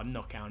longer, I'll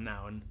knock out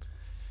now. And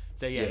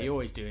so you're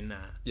always doing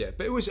that. Yeah,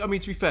 but it was. I mean,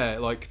 to be fair,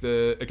 like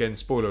again,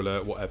 spoiler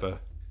alert, whatever.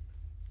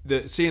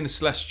 Seeing the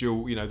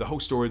Celestial, you know, the whole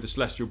story of the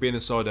Celestial being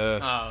inside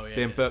Earth,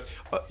 but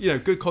you know,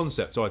 good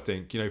concept, I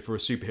think, you know, for a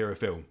superhero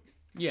film.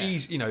 Yeah,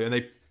 you know,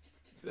 and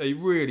they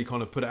really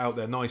kind of put it out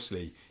there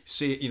nicely.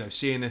 Seeing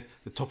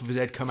the top of his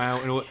head come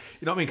out and all,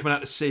 you know what I mean, coming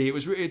out to sea, it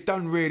was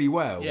done really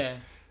well. Yeah.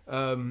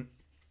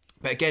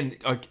 But again,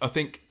 I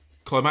think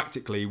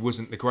climactically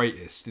wasn't the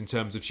greatest in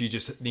terms of she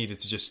just needed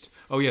to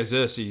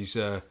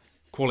Cersei's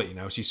quality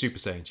now. She's Super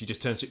Saiyan. She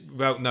just turns it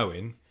without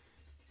knowing.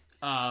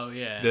 Oh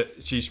yeah.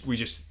 That she's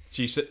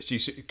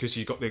because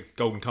she's got the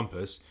golden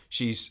compass.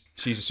 She's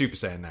a Super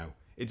Saiyan now.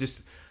 It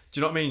just, do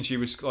you know what I mean? She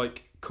was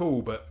like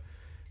cool, but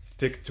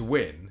to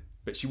win,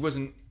 but she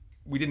wasn't.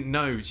 We didn't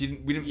know.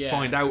 We didn't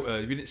find out her.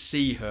 We didn't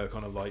see her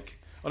kind of like.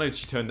 I know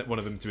she turned one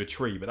of them to a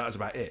tree, but that was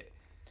about it.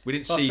 We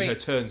didn't see her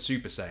turn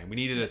Super Saiyan. We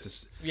needed her to.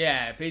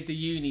 Yeah, but it's the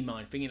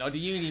Unimind thing. Like the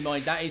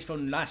Unimind, that is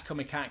from Last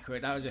Comic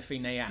Accurate. That was a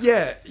thing they had.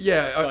 Yeah.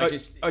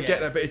 I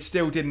get that, but it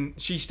still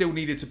didn't. She still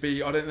needed to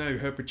be. I don't know,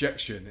 her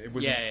projection. It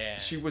wasn't. Yeah.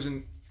 She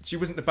wasn't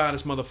the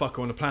baddest motherfucker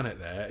on the planet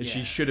there, and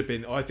she should have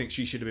been. I think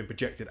she should have been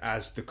projected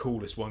as the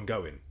coolest one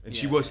going, and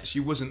she wasn't. She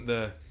wasn't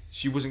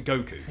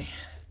Goku.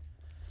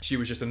 She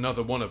was just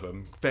another one of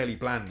them, fairly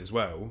bland as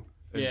well,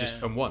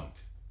 and won.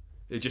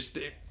 You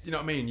know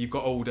what I mean? You've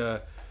got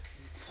older.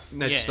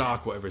 Ned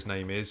Stark, whatever his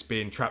name is,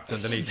 being trapped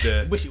underneath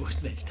the. Wish it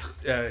was Ned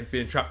Stark.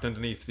 Being trapped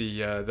underneath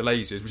the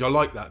lasers, which I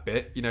like that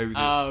bit. You know.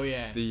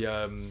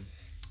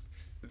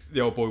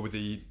 The old boy with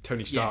the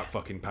Tony Stark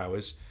fucking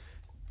powers.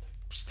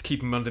 Just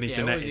keep him underneath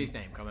the net. What was his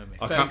name? Can't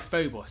remember.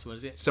 Phobos,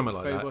 was it? Something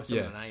like Phobos, that.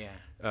 Something like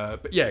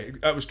that. But yeah,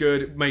 that was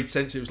good. It made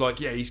sense. It was like,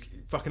 he's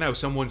fucking hell.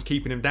 Someone's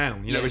keeping him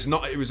down. You know, it's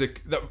not. It was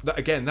that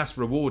again. That's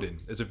rewarding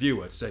as a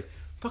viewer to say,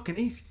 fucking,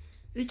 he's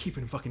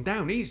keeping him fucking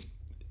down. He's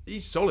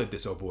solid,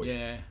 this old boy.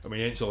 Yeah. I mean,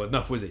 he ain't solid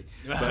enough, was he?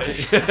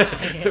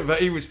 But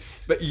he was.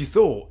 But you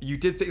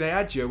did think they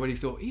had you when he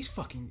thought, is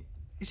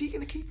he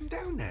going to keep him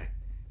down there?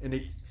 And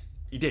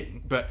he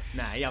didn't, but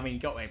nah, I mean, he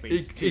got away, but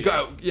he got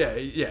out. Yeah,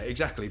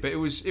 exactly. But it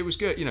was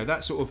good. You know,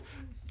 that sort of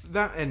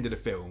that end of the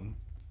film,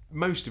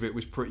 most of it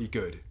was pretty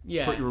good,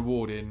 pretty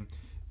rewarding,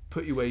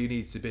 put you where you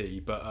need to be.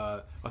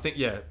 But I think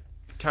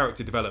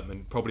character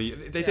development probably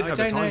they didn't have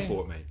the time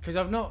for it, mate. Because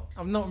I've not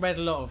read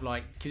a lot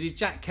of because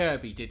Jack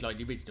Kirby did like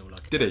the original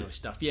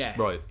stuff,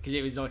 right? Because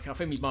it was like, I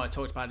think we might have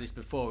talked about this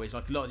before. It's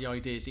like a lot of the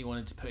ideas he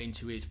wanted to put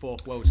into his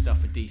Fourth World stuff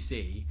for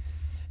DC,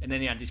 and then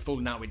he had this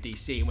falling out with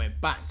DC and went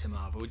back to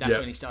Marvel. That's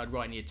when he started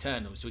writing the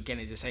Eternals. So again,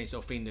 it's the same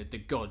sort of thing, the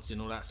gods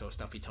and all that sort of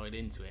stuff he tied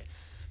into it.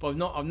 But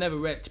I've never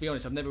read, to be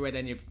honest, I've never read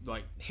any of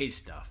like his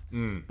stuff.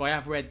 But I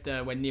have read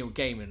when Neil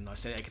Gaiman, I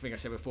think I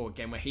said before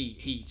again, where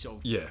he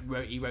sort of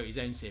wrote his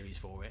own series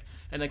for it,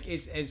 and like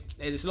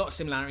there's a lot of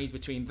similarities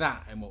between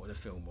that and what the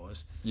film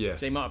was. Yeah.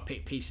 So they might have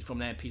picked pieces from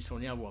there and pieces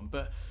from the other one,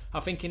 but I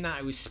think in that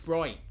it was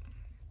Sprite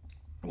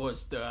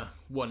was the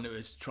one that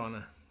was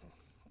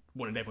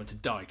wanted everyone to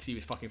die because he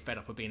was fucking fed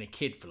up of being a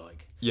kid for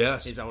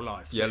his whole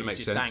life. So that makes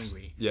just sense.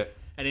 Angry. Yeah.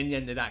 And in the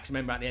end of that, because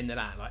remember at the end of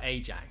that, like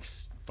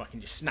Ajax fucking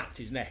just snapped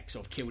his neck,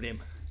 sort of killed him.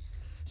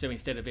 So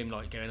instead of him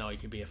like going, you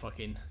can be a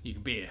fucking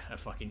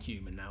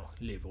human now,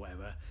 live or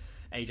whatever,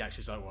 Ajax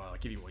was like, well, I'll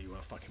give you what you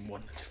fucking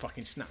want, and just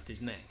fucking snapped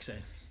his neck. So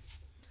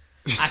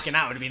I reckon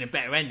that would have been a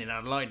better ending.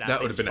 I'd like that.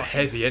 That would have been a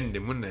heavy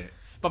ending, wouldn't it?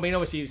 But I mean,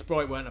 obviously,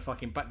 Sprite weren't a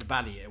fucking the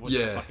baddie. It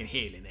wasn't a fucking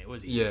heel in it.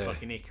 Was he? Was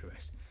fucking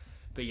Icarus.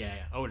 But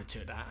I would have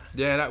took that.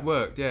 Yeah, that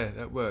worked.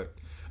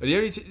 And the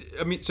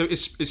only so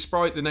is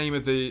Sprite the name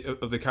of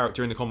the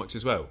character in the comics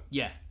as well?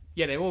 Yeah,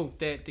 they're all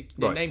their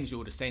names are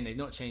all the same. They've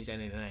not changed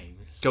any of the names.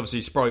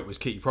 Obviously, Sprite was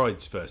Kitty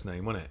Pryde's first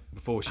name, wasn't it?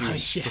 Before she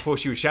was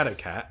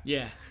Shadowcat.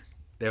 Yeah.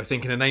 They were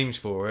thinking of names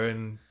for her,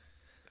 and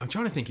I'm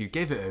trying to think who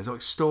gave it her. It was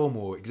like Storm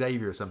or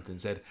Xavier or something.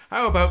 Said,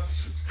 "How about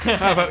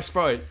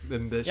Sprite?"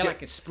 And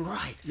like a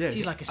Sprite. Yeah,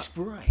 she's like a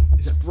Sprite.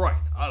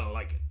 Sprite. I don't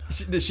like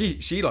it.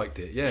 She liked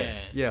it.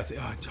 Yeah.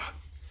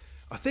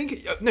 I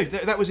think no,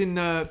 that was in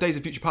Days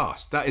of Future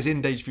Past. That is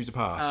in Days of Future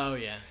Past. Oh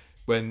yeah.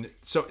 When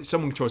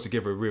someone tries to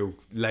give her a real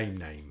lame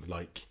name,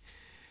 like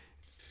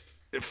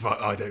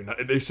I don't know,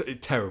 it's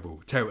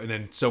terrible, and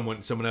then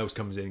someone else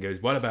comes in and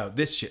goes, "What about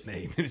this shit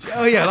name?"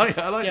 Oh yeah, I like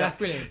that. That's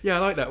brilliant. Yeah, I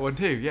like that one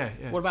too. Yeah.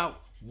 What about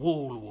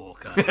Wall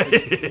Walker?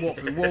 Walk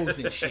through walls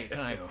and shit.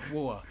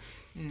 War.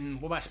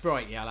 What about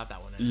Sprite? Yeah, I love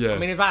that one. Yeah. I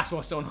mean, if that's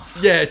what's on offer.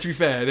 Yeah, to be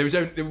fair,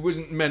 there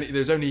wasn't many. There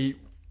was only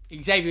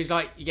Xavier's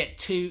like, you get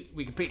two.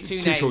 We can pick two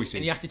names, choices.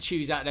 And you have to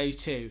choose out of those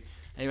two.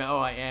 And you're like, all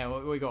right, yeah,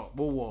 what we got?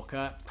 Wall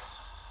Walker.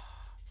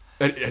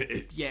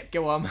 Yeah,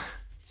 go on.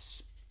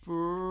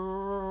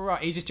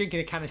 Sprite. He's just drinking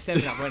a can of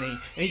 7-Up, wasn't he?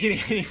 And he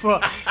didn't any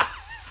for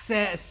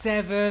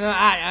 7.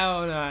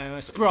 Oh no,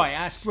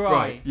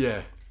 Sprite.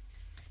 Yeah.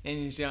 And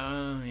he's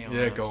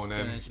like, go on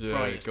then.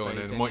 Go on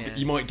then.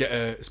 You might get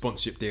a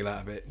sponsorship deal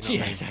out of it. You know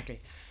what I mean?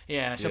 Exactly.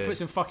 Yeah, so put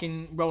some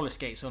fucking roller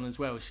skates on as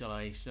well, shall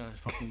I? So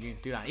fucking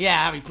do that.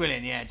 Yeah, that'd be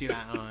brilliant. Yeah, do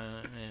that.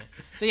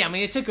 So I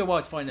mean, it took a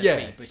while to find that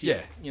feed, but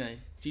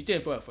she's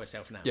doing well for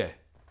herself now.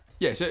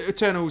 Yeah. So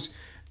Eternals,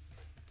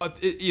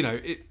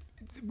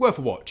 worth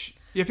a watch.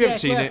 If you haven't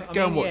seen it,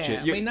 go and watch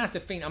it. I mean, that's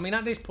the thing. I mean,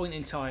 at this point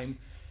in time,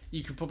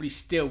 you could probably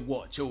still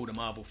watch all the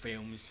Marvel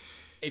films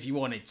if you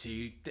wanted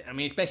to. I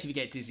mean, especially if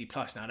you get Disney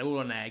Plus now, they're all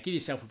on there. Give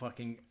yourself a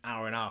fucking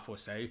hour and a half or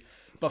so.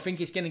 But I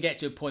think it's going to get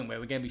to a point where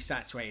we're going to be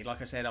saturated.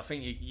 Like I said, I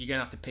think you're going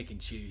to have to pick and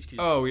choose.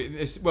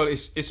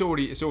 It's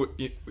already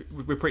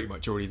we're pretty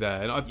much already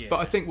there. But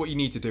I think what you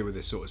need to do with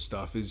this sort of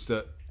stuff is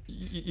that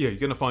you're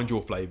going to find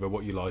your flavour,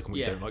 what you like and what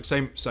you don't like.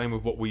 Same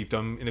with what we've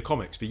done in the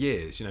comics for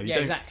years.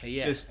 Exactly.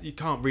 Yeah, you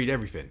can't read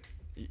everything.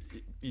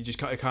 You just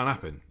can't. It can't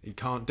happen. You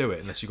can't do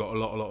it unless you've got a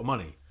lot of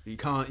money. You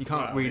can't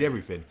read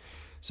everything.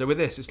 So with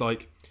this, it's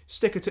like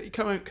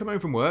come home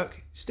from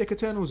work, stick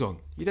Eternals on.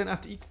 You don't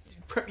have to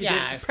prep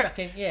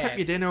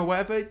your dinner or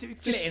whatever.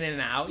 Just in and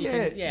out.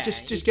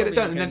 Just get it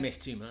done. And then miss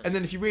too much. And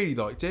then if you really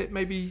liked it,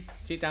 maybe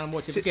sit down and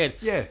watch it again.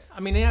 Yeah. I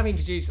mean, they have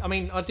introduced. I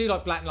mean, I do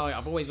like Black Knight.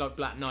 I've always liked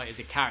Black Knight as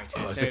a character.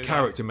 Oh, as a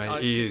character,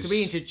 mate. To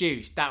be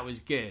introduced, that was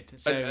good.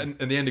 So and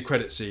the end of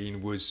credit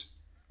scene was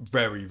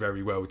very,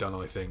 very well done,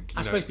 I think.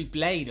 That's supposed to be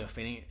Blade, I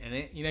think, isn't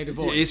it? You know the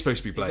voice. It is supposed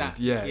to be Blade.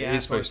 It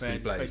is supposed to be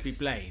Blade. It's supposed to be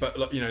Blade. But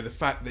like, the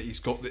fact that he's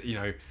got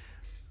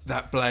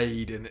that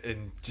blade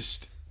and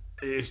just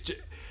it's just,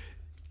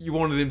 you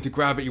wanted him to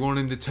grab it, you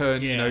wanted him to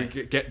turn,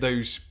 get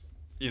those,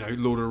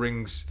 Lord of the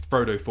Rings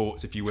Frodo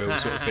thoughts, if you will,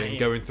 sort of thing,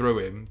 going through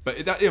him.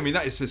 But that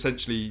is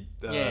essentially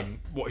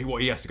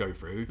what he has to go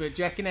through. But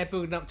do you reckon they're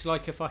building up to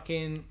like a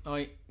fucking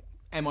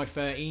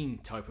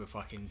MI13 type of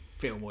fucking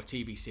film or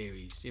TV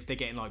series if they're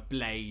getting like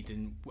Blade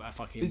and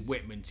fucking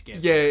Whitman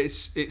together? Yeah,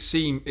 it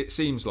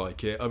seems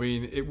like it. I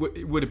mean, it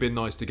would have been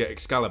nice to get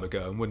Excalibur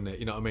going, wouldn't it?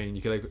 You know what I mean?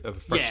 You could have a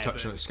fresh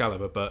touch on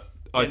Excalibur, but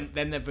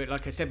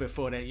like I said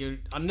before, you're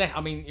gonna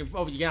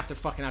have to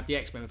fucking have the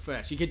X-Men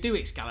first. You could do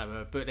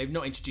Excalibur, but they've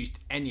not introduced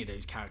any of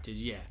those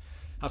characters yet.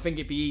 I think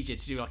it'd be easier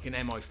to do like an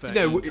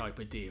MI13 type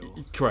of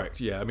deal. Correct.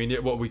 Yeah. I mean,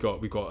 what we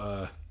got,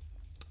 I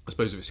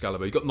suppose with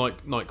Excalibur, you got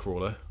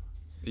Nightcrawler.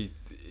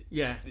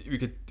 Yeah.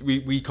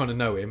 We kind of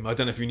know him. I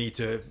don't know if we need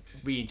to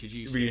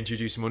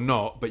reintroduce him or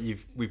not, but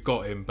we've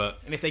got him. But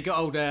and if they got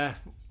older,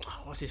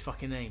 what's his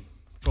fucking name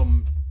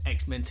from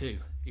X-Men 2,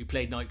 who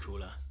played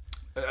Nightcrawler?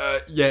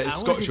 It's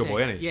Scottish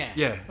boy, isn't he?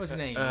 Yeah. What's his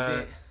name? Is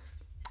it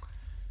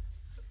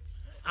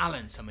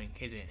Alan something?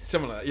 Is it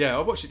something like that? Yeah,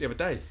 I watched it the other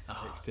day.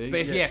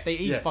 But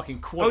he's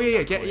fucking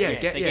quality. Get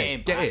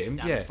him.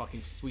 That'd be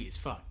fucking sweet as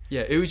fuck.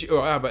 Yeah,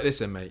 how about this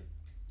then, mate?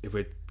 If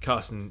we're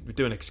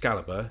doing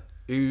Excalibur,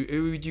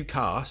 who would you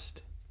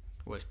cast?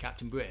 Was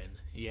Captain Britain?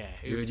 Yeah.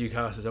 Who would you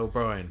cast as old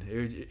Brian? Who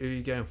are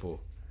you going for?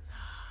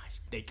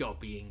 They got to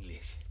be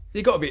English.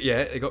 They got to be,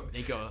 They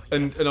got.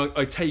 And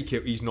I take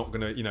it he's not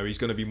gonna, he's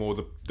gonna be more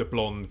the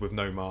blonde with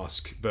no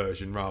mask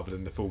version rather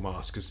than the full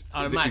mask, because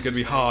it's gonna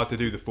be hard to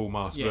do the full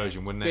mask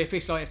version, wouldn't it? But if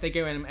it's like if they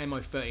go in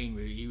MI13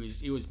 route,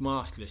 he was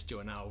maskless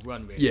during that whole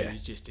run. Really, he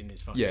was just in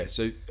his fucking. Yeah,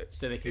 so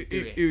they could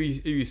do it. Who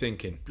are you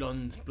thinking?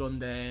 Blonde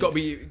hair. Got to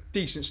be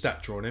decent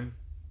stature on him.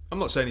 I'm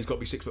not saying he's got to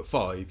be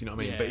 6'5", you know what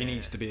I mean? Yeah. But he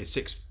needs to be a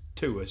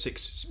 6'2" or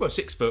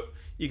 6 foot.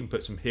 You can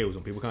put some heels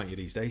on people, can't you,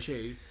 these days?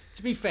 True.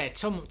 To be fair,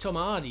 Tom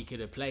Hardy could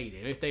have played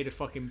him if they'd have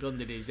fucking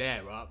blonded his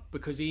hair up,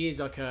 because he is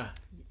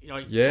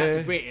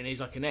Captain Britain is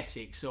like an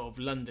Essex sort of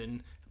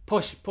London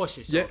posh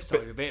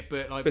side of it,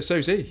 but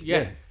so's he.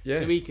 Yeah.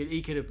 So he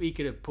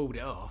could have pulled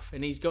it off,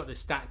 and he's got the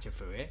stature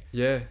for it.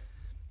 Yeah.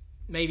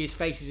 Maybe his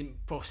face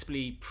isn't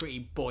possibly pretty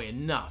boy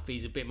enough.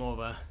 He's a bit more of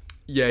a.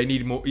 Yeah, he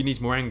needs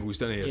more angles,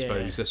 doesn't he? I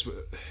suppose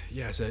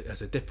that's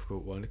that's a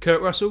difficult one.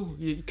 Kurt Russell,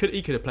 he could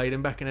have played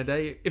him back in the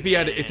day if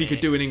he could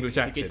do an English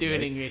accent. He could do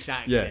an English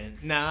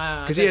accent.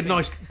 No, because he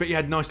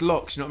had nice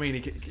locks. You know what I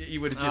mean? He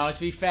would have just.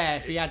 To be fair,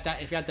 if he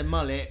had the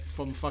mullet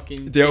from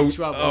fucking the old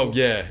Trouble,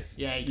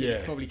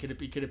 he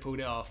could have pulled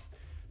it off.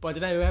 But I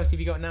don't know who else have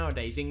you got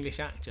nowadays. English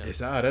actor.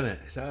 It's hard, isn't it?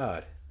 It's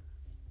hard.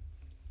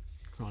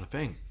 Trying to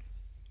think.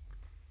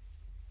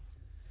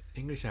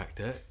 English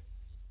actor.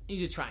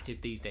 He's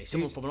attractive these days.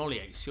 Someone from an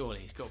Hollyoaks, surely.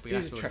 He's got to be.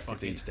 He's attractive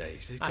these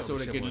days. That's all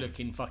the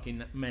good-looking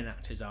fucking men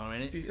actors are,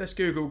 isn't it? Let's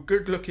Google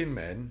good-looking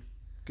men.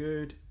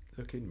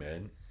 Good-looking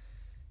men. You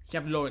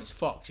could have Lawrence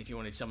Fox if you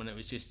wanted someone that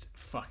was just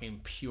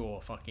fucking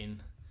pure fucking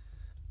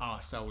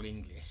arsehole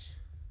English.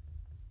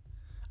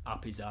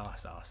 Up his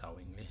arsehole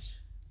English.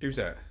 Who's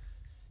that?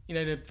 You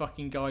know the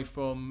fucking guy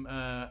from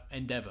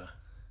Endeavour.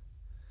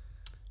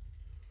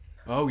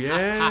 Oh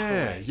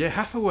yeah,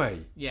 Hathaway.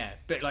 Yeah,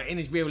 but like in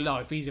his real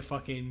life, he's a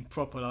fucking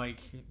proper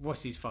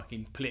what's his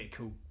fucking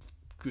political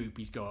group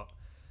he's got?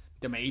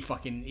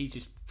 He's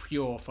just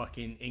pure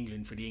fucking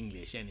England for the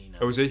English, isn't he? Now?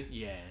 Oh, is he?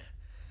 Yeah,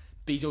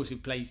 but he's also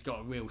got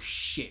a real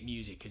shit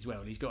music as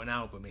well. He's got an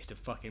album. It's the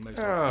fucking most.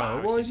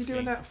 Oh, what is he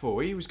doing that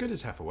for? He was good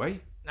as Hathaway.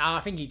 No, I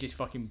think he just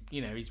fucking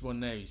he's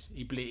one of those.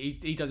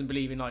 He doesn't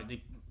believe in like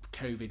the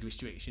COVID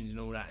restrictions and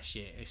all that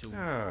shit. It's all.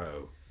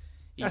 Oh.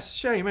 That's a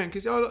shame, man,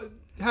 because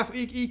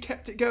he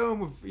kept it going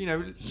with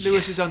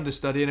Lewis's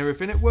understudy and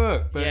everything. It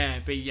worked, but I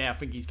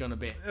think he's gone a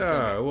bit.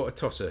 What a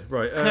tosser!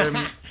 Right,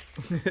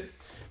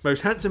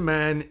 most handsome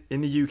man in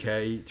the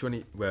UK.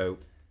 Well,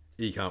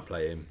 he can't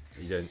play him.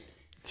 He don't.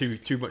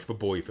 Too much of a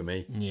boy for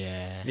me.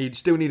 Yeah, he'd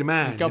still need a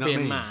man. He's got to be a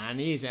man.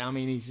 He is. I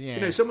mean,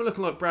 he's someone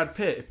looking like Brad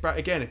Pitt.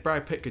 If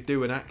Brad Pitt could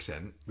do an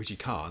accent, which he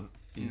can't,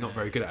 he's not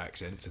very good at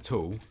accents at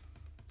all.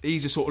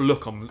 He's the sort of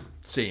look I'm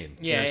seeing.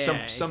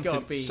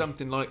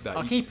 Something like that.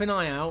 I'll keep an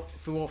eye out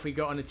for what we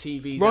got on the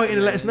TV. Write in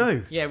and let us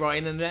know. Yeah, write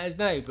in and let us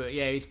know. But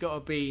yeah, he's got to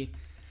be.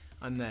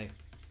 I don't know.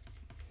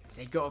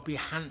 They've got to be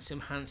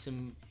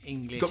handsome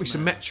English. Got to be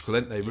symmetrical,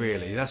 haven't they?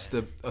 Really, I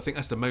think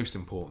that's the most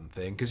important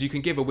thing, because you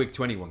can give a wig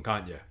to anyone,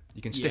 can't you?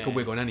 You can stick a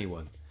wig on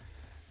anyone,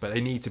 but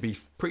they need to be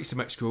pretty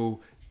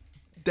symmetrical.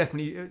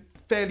 Definitely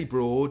fairly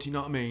broad. You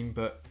know what I mean?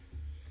 But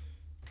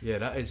yeah,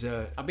 that is.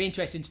 I'd be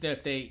interested to know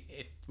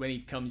if when he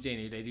comes in,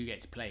 if they do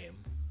get to play him.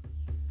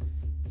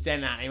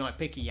 Saying that, they might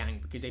pick a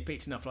Yank because they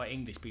picked enough like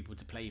English people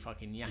to play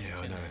fucking Yanks.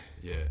 Yeah, I know.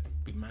 Yeah,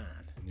 be mad.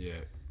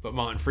 Yeah, but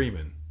Martin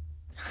Freeman.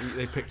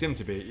 They picked him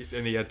to be,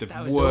 and he had the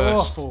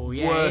worst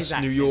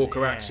New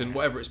Yorker accent,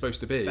 whatever it's supposed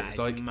to be. It's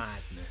like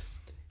madness.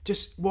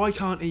 Just why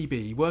can't he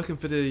be working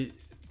for the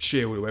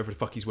Shield or whatever the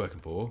fuck he's working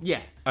for?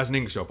 Yeah, as an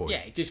English boy. Yeah,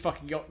 he just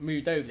fucking got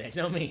moved over there. Do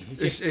you know what I mean?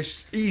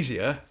 It's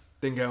easier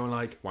than going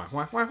like wah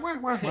wah wah wah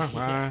wah wah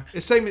wah.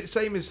 It's same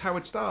as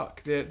Howard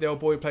Stark. The old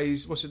boy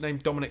plays, what's his name,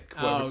 Dominic.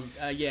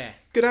 Yeah,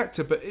 good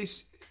actor, but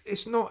it's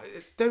not.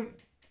 Don't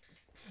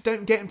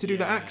get him to do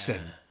that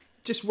accent.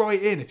 Just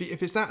write in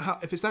if it's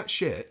that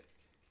shit.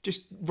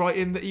 Just write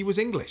in that he was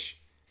English.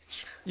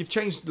 You've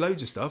changed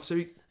loads of stuff,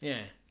 so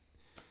yeah.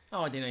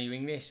 Oh, I didn't know you were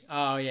English.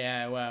 Oh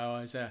yeah, well,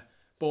 I was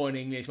born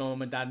English. My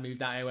mum and dad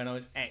moved out here when I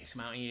was X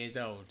amount of years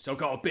old, so I've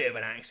got a bit of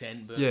an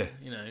accent, but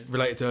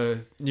related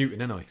to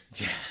Newton, ain't I?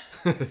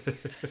 Yeah.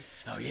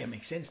 Oh yeah,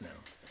 makes sense now.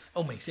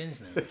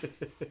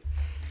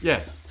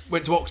 Yeah,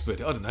 went to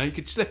Oxford. I don't know. You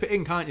could slip it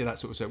in, can't you? That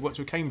sort of stuff. Went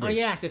to Cambridge. Oh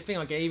yeah, that's the thing.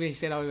 Even he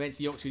said, he went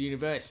to Oxford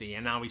University,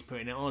 and now he's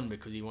putting it on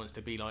because he wants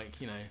to be like,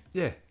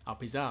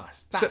 up his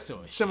ass. That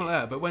sort of shit. Something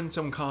like that. But when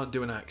someone can't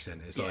do an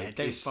accent, it's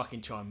don't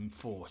fucking try and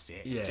force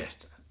it. It's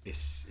just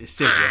it's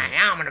silly.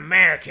 I'm an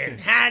American.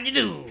 How do you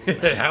do?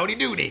 Howdy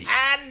doody.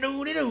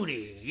 Howdy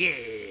doody.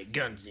 Yeah,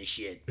 guns and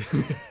shit.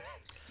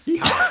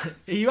 Are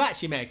you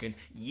actually American?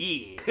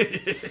 Yeah.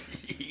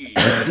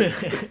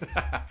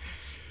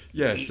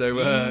 Yeah. So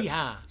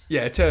Yeah.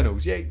 yeah,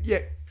 Eternals. Yeah.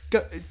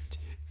 Go,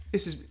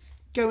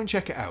 go and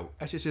check it out.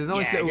 That's just a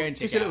nice Go and little, check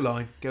just it a little out.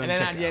 line. Go And and then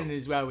check at it the out. end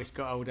as well, it's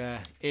got old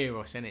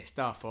Eros in it,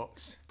 Star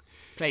Fox,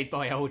 played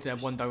by old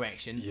One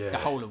Direction. Yeah. The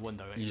whole of One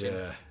Direction.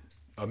 Yeah.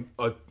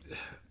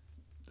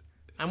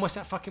 And what's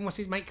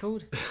his mate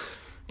called?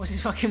 What's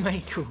his fucking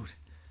mate called?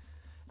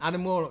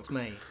 Adam Warlock's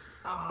mate.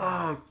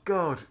 Oh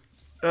God.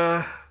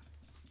 Yeah,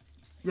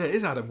 it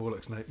is Adam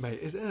Warlock's mate,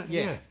 isn't it?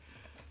 Yeah.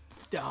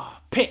 Oh,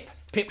 Pip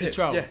the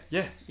Troll.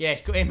 Yeah. Yeah,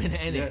 it's got him in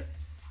it, isn't Yeah. it?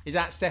 Is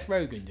that Seth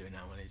Rogen doing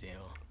that one, is it?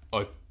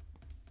 Or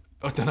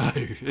I don't know.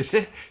 Is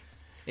it?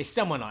 it's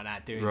someone like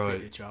that doing Right.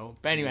 Pip the Troll.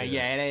 But anyway,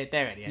 yeah,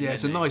 they're at the end. Yeah,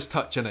 it's a aren't nice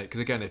touch, isn't it?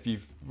 Because again, if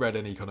you've read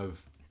any kind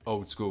of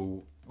old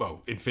school,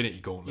 well, Infinity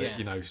Gauntlet,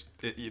 Yeah.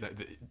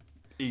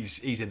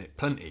 he's in it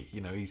plenty.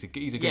 He's a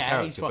good they? character.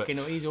 Yeah, he's but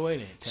he's all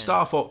in it.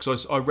 Star Fox,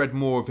 I read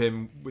more of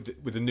him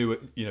with the new,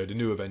 the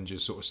new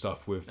Avengers sort of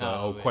stuff with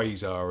old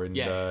Quasar and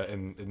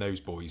and those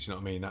boys. You know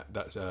what I mean?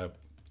 That's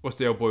what's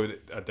the old boy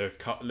that had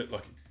looked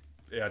like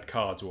he had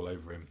cards all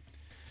over him.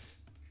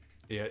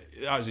 Yeah,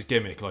 that was his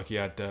gimmick. Like he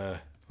had. Or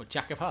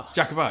Jack of Hearts.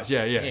 Jack of Hearts,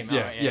 yeah.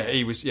 He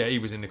He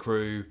was in the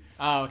crew.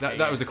 Oh, okay.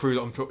 That was the crew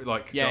that I'm talking that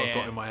I've got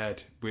yeah. in my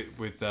head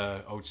with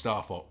old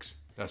Star Fox.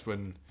 That's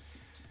when,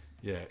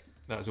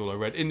 that's all I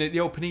read in the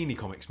old Panini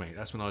comics, mate.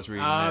 That's when I was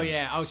reading. Oh them.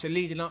 yeah. Oh, so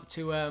leading up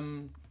to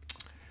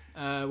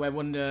where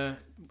Wonder,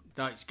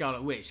 like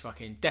Scarlet Witch,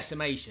 fucking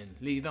Decimation,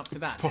 leading up to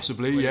that.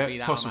 Possibly, yeah.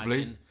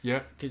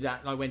 Because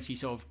that, like, when she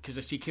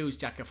because she kills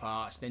Jack of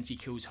Hearts, then she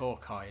kills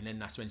Hawkeye, and then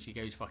that's when she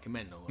goes fucking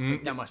mental. I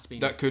think that must have been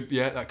That could be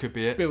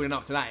it. building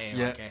up to that era,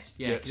 Yeah. I guess.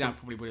 Yeah, because that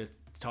probably would have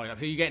tied up.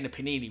 If you're getting the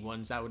Panini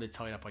ones, that would have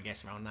tied up, I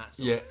guess, around that.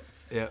 Sort of.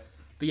 Yeah.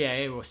 But yeah,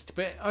 it was.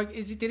 But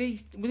was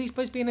he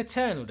supposed to be an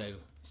Eternal though?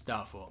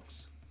 Star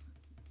Fox.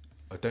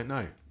 I don't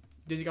know.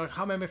 Does he go? I can't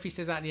remember if he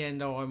says at the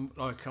end, "Oh,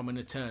 I'm an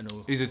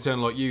Eternal." He's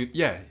Eternal like you.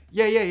 Yeah.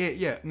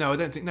 No, I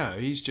don't think. No,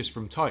 he's just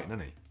from Titan,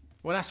 isn't he?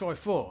 Well, that's what I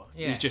thought.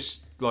 Yeah. He's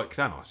just like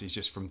Thanos. He's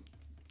just from.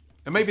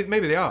 And maybe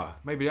they are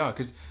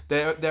because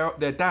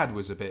their dad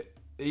was a bit.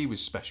 He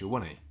was special,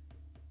 wasn't he?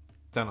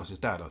 Thanos'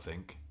 dad, I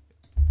think.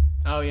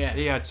 Oh yeah.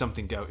 He had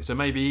something go. So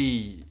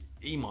maybe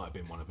he might have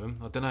been one of them.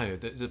 I don't know.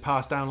 Does it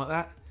pass down like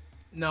that?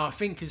 No, I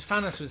think because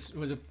Thanos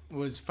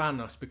was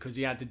Thanos because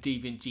he had the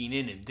deviant gene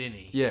in him, didn't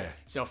he? Yeah.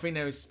 So I think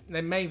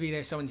maybe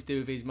there's something to do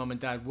with his mum and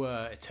dad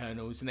were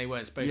Eternals and they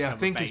weren't supposed to have I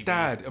think a baby. his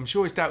dad. I'm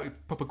sure his dad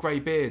with proper grey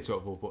beard,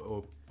 sort of,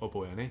 or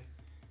boy, isn't he?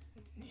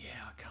 Yeah,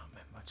 I can't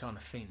remember. I'm trying to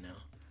think now.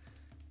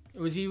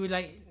 Was he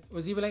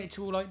related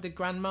to all like the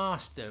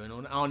Grandmaster and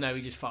all? Oh no,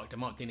 he just fucked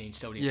them up, didn't he? And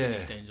stole the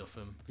Infinity Stones off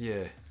them.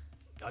 Yeah.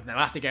 I don't know.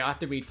 I have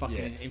to read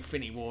fucking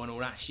Infinity War and all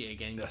that shit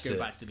again. That's go it.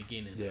 back to the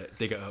beginning. Yeah,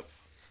 dig it up.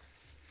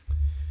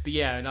 But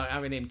yeah, like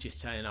having him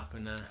just turning up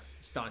and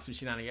starting some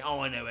shenanigans. Oh,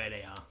 I know where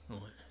they are. All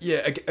right. Yeah,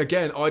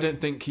 again, I don't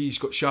think he's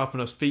got sharp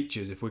enough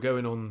features. If we're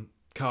going on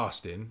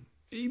casting,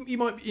 he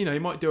might, he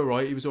might do all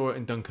right. He was all right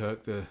in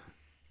Dunkirk.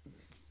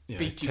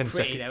 He's too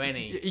pretty though, isn't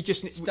he? He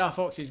just Star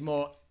Fox is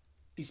more.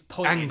 He's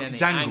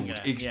pointed, angled.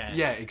 Angular.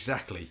 Yeah,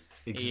 exactly.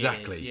 He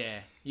is,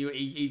 yeah.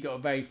 He's got a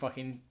very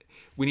fucking.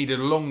 We needed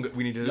a longer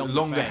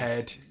face.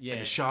 head, Yeah.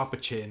 and a sharper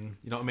chin.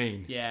 You know what I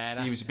mean?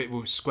 Yeah, he was a bit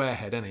more square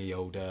head, isn't he?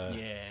 Old.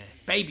 Yeah,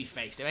 baby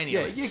face though.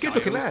 Anyway, Good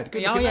looking lad.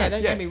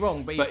 Don't get me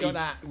wrong, but he's got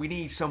that. We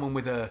need someone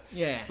with a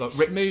like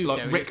smooth,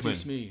 like Rickman. Too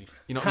smooth.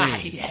 You know what I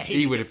mean? Yeah,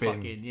 he would have been.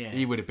 fucking,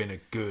 He would have been a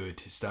good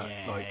start.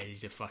 Yeah,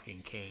 he's a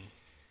fucking king.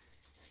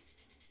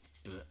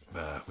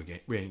 But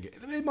we ain't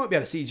get. They might be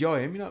able to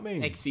CGI him. You know what I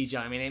mean?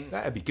 CGI. I mean,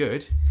 that'd be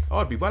good.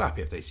 I'd be well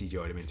happy if they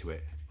CGI'd him into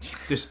it.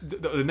 Just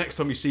the next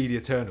time you see the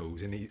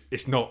Eternals, and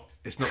it's not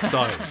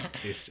Styles,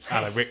 it's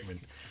Alan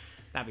Rickman.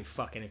 That'd be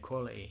fucking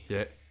equality.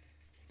 Yeah.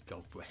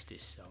 God rest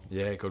his soul.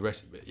 Yeah, God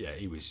rest. Yeah,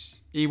 he was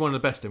one of the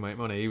best in mate,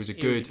 wasn't he? He was a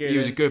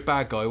good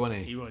bad guy, wasn't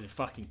he? He was a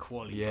fucking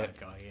quality bad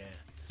guy. Yeah.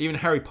 Even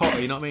Harry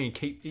Potter, you know what I mean?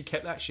 He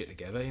kept that shit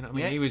together. You know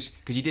what I mean? He was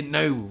because you didn't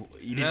know.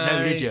 You didn't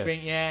know, did you?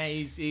 Yeah,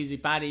 he's a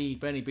baddie,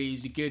 Benny, but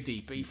he's a goodie,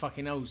 but he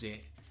fucking knows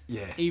it.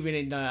 Yeah. Even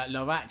in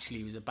Love Actually,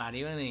 he was a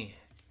baddie, wasn't he?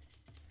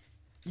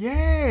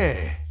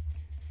 Yeah.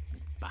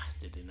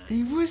 Bastard in that.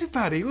 He was a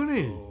baddie, wasn't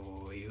he?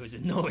 Oh, he was a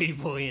naughty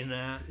boy in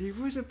that. He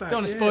was a baddie. Don't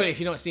want to spoil it if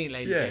you've not seen it,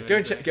 ladies. Yeah,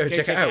 go check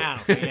it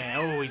out.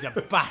 Yeah, he's a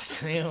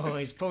bastard.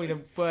 He's probably the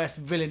worst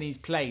villain he's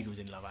played was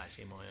in Love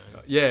Actually, in my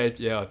own.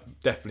 Yeah,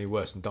 definitely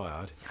worse than Die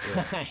Hard.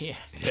 Yeah.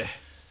 Yeah.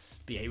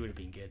 But yeah, he would have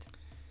been good.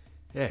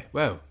 Yeah,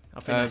 well. I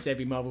think that's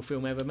every Marvel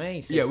film ever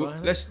made. So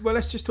far,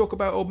 let's just talk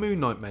about old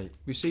Moon Knight, mate.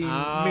 We've seen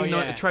Moon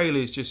Knight. The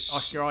trailers just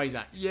Oscar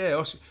Isaacs.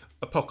 Yeah,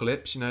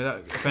 Apocalypse. You know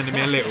that offended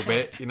me a little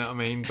bit. You know what I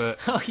mean?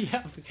 But I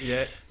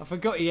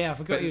forgot he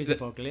was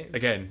Apocalypse.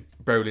 Again,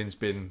 Brolin's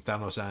been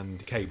Thanos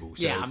and Cable.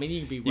 So yeah, I mean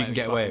you can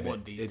get away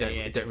with it.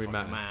 It don't really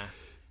matter.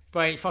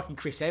 But fucking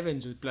Chris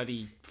Evans was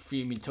bloody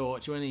fuming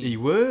torch, wasn't he? He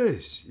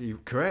was.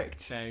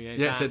 Correct.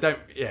 So, so don't.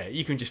 Yeah,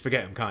 you can just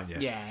forget him, can't you?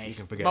 Yeah, you it's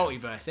can forget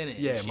multiverse, isn't it?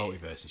 Yeah,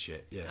 multiverse and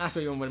shit. Yeah, that's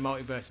what you want with a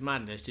multiverse of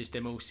madness. Just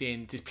them all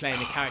playing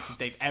the characters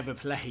they've ever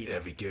played.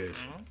 That'd be good.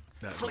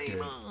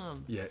 Flame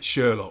on. Yeah,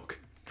 Sherlock.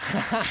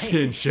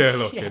 Seeing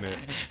Sherlock in it.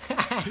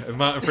 And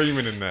Martin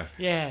Freeman in there.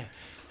 Yeah,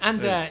 and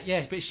but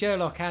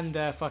Sherlock and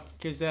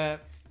because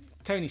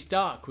Tony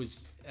Stark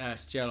was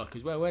Sherlock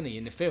as well, wasn't he,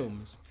 in the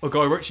films? Oh,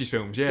 Guy Ritchie's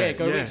films, yeah. Yeah,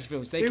 Guy Ritchie's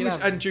films.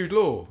 And Jude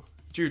Law.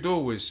 Jude Law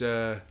was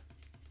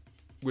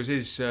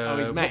his his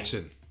mate.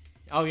 Watson.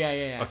 Oh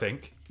yeah. I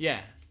think.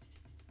 Yeah.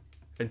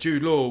 And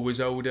Jude Law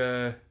was old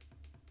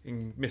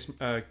in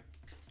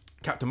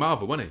Captain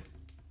Marvel, wasn't he?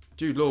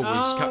 Jude Law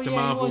was Captain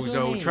Marvel's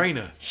old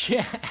trainer.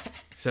 Yeah.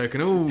 So it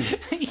can all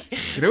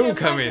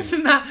come in.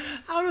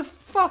 That. How the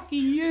fuck are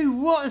you,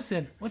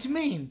 Watson? What do you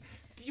mean?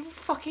 You're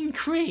fucking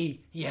Kree.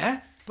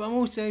 Yeah. But I'm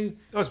also...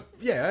 I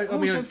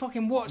mean,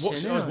 fucking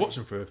Watson. I was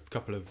Watson for a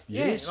couple of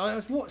years. Yeah, I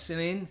was Watson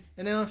and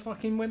then I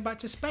fucking went back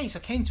to space. I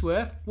came to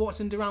Earth,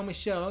 Watsoned around with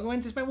Sherlock, I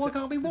went to space. Why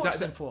can't I be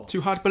Watson for?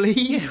 Too hard to believe?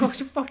 Yeah, what's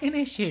the fucking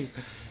issue?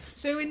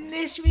 So in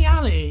this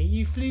reality,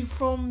 you flew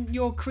from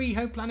your Kree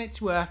home planet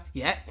to Earth,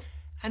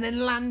 and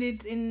then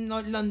landed in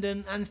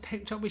London and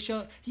hooked up with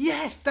Sherlock.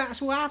 Yes, that's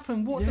what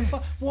happened. What the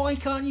fuck? Why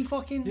can't you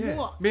fucking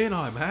what? Me and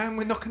I, man,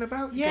 we're knocking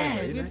about. We're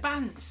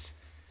bants.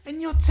 And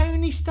you're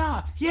Tony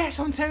Stark. Yes,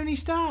 I'm Tony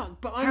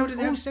Stark, but I'm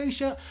also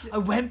Sherlock. I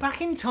went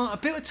back in time. I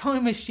built a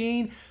time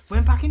machine,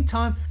 went back in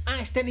time,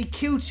 accidentally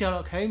killed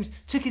Sherlock Holmes,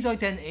 took his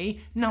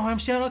identity. Now I'm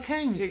Sherlock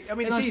Holmes. I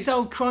mean, and I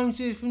solved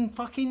crimes and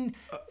fucking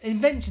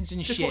inventions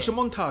and just shit. Just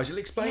watch a montage. It'll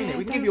explain it.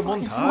 We can give you a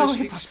montage.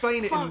 It'll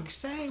explain it in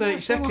 30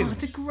 seconds.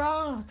 To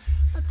grasp.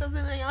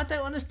 I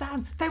don't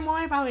understand. Don't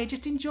worry about it.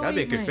 Just enjoy it.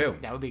 That'd be a good film.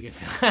 That would be a good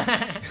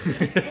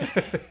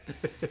film.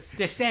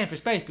 They're saying for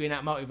supposed to be in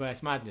that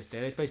multiverse madness.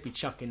 They're supposed to be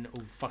chucking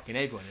all fucking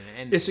everyone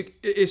in it.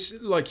 It's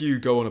like you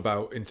go on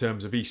about in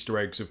terms of Easter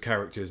eggs of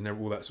characters and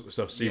all that sort of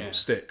stuff. See what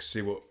sticks.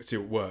 See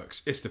what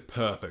works. It's the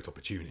perfect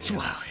opportunity.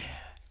 Well,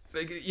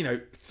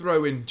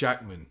 throw in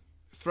Jackman.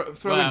 Throw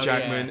in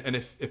Jackman, and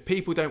if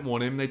people don't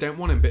want him, they don't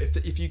want him. But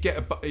if you get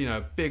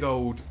a big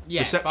old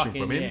reception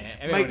from him,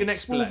 make the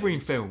next Wolverine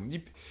film.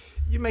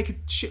 You make a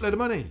shitload of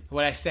money.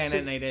 Well, they're saying,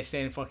 aren't they? They're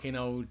saying fucking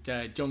old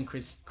John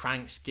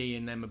Krasinski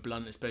and Emma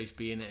Blunt are supposed to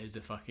be in it as the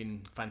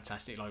fucking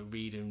fantastic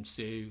Reed and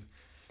Sue.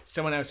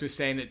 Someone else was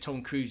saying that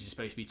Tom Cruise is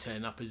supposed to be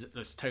turning up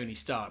as Tony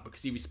Stark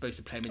because he was supposed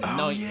to play him in the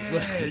 90s as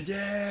well.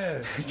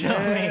 Yeah. Do you know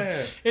what I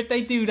mean? If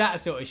they do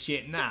that sort of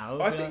shit now...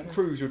 I think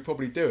Cruise would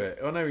probably do it.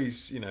 I know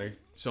he's,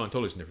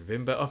 Scientology and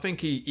everything, but I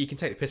think he can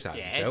take the piss out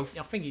of himself.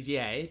 I think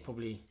he'd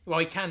probably... Well,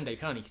 he can do,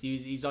 can't he?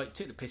 Because he's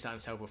took the piss out of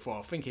himself before.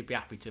 I think he'd be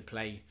happy to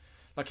play...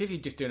 if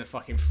you're just doing a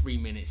fucking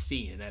 3-minute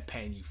scene and they're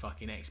paying you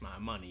fucking X amount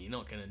of money, you're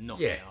not going to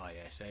knock it, are you?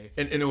 So...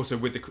 And also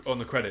on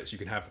the credits you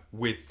can have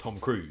with Tom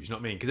Cruise, you know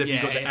what I mean? Because if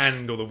you've got the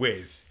and or the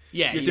with,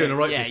 you're doing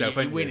alright for yourself,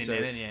 you're winning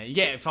then, aren't you? You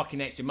get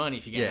fucking extra money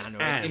if you get an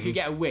and. If you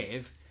get a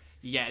with,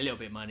 you get a little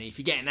bit of money. If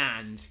you get an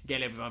and, you get a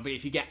little bit of money. But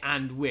if you get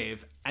and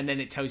with, and then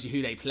it tells you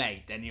who they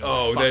played, then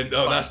you're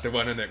that's the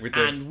one, isn't it?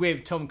 And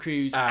with Tom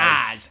Cruise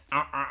as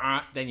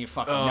then you're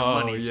fucking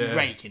no money. So you're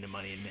raking the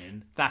money in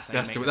then. That's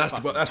what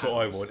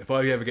I want. If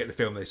I ever get the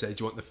film, they say,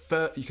 do you want the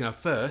first? You can have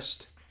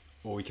first,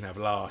 or you can have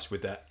last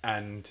with that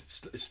and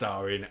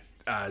starring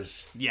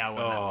as. Yeah,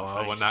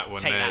 I want that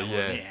one. Take there.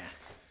 That one,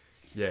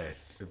 yeah.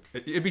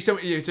 It'd be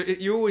something.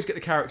 You always get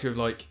the character of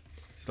like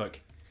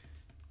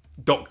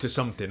Dr.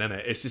 something, isn't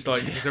it? It's just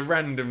just a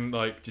random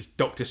just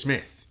Dr.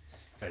 Smith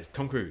as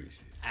Tom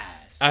Cruise.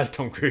 As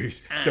Tom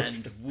Cruise.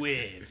 And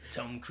with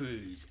Tom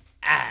Cruise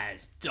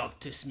as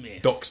Dr.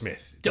 Smith. Doc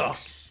Smith. Doc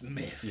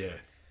Smith. Yeah.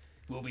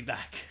 We'll be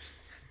back.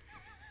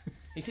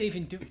 He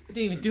didn't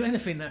even do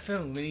anything in that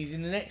film when he's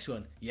in the next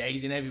one. Yeah,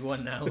 he's in every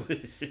one now.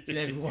 He's in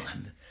every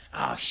one.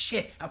 Oh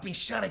shit, I've been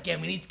shot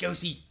again. We need to go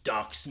see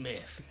Doc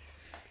Smith.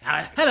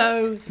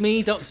 Hello, it's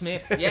me, Doc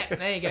Smith. Yeah,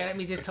 there you go. Let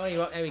me just tell you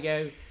what. There we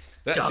go.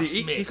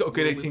 He's got a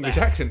good English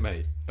accent,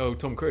 mate. Oh,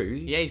 Tom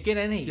Cruise. Yeah, he's good,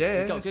 isn't he?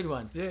 Yeah, he's got a good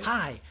one. Yeah.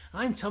 Hi,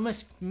 I'm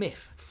Thomas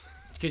Smith.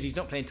 Because he's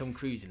not playing Tom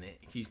Cruise in it.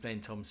 He's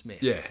playing Tom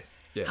Smith. Yeah.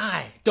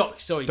 Hi,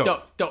 Thomas Smith.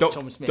 Dr.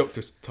 Thomas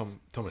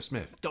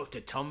Smith.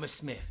 Dr. Thomas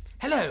Smith.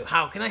 Hello,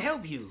 how can I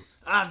help you?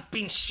 I've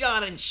been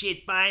shot and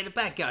shit by the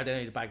bad guy. I don't know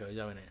who the bad guys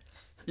are in it.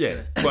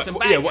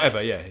 Yeah.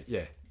 Whatever.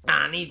 Yeah.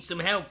 I need some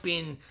help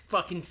being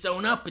fucking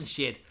sewn up and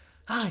shit.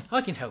 Hi,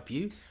 I can help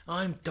you.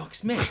 I'm Doc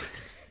Smith.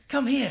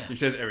 Come here. He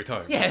says it every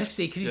time. Yeah,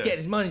 see, because he's getting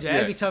his money's worth.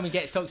 Every time he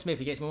gets Doc Smith,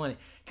 he gets more money.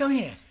 Come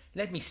here.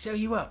 Let me sew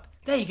you up.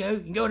 There you go. You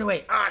can go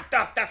away.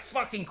 Doc, that's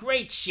fucking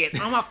great shit.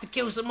 I'm off to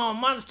kill some more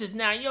monsters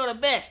now. You're the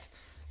best.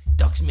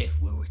 Doc Smith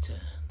will return.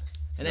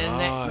 And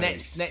then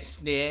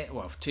next year,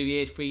 2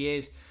 years, 3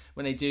 years,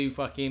 when they do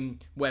fucking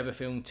Weather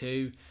Film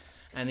 2,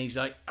 and he's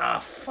like,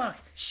 fuck,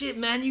 shit,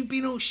 man, you've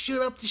been all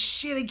shut up to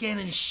shit again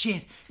and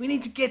shit. We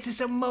need to get to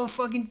some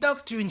motherfucking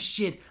doctor and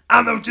shit.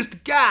 I know just a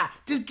guy.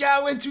 This guy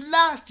I went to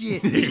last year.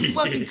 He's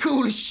fucking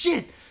cool as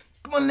shit.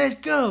 Come on, let's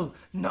go.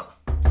 No.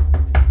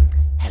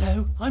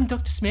 Hello, I'm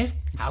Dr. Smith.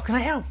 How can I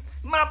help?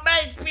 My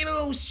back's been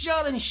all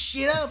shot and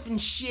shit up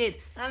and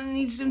shit. I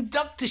need some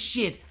doctor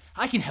shit.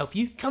 I can help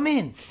you. Come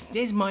in.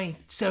 There's my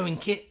sewing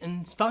kit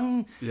and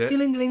fun. Yeah.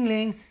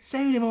 Ding-ling-ling-ling.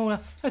 Sew them all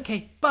up.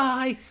 Okay,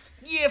 bye.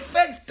 Yeah,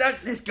 thanks, Doc.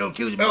 Let's go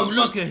kill some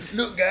motherfuckers.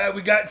 Look, guy,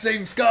 we got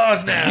same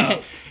scars now.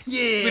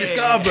 Yeah. We're the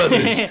Scar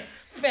Brothers.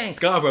 Thanks.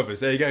 Scar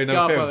Brothers, there you go. Scar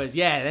another film. Brothers,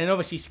 yeah. Then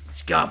obviously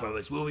Scar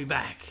Brothers will be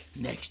back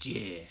next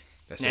year.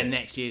 That's then it.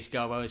 next year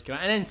Scar Brothers come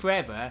out. And then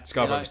forever.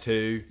 Scar they're Brothers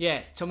 2.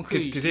 Yeah, Tom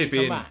Cruise Because can he'd be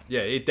come in, back.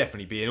 yeah, he'd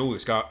definitely be in all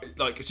the Scar.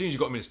 Like as soon as you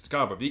got him in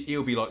Scar Brothers,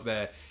 he'll be like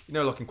there. You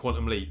know, like in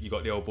Quantum Leap, you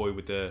got the old boy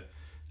with the.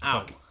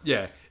 Ow.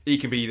 Yeah, he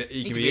can be.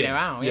 He can be there,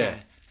 Ow, yeah.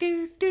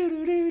 Yeah.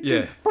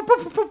 Yeah.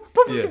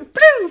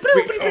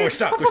 We're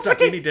stuck.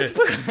 You need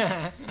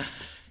to.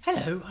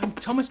 Hello, I'm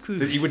Thomas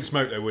Cruise. He wouldn't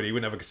smoke though, would he? He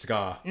wouldn't have a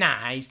cigar. Nah,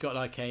 he's got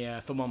like a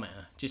thermometer.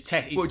 He's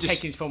taking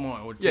his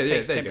thermometer all the Yeah, time, yeah,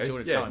 takes there you temperature go.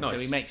 all the Yeah, time, so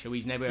nice. he makes sure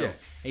he's never ill. Yeah.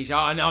 He's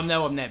I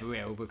know I'm never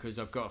ill because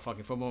I've got a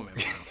fucking thermometer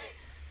in my mouth.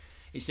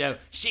 He's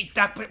shit,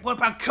 Doc, but what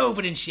about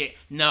COVID and shit?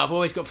 No, I've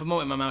always got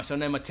thermometer in my mouth, so I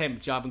know my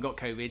temperature. I haven't got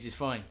COVID, it's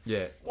fine.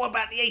 Yeah. What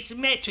about the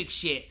asymmetric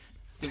shit?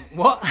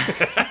 What?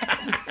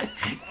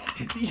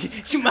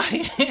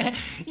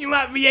 you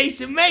might be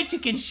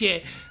asymmetric and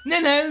shit.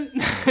 No.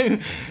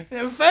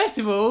 First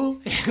of all,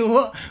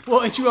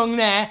 what is wrong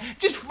there?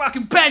 Just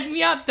fucking badge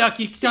me up, Doc,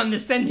 you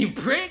condescending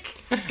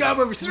prick.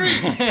 Scarborough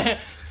 3.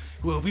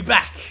 We'll be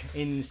back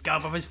in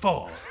Scar Brothers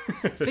 4.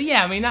 So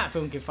yeah, I mean that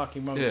film can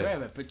fucking run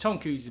forever. But Tom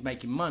Cruise is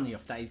making money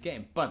off that. He's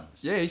getting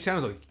buns. Yeah, he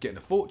sounds like getting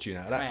a fortune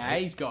out of that. Yeah,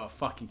 he's got a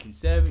fucking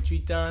conservatory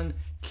done,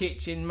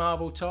 kitchen,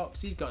 marble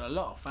tops. He's got a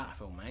lot of fat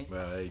film, mate.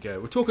 Well, there you go.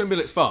 We're talking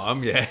Millet's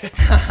Farm, yeah.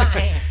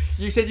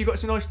 You said you got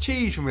some nice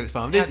cheese from Millet's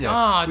Farm, didn't you?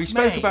 Oh, we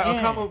spoke mate, about, I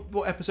yeah. can't remember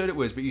what episode it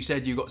was, but you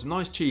said you got some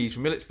nice cheese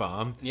from Millet's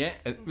Farm. Yeah.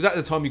 And was that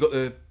the time you got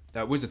the...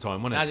 That was the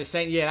time, wasn't it? I was just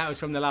saying, yeah, that was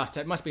from the last.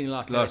 It must have been the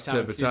last Turbo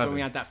time. Because when Tavern.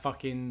 we had that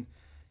fucking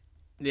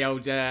the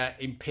old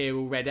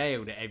Imperial Red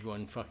Ale that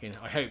everyone fucking,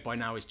 I hope by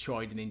now has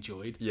tried and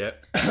enjoyed. Yeah.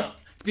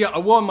 Yeah, I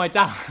warned my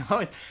dad. I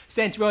was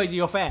sent to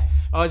Rosie off air.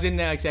 I was in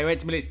there. Like I say, I went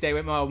to Millet's today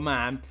with my old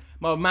man.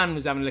 My old man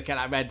was having a look at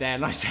that red ale,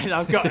 and I said,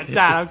 Dad,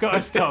 I've got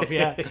to stop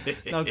you.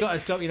 I've got to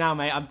stop you now,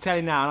 mate. I'm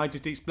telling you now. And I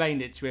just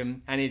explained it to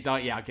him, and he's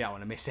like, yeah, I don't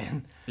want to miss it.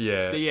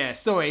 Yeah. But yeah,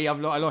 sorry, I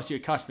lost you a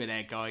customer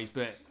there, guys,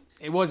 but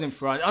it wasn't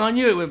for us. And I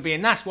knew it wouldn't be,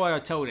 and that's why I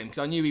told him, because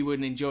I knew he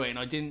wouldn't enjoy it, and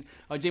I didn't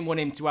want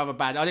him to have a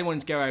bad... I didn't want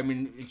him to go home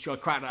and try to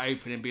crack that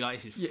open and be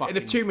like, this is fucking...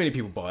 And if too many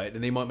people buy it,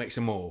 then they might make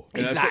some more.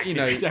 Exactly.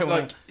 But, Don't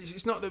like,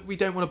 it's not that we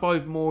don't want to buy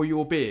more of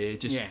your beer,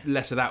 just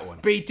less of that one.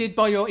 But he did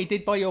buy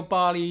your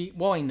barley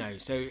wine though.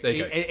 So There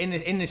you go.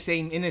 in the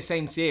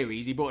same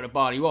series, he bought a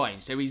barley wine.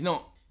 So he's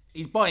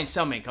buying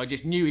something. I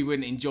just knew he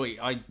wouldn't enjoy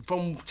it.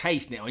 From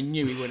tasting it, I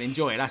knew he wouldn't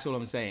enjoy it. That's all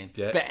I'm saying.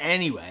 Yeah. But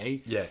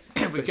anyway, Yeah.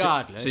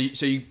 regardless.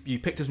 So you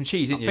picked up some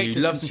cheese, didn't you? picked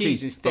You up love some some cheese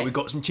cheese. instead. But we've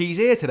got some cheese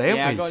here today, haven't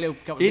Yeah, we? I got a little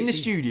couple in of the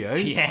cheese. studio,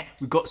 Yeah.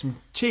 we've got some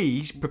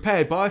cheese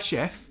prepared by a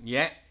chef.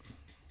 yeah.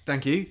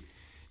 Thank you.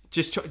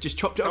 Just chopped it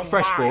up Don't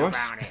fresh worry for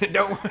us. about it.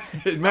 Don't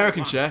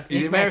American chef. Is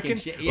He's he American?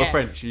 yeah. Or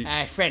French?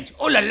 French.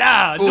 Oh la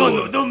la!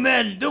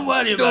 Don't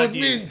worry about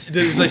it.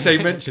 Did they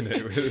say mention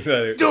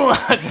it? Don't.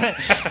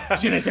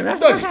 Should I say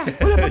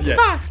that?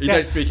 Yeah, he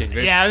don't speak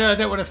English. Yeah, no, I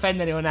don't want to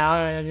offend anyone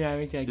now.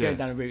 Going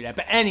down the route there.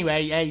 But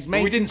anyway, yeah, he's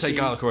making We didn't say cheese.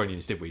 garlic or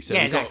onions, did we? So Yeah,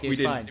 we exactly, we it's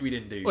didn't. fine. We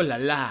didn't do. Oh la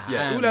la!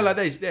 Yeah, ooh la la,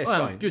 that's I'm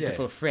fine.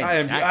 beautiful yeah. French I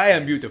am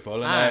accent. beautiful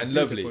and I I am am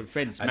lovely. beautiful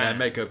French and I man.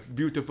 make a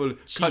beautiful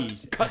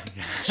Cheese. cut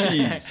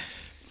cheese.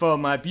 For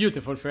my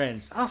beautiful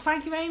friends. Oh,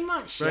 thank you very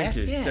much, Thank chef.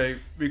 you. Yeah. So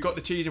we've got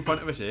the cheese in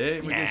front of us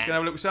here. We're Yeah. just gonna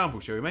have a little sample,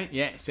 shall we, mate?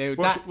 Yeah, so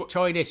What's-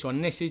 try this one.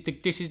 This is the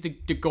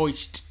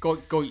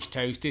Goich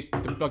toast. This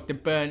like the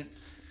burnt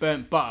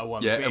butter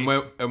one. Yeah,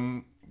 but and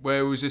it's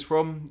where was this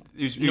from?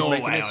 Who's making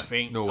Norway, this? I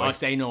think. Norway. I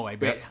say Norway,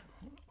 but Yeah.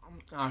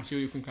 I'll see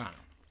what you think of that.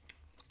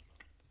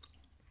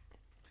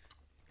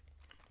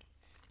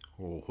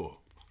 Oh,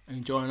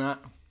 Enjoying that?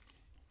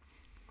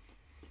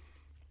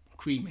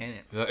 Cream in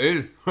it. that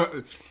is.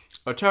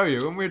 I tell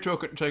you, when we were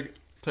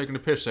taking the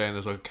piss saying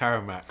there's like a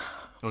Caramac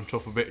on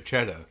top of a bit of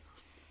cheddar.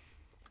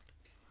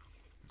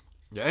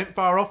 Yeah, ain't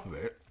far off of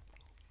it.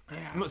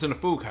 Yeah. I'm not saying a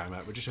full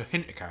Caramac, but just a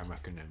hint of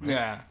Caramac in there, mate.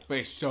 Yeah, but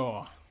it's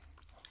sour.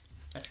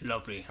 That's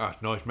lovely.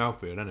 That's nice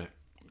mouthfeel, isn't it?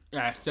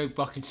 Yeah, it's so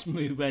fucking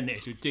smooth, isn't it?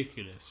 It's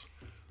ridiculous.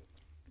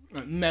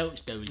 It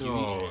melts though as you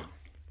eat it.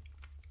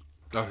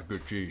 That's a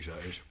good cheese,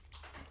 that is.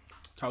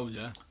 Told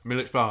you.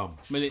 Millet's Farm.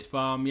 Millet's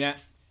Farm, yeah.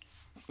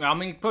 Well, I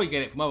mean, you probably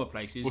get it from other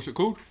places. What's it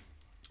called?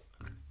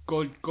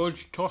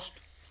 God's Toast.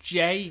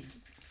 GJ.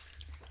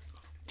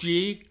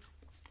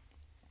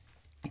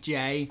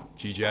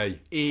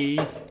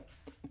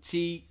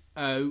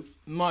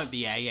 Might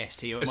be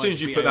A-S-T. Or it As might soon as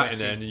just you be put that in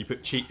O-S-T. there and then you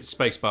put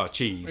space bar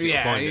cheese, it'll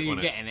Yeah, find it, you're won't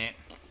it? getting it.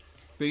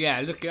 But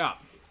yeah, look it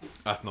up.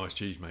 That's nice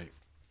cheese, mate.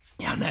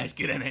 Yeah, I know, it's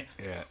good, isn't it?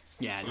 Yeah.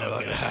 Yeah, I love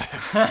like it.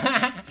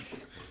 that.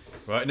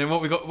 Right, and then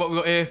what we got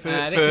here for,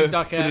 This is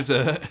like for a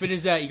dessert? for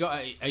dessert. You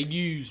got a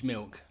used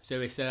milk, so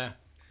it's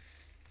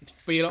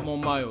be a lot more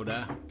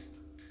milder.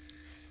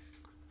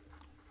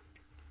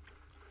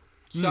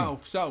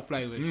 Subtle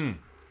flavours.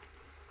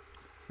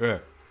 Yeah.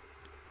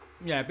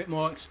 Yeah, a bit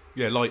more.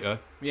 lighter.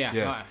 Yeah,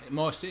 Yeah.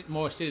 Lighter.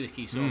 More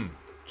acidic sort of.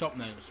 Top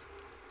notes.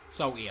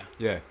 Saltier.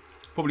 Yeah,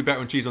 probably better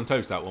on cheese on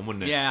toast, that one,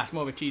 wouldn't it? Yeah, that's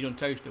more of a cheese on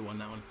toaster one,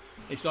 that one.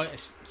 It's like a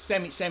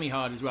semi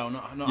hard as well,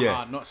 not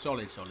hard, not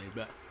solid,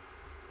 but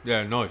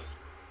Yeah, nice.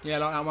 yeah,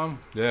 like that one.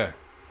 Yeah.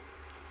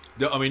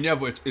 I mean, the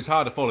other, it's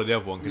hard to follow the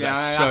other one because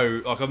that's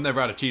so like I've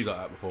never had a cheese like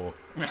that before.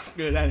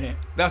 Good, isn't it?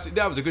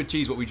 That was a good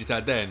cheese what we just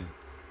had then,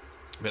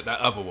 but that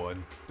other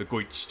one, the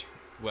Goiched,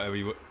 what are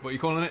you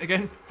calling it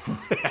again?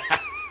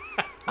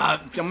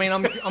 I mean,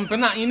 I'm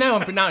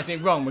pronouncing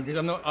it wrong because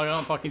I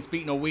can't fucking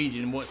speak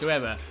Norwegian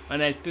whatsoever.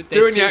 And there's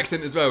doing the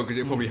accent as well because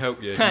it'll probably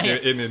help you.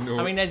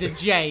 I mean, there's a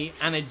J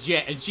and a G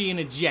and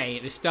a J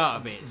at the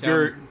start of it.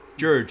 So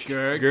George.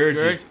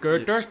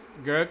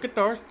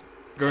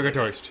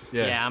 Gergetorst.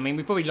 Yeah, I mean,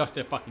 we probably lost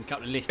a fucking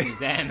couple of listeners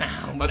there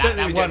now. I don't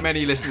think we get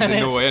many listeners in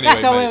Norway anyway.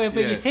 That's where our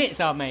biggest hits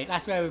are, mate.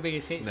 That's where our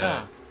biggest hits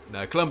are.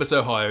 No, Columbus,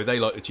 Ohio, they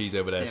like the cheese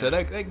over there, so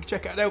they can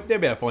check it out. They'll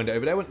be able to find it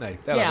over there, won't they?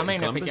 I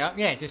mean, they'll pick it up.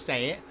 Yeah, just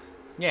say it.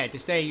 Yeah,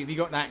 just say, have you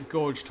got that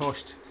Gorge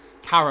Toast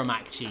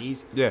Caramac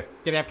cheese? Yeah.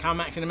 Do they have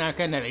Caramacs in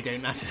America? No, they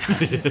don't. That's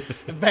a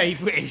very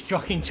British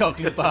fucking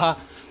chocolate bar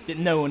that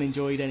no one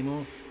enjoyed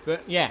anymore.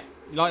 But yeah,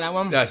 you like that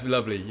one? That's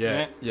lovely,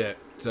 yeah.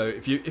 So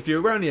if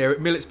you're around the area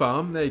at Millet's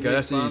Farm, there you go,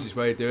 that's the easiest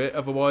way to do it.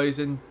 Otherwise,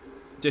 and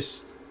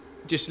just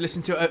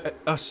listen to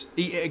us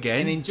eat it again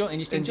and enjoy it.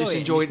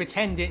 Just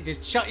pretend it.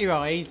 Just shut your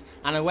eyes.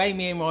 And the way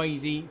me and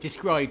Risey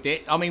described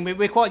it, I mean,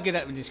 we're quite good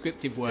at the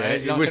descriptive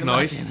words. Yeah, it was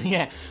nice.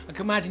 Yeah, I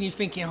can imagine you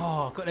thinking,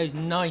 oh, I've got those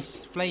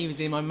nice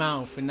flavours in my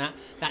mouth, and that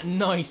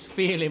nice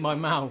feel in my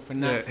mouth,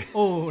 and that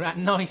that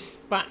nice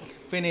back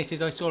finish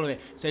as I swallow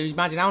it. So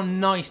imagine how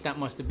nice that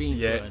must have been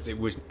for us. It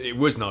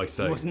was nice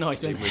though. It was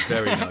nice. It was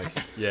very nice.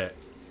 Yeah.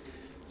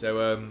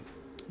 So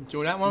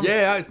enjoy that one?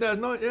 Yeah, that was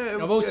nice.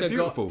 Yeah, I've also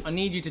beautiful. got. I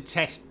need you to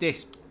test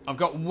this. I've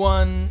got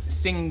one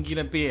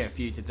singular beer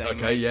for you today.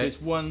 Okay, mate. yeah.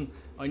 Just one.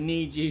 I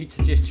need you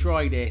to just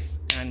try this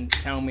and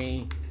tell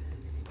me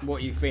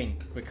what you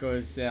think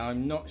because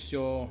I'm not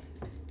sure.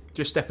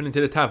 Just stepping into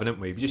the tavern,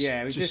 haven't we? We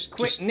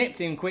just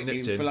nipped in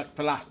quickly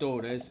for last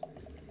orders,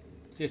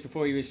 just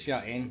before you was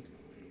shut in.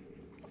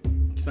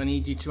 So I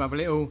need you to have a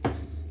little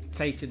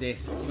taste of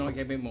this. You might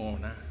get a bit more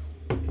now.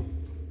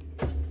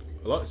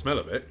 I like the smell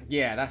of it.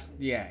 Yeah,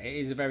 it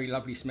is a very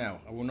lovely smell.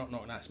 I will not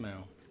knock that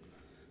smell.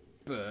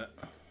 But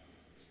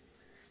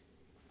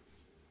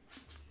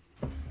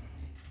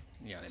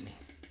yeah, let me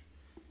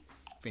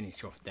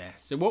finish off there.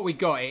 So what we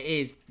got, it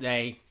is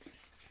the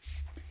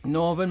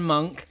Northern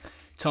Monk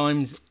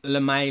times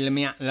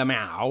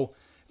Lamau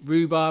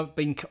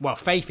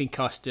Faith in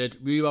Custard,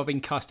 Rhubarb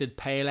in Custard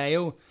Pale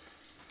Ale,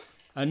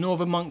 a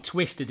Northern Monk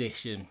Twist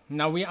Edition.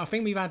 Now I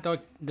think we've had the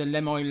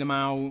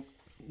Lamau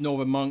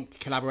Northern Monk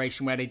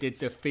collaboration where they did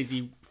the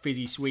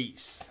fizzy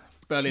sweets,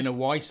 Berliner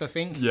Weiss, I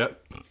think.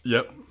 Yep.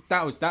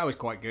 That was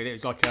quite good. It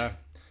was like a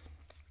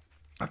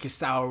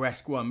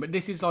sour-esque one, but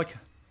this is like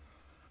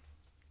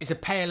it's a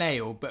pale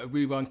ale, but a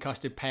rhubarb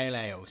custard pale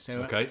ale.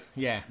 So okay,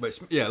 yeah, but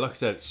like I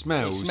said, it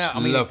smells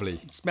lovely.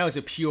 It smells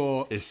of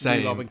pure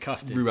rhubarb and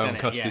custard. Rhubarb and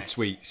custard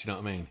sweets. You know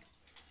what I mean?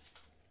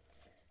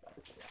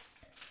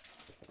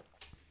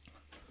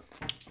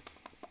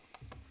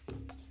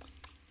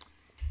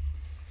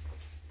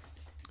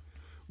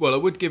 Well, I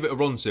would give it a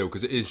Ronseal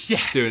because it is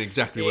doing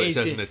exactly what it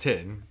says in the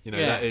tin. You know,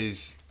 that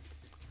is.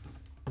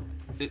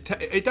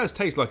 It does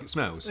taste like it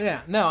smells.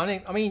 Yeah. No,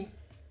 I mean,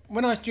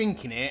 when I was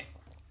drinking it,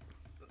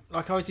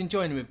 like I was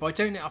enjoying it, but I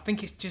don't know. I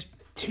think it's just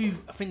too.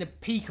 I think the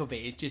peak of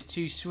it is just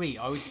too sweet.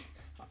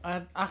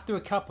 After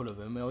a couple of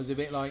them, I was a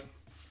bit like.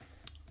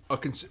 I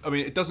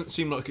mean, it doesn't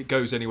seem like it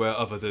goes anywhere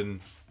other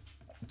than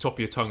the top of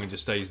your tongue and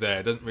just stays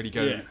there. It doesn't really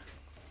go. Yeah.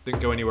 Didn't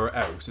go anywhere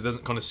else. It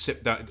doesn't kind of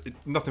sip down.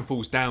 Nothing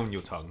falls down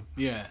your tongue.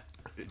 Yeah.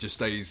 It just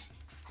stays.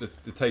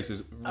 The taste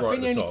is right. I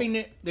think the only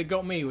thing that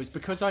got me was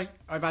because I've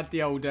had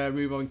the old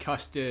rhubarb and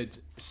custard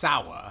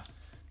sour.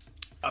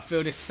 I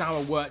feel the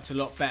sour worked a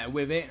lot better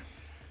with it.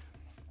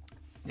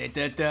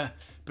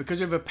 Because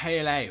with a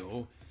pale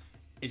ale,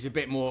 it's a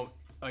bit more.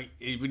 Like,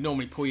 it would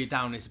normally pull you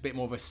down. It's a bit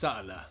more of a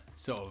subtler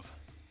sort of.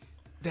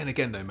 Then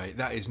again, though, mate,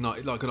 that is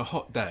not like on a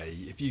hot day.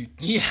 If you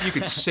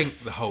could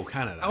sink the whole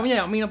can of that. Oh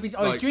yeah, I mean,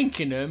 I was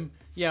drinking them.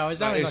 Yeah, I was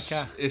having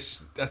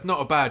that's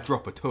not a bad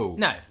drop at all.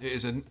 No, it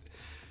is a.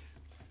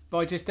 But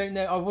I just don't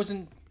know. I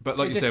wasn't. But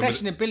like you said, the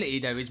sessionability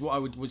though is what I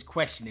was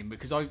questioning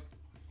because I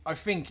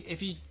think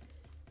if you,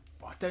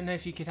 I don't know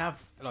if you could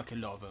have like a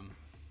lot of them.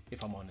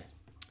 If I'm honest,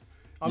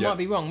 I might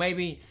be wrong.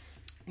 Maybe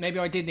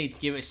I did need to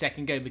give it a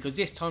second go because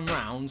this time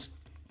round,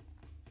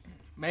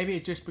 maybe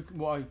it's just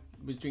what I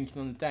was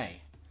drinking on the day.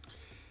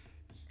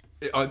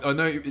 I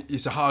know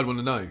it's a hard one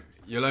to know.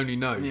 You'll only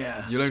know.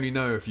 Yeah. You'll only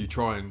know if you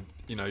try and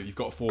you've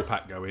got a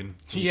 4-pack going.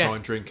 And you try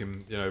and drink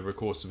them over the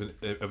course of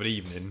an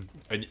evening,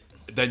 and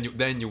then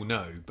you'll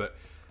know. But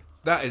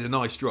that is a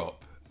nice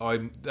drop.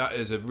 That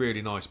is a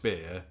really nice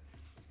beer.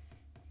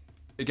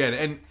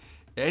 Again,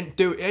 it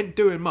ain't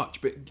doing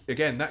much, but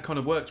again, that kind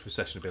of works for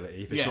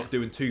sessionability if it's not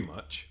doing too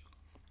much.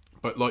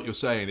 But like you're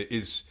saying,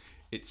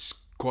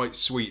 it's quite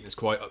sweet and it's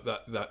quite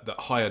that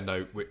higher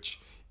note,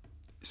 which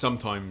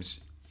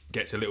sometimes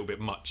gets a little bit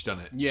much,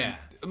 doesn't it? Yeah.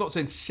 I'm not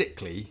saying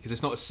sickly because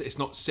it's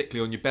not sickly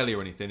on your belly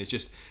or anything. It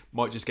just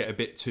might just get a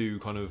bit too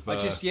kind of. I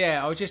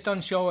was just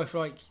unsure if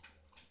like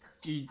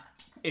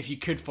if you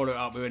could follow it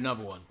up with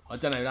another one. I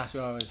don't know. That's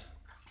where I was.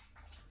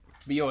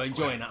 But you're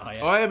enjoying that, are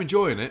you? I am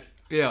enjoying it.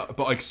 Yeah,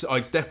 but I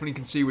definitely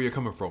can see where you're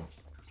coming from.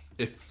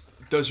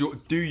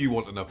 Do you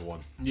want another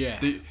one? Yeah.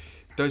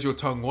 Does your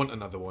tongue want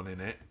another one in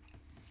it?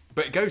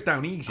 But it goes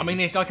down easy. I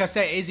mean, it's like I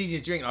said, it is easy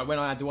to drink. Like when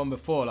I had the one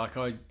before, like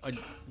but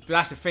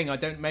that's the thing. I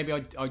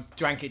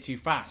drank it too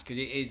fast because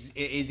it is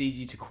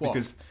easy to quaff.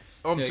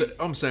 Because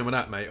I'm saying with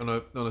that, mate, on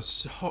a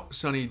hot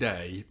sunny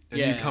day, and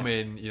you come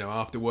in,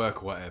 after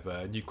work or whatever,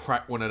 and you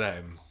crack one of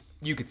them,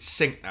 you could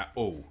sink that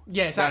all.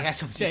 Yeah, exactly.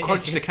 That's what I'm saying.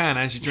 Crunch the can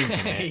as you're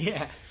drinking it.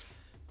 Yeah,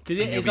 because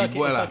it's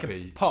like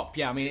a pop.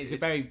 Yeah, I mean, it's a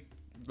very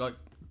like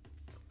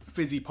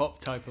fizzy pop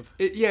type of.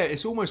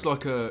 It's almost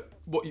like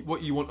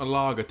what you want a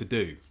lager to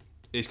do.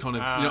 It's kind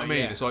of, you know what I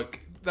mean? Yeah. It's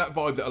like that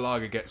vibe that a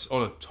lager gets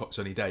on a hot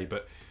sunny day,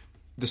 but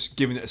just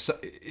giving it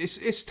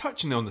it's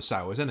touching on the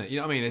sour, isn't it? You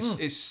know what I mean?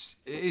 It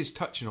is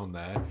touching on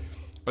there.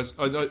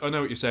 I know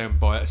what you're saying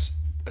by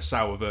a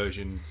sour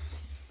version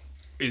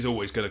is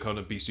always going to kind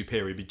of be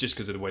superior, just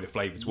because of the way the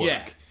flavours work.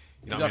 Yeah,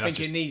 because I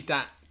think it needs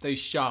those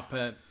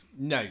sharper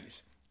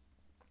notes.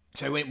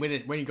 So when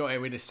you got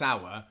it with a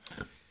sour,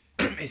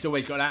 it's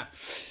always got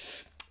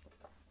that.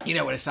 You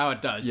know what a sour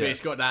does, but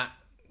it's got that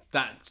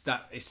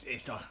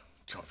it's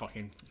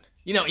fucking.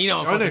 You know. I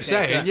know what you're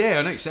saying. I know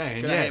what you're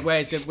saying. Yeah.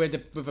 Whereas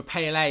with a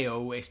pale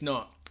ale, it's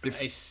not.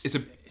 It's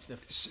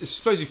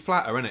supposedly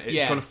flatter, isn't it?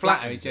 It kind of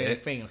flattens is the only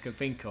thing I can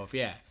think of.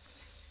 Yeah.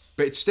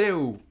 But it's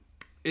still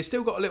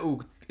got a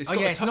little. It's got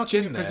a touch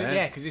in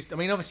there. Because it's. I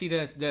mean, obviously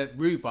the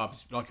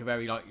rhubarb's like a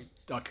very like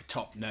a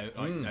top note,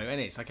 and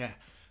it's like a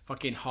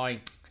fucking high.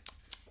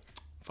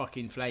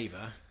 Fucking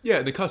flavour.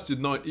 Yeah, the custard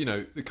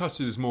the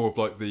custard is more of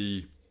like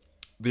the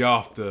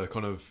after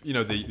kind of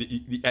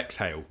the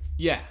exhale.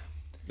 Yeah.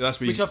 That's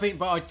which I think,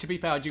 but to be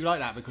fair, I do like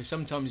that because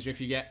sometimes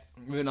if you get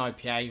with an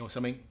IPA or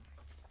something,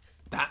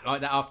 that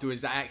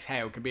afterwards, that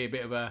exhale can be a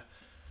bit of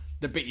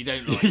the bit you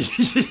don't like.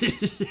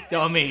 You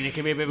know what I mean? It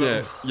can be a bit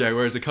of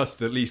whereas the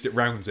custard, at least it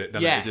rounds it,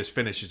 then it just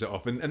finishes it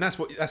off, and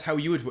that's how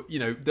you would,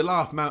 the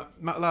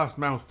last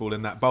mouthful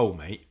in that bowl,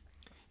 mate.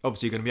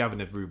 Obviously, you're going to be having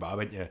the rhubarb,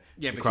 aren't you?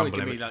 Yeah, but it's always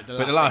going to be like the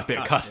last bit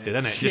of custard,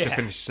 isn't it? Just to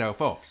finish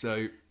yourself off.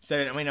 So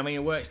I mean,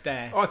 it works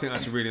there. I think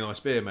that's a really nice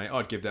beer, mate.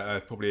 I'd give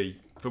that probably,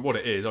 for what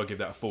it is, I'd give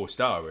that a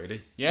 4-star,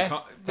 really. Yeah,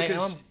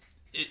 because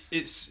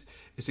it's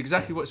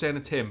exactly what's saying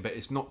in the tin, but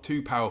it's not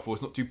too powerful.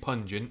 It's not too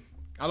pungent.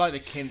 I like the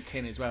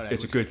tin as well. Though,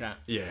 it's a good,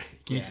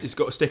 It's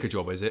got a sticker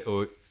job, is it?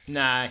 Or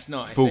nah, it's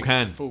not. It's full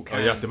can. Full can.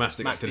 Oh, you have to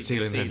mastic it to the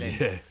ceiling.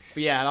 Yeah.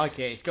 But yeah, I like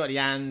it. It's got the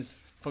hands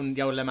from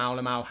the old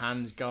Lamau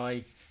hands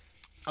guy.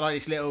 I like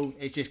this little.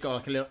 It's just got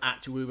like a little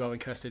actual rhubarb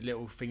and custard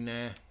little thing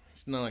there.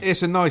 It's nice.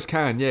 It's a nice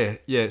can,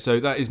 yeah. So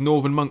that is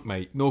Northern Monk,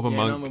 mate. Northern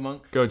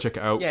Monk. Go and check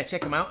it out. Yeah,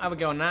 check them out. Have a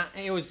go on that.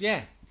 It was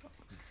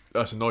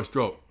That's a nice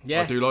drop.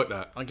 Yeah, I do like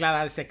that. I'm glad I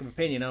had a second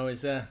opinion. I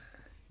was. Yeah,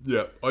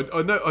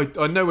 I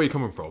know where you're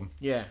coming from.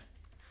 Yeah.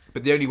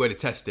 But the only way to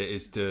test it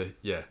is to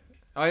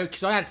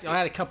Because I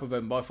had a couple of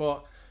them, but I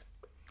thought.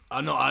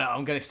 I'm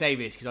going to say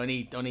this because I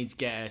need to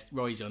get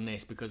Roy's on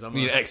this because you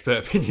need an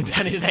expert opinion.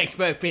 I need an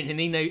expert opinion.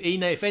 He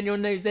know if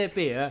anyone knows their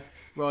beer,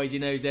 Roy's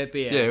knows their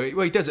beer. Yeah,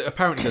 well he does it.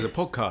 Apparently, there's a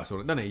podcast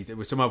on it, doesn't he?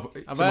 With some old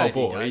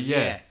boy.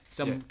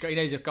 He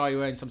knows a guy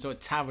who owns some sort of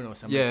tavern or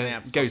something.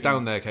 Yeah, he goes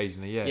down there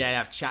occasionally. Yeah, they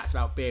have chats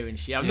about beer and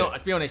shit.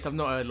 To be honest, I've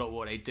not heard a lot of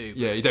what they do.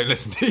 Yeah, you don't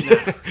listen to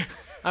it.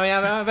 I mean,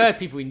 I've heard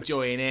people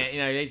enjoying it.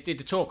 They did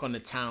the talk on the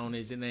town,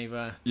 isn't they?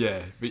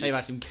 They've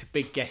had some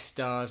big guest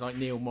stars like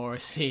Neil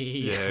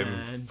Morrissey,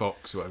 and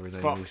Fox, whatever his name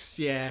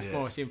is.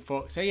 Morrissey and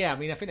Fox. So I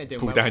mean, I think they're doing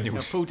Paul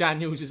Daniels. Paul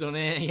Daniels was on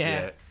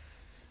it.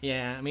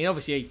 Yeah. I mean,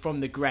 obviously from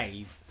the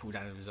grave, Paul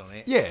Daniels was on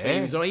it. Yeah,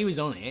 he was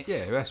on it.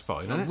 Yeah, that's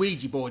fine. Like,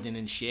 Ouija boarding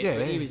and shit. Yeah,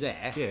 but he was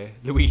there. Yeah,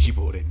 Luigi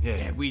boarding.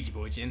 Yeah, Ouija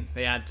boarding.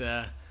 They had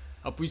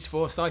Bruce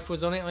Forsyth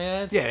was on it. I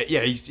heard.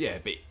 Yeah,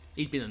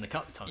 he's been on a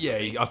couple of times.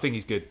 Yeah, I think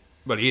he's good.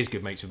 Well, he is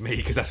good mates with me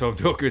because that's what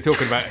we're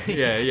talking about.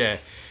 Yeah.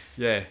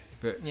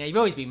 But you've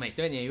always been mates,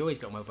 don't you? You've always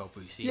got my well,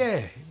 Brucey.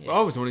 Yeah. Well,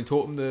 I was the one who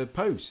taught him the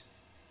pose.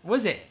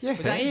 Was it? Yeah.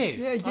 Was that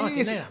you? Yeah, I didn't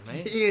know that,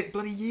 mate. Yeah,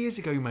 bloody years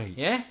ago, mate.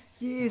 Yeah?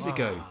 Years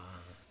ago.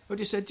 I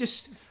just said,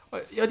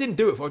 I didn't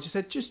do it for. I just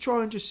said, just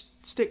try and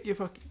just stick your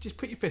just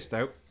put your fist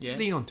out,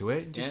 lean onto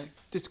it, and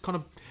just kind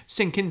of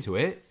sink into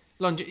it.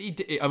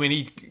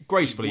 He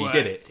gracefully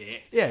did it.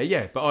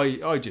 Yeah. But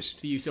I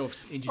just. You sort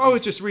of introduced. I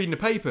was just reading the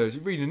papers,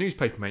 reading the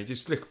newspaper, mate.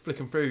 Just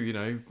flicking through,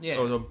 I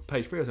was on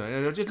page 3 or something.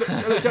 And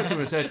I looked up to him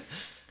and said,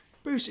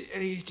 "Bruce,"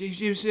 and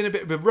he was in a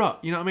bit of a rut.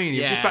 You know what I mean? He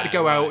was just about to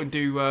go out and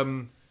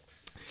do.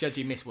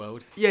 Judging Miss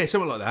World. Yeah,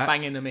 something like that.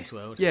 Banging the Miss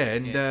World. Yeah,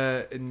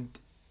 and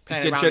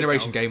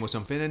Generation Game or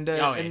something, and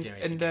I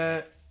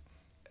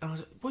was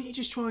like, "Why don't you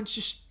just try and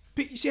just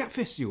see that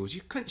fist of yours? You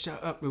clench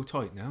that up real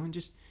tight now, and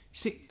just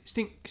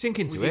sink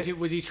into it.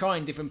 Was he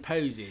trying different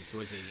poses?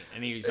 Was he?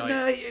 And he was like,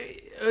 No,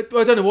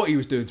 I don't know what he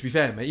was doing. To be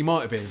fair, mate, he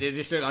might have been. It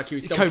just looked like he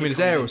was combing his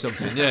hair or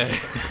something. Yeah,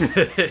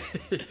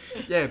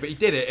 yeah, but he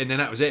did it, and then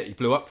that was it. He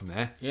blew up from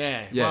there.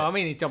 Yeah. Well, I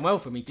mean, he's done well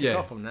for me. He took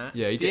off on that.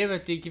 Yeah,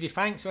 did he give you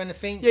thanks or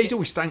anything? Yeah, he's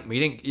always thanked me.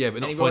 Didn't? Yeah,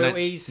 but not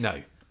royalties.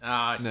 No.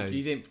 No,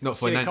 you didn't. Not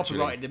financially.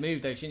 Copyrighted the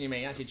move though, shouldn't you,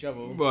 mate? That's your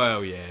trouble.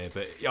 Well, yeah,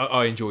 but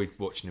I enjoyed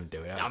watching him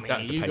do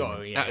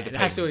it.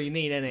 That's all you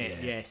need, isn't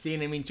it? Yeah,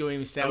 seeing him enjoy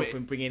himself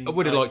and bringing. I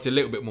would have liked a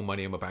little bit more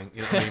money in my bank.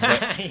 You know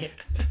what I mean?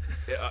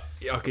 But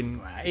I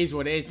can. Well, it is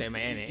what it is, though,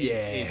 mate. Isn't it?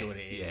 It is what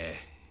it is. Yeah.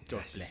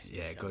 God bless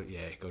him.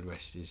 God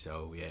rest his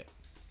soul. Yeah.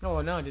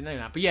 Oh no, I didn't know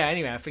that. But yeah,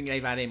 anyway, I think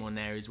they've had him on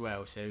there as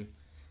well. So.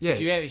 Yeah.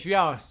 If you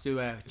are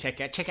to check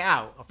it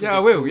out.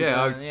 I will.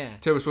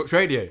 Turbo Sports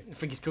Radio. I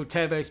think it's called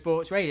Turbo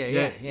Sports Radio.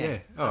 Yeah.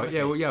 Oh,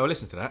 yeah. Well, I'll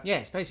listen to that. Yeah,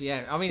 it's basically.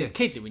 Yeah, I mean, the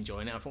kids are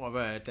enjoying it. I thought I've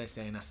heard they're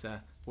saying that's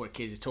what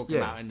kids are talking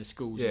about in the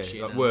schools and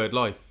shit. Like word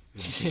life.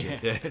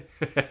 Yeah.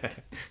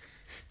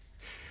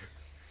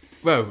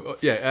 Well,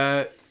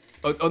 yeah.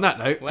 On that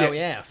note,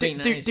 I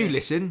think do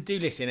listen. Do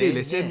listen.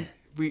 Yeah.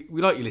 We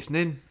like you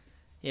listening.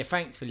 Yeah,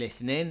 thanks for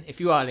listening. If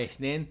you are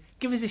listening,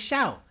 give us a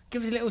shout.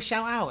 Give us a little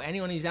shout out.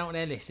 Anyone who's out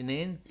there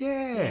listening.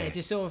 Yeah.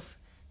 Just sort of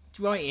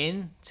write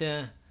in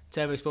to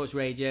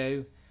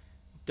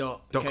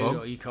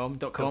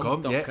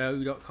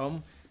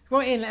turbosportsradio.co.com.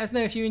 Write in, let us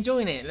know if you're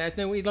enjoying it. Let us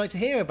know what you'd like to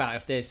hear about.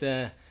 If there's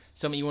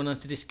something you want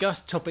us to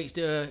discuss, topics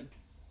that are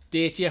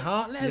dear to your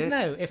heart, let us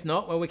know. If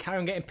not, well, we carry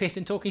on getting pissed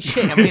and talking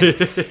shit. I mean,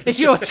 it's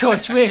your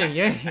choice, really.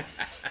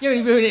 You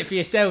only ruin it for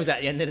yourselves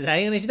at the end of the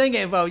day. And if you don't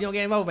get involved, you don't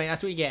get involved, mate.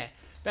 That's what you get.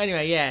 But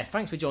anyway,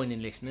 thanks for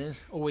joining,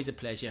 listeners. Always a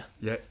pleasure.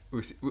 Yeah,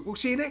 we'll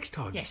see you next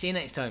time. Yeah, see you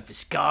next time for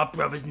Scar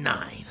Brothers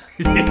 9.